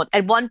that she won't.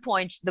 At one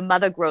point, the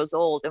mother grows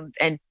old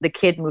and the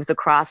kid moves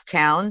across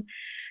town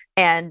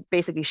and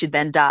basically she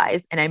then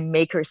dies. And I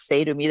make her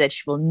say to me that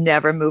she will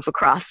never move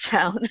across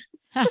town.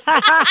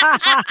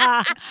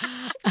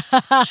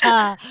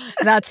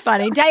 That's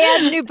funny.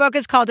 Diane's new book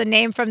is called A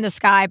Name from the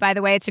Sky, by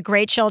the way. It's a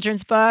great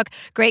children's book,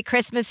 great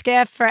Christmas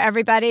gift for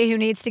everybody who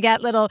needs to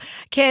get little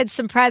kids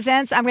some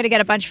presents. I'm going to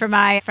get a bunch for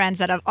my friends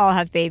that all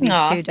have babies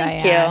too, Diane.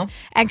 Thank you.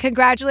 And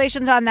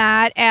congratulations on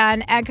that.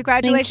 And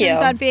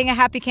congratulations on being a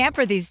happy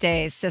camper these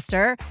days,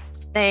 sister.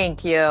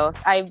 Thank you.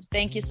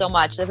 Thank you so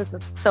much. It was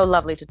so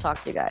lovely to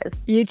talk to you guys.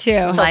 You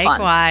too. So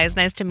Likewise.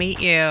 Fun. Nice to meet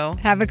you.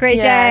 Have a great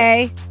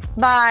day.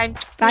 Bye.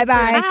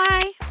 Bye-bye.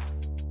 Bye.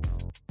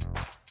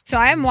 So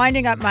I am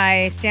winding up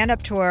my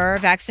stand-up tour.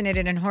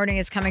 Vaccinated and Horny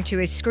is coming to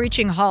a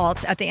screeching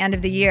halt at the end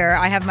of the year.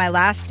 I have my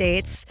last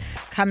dates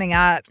coming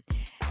up.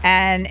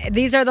 And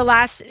these are the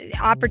last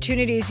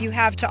opportunities you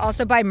have to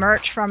also buy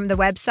merch from the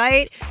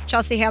website,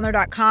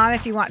 chelseahandler.com,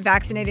 if you want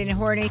Vaccinated and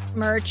Horny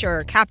merch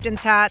or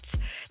captain's hats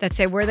that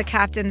say "We're the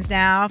captains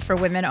now" for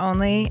women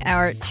only,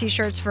 or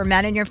T-shirts for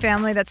men in your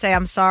family that say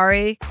 "I'm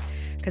sorry,"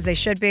 because they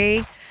should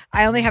be.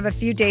 I only have a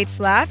few dates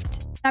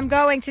left. I'm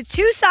going to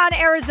Tucson,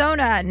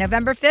 Arizona.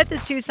 November 5th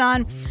is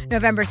Tucson.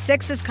 November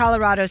 6th is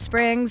Colorado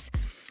Springs.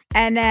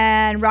 And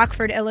then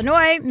Rockford,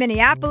 Illinois,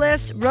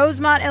 Minneapolis,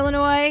 Rosemont,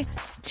 Illinois,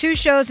 2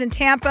 shows in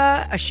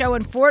Tampa, a show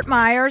in Fort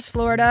Myers,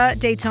 Florida,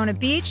 Daytona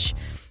Beach,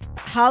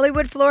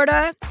 Hollywood,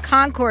 Florida,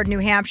 Concord, New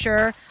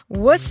Hampshire,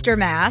 Worcester,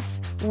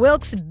 Mass,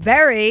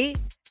 Wilkes-Barre,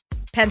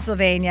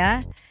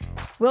 Pennsylvania.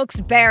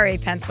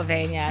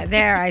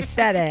 There, I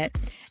said it.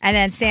 and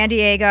then San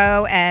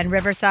Diego and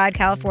Riverside,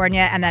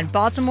 California, and then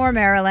Baltimore,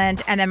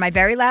 Maryland. And then my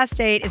very last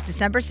date is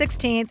December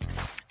 16th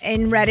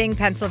in Reading,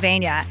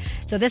 Pennsylvania.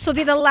 So this will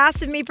be the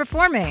last of me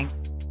performing.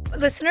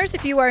 Listeners,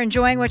 if you are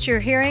enjoying what you're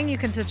hearing, you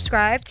can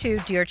subscribe to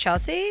Dear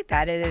Chelsea.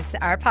 That is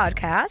our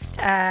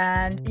podcast.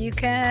 And you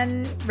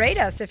can rate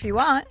us if you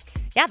want.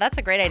 Yeah, that's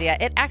a great idea.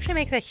 It actually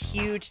makes a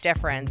huge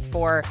difference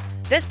for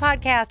this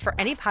podcast, for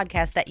any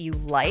podcast that you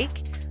like.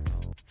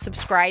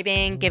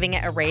 Subscribing, giving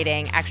it a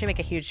rating actually make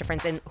a huge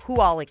difference in who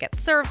all it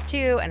gets served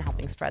to and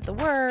helping spread the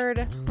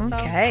word.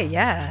 Okay,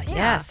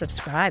 yeah.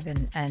 Subscribe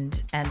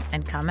and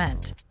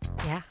comment.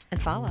 Yeah,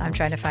 and follow. I'm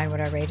trying to find what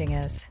our rating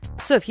is.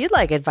 So if you'd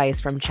like advice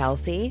from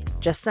Chelsea,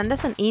 just send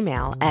us an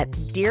email at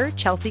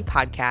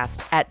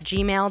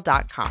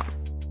dearchelseapodcast@gmail.com.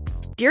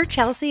 Dear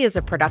Chelsea is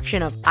a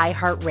production of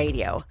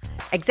iHeartRadio.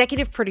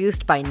 Executive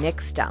produced by Nick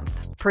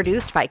Stumpf.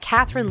 Produced by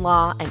Catherine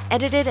Law and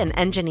edited and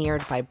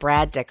engineered by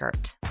Brad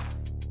Dickert.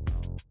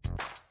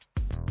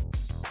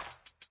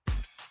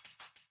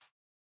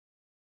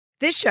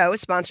 This show is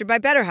sponsored by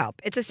BetterHelp.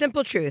 It's a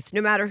simple truth. No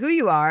matter who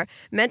you are,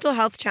 mental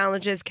health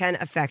challenges can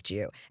affect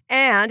you,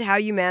 and how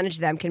you manage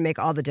them can make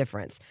all the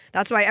difference.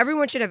 That's why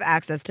everyone should have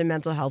access to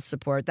mental health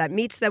support that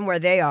meets them where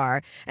they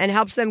are and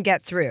helps them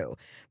get through.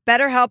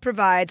 BetterHelp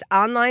provides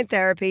online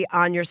therapy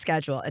on your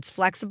schedule. It's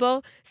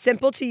flexible,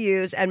 simple to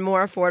use, and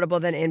more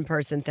affordable than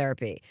in-person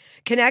therapy.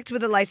 Connect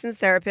with a licensed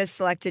therapist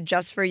selected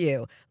just for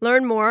you.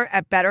 Learn more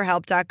at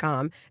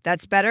BetterHelp.com.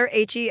 That's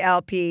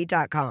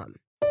BetterHelp.com.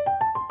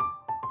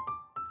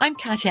 I'm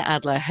Katya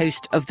Adler,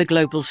 host of The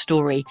Global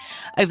Story.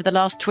 Over the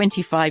last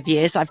 25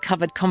 years, I've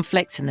covered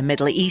conflicts in the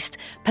Middle East,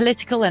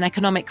 political and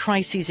economic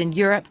crises in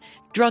Europe,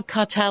 drug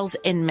cartels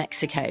in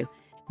Mexico.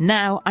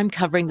 Now I'm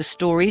covering the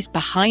stories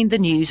behind the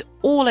news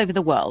all over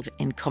the world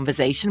in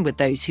conversation with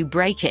those who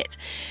break it.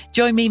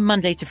 Join me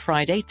Monday to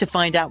Friday to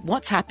find out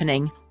what's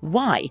happening,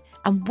 why,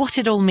 and what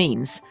it all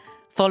means.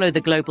 Follow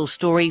The Global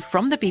Story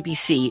from the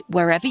BBC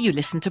wherever you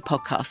listen to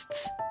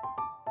podcasts.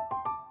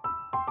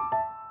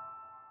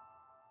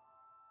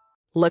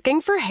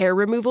 Looking for hair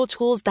removal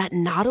tools that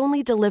not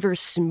only deliver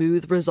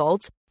smooth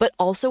results, but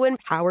also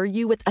empower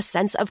you with a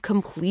sense of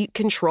complete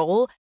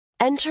control?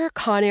 Enter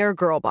Conair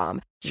Girl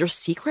Bomb, your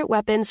secret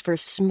weapons for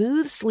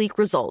smooth, sleek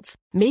results,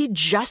 made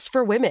just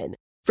for women.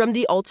 From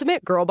the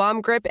ultimate Girl Bomb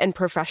grip and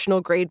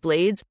professional-grade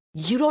blades,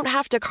 you don't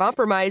have to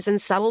compromise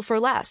and settle for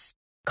less.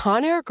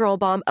 Conair Girl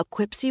Bomb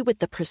equips you with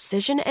the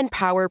precision and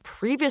power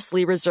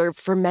previously reserved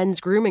for men's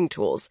grooming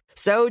tools.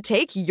 So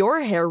take your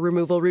hair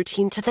removal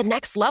routine to the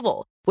next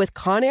level with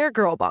Conair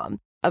Girl Bomb.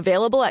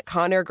 Available at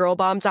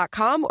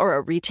ConairGirlBomb.com or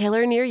a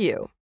retailer near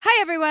you. Hi,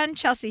 everyone.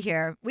 Chelsea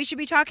here. We should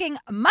be talking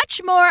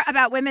much more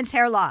about women's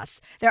hair loss.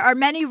 There are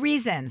many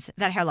reasons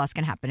that hair loss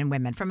can happen in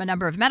women, from a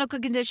number of medical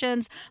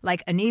conditions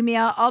like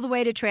anemia all the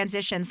way to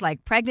transitions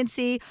like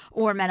pregnancy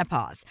or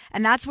menopause.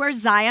 And that's where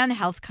Zion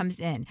Health comes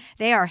in.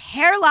 They are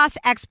hair loss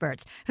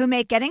experts who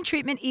make getting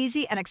treatment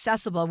easy and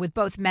accessible with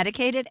both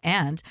medicated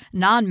and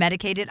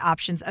non-medicated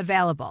options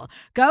available.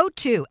 Go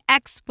to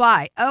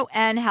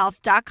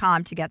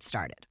xyonhealth.com to get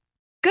started.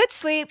 Good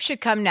sleep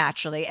should come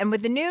naturally, and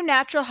with the new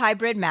Natural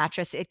Hybrid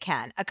mattress, it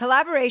can. A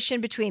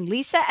collaboration between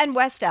Leesa and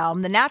West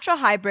Elm, the Natural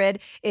Hybrid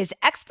is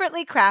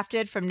expertly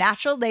crafted from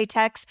natural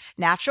latex,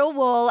 natural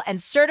wool,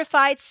 and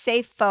certified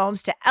safe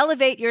foams to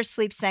elevate your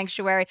sleep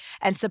sanctuary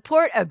and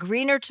support a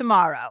greener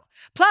tomorrow.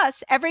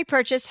 Plus, every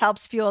purchase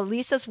helps fuel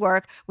Leesa's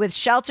work with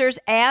shelters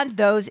and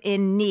those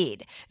in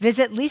need.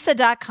 Visit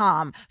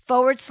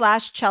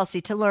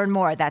Leesa.com/Chelsea to learn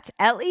more. That's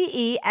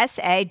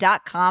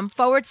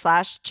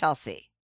LEESA.com/Chelsea.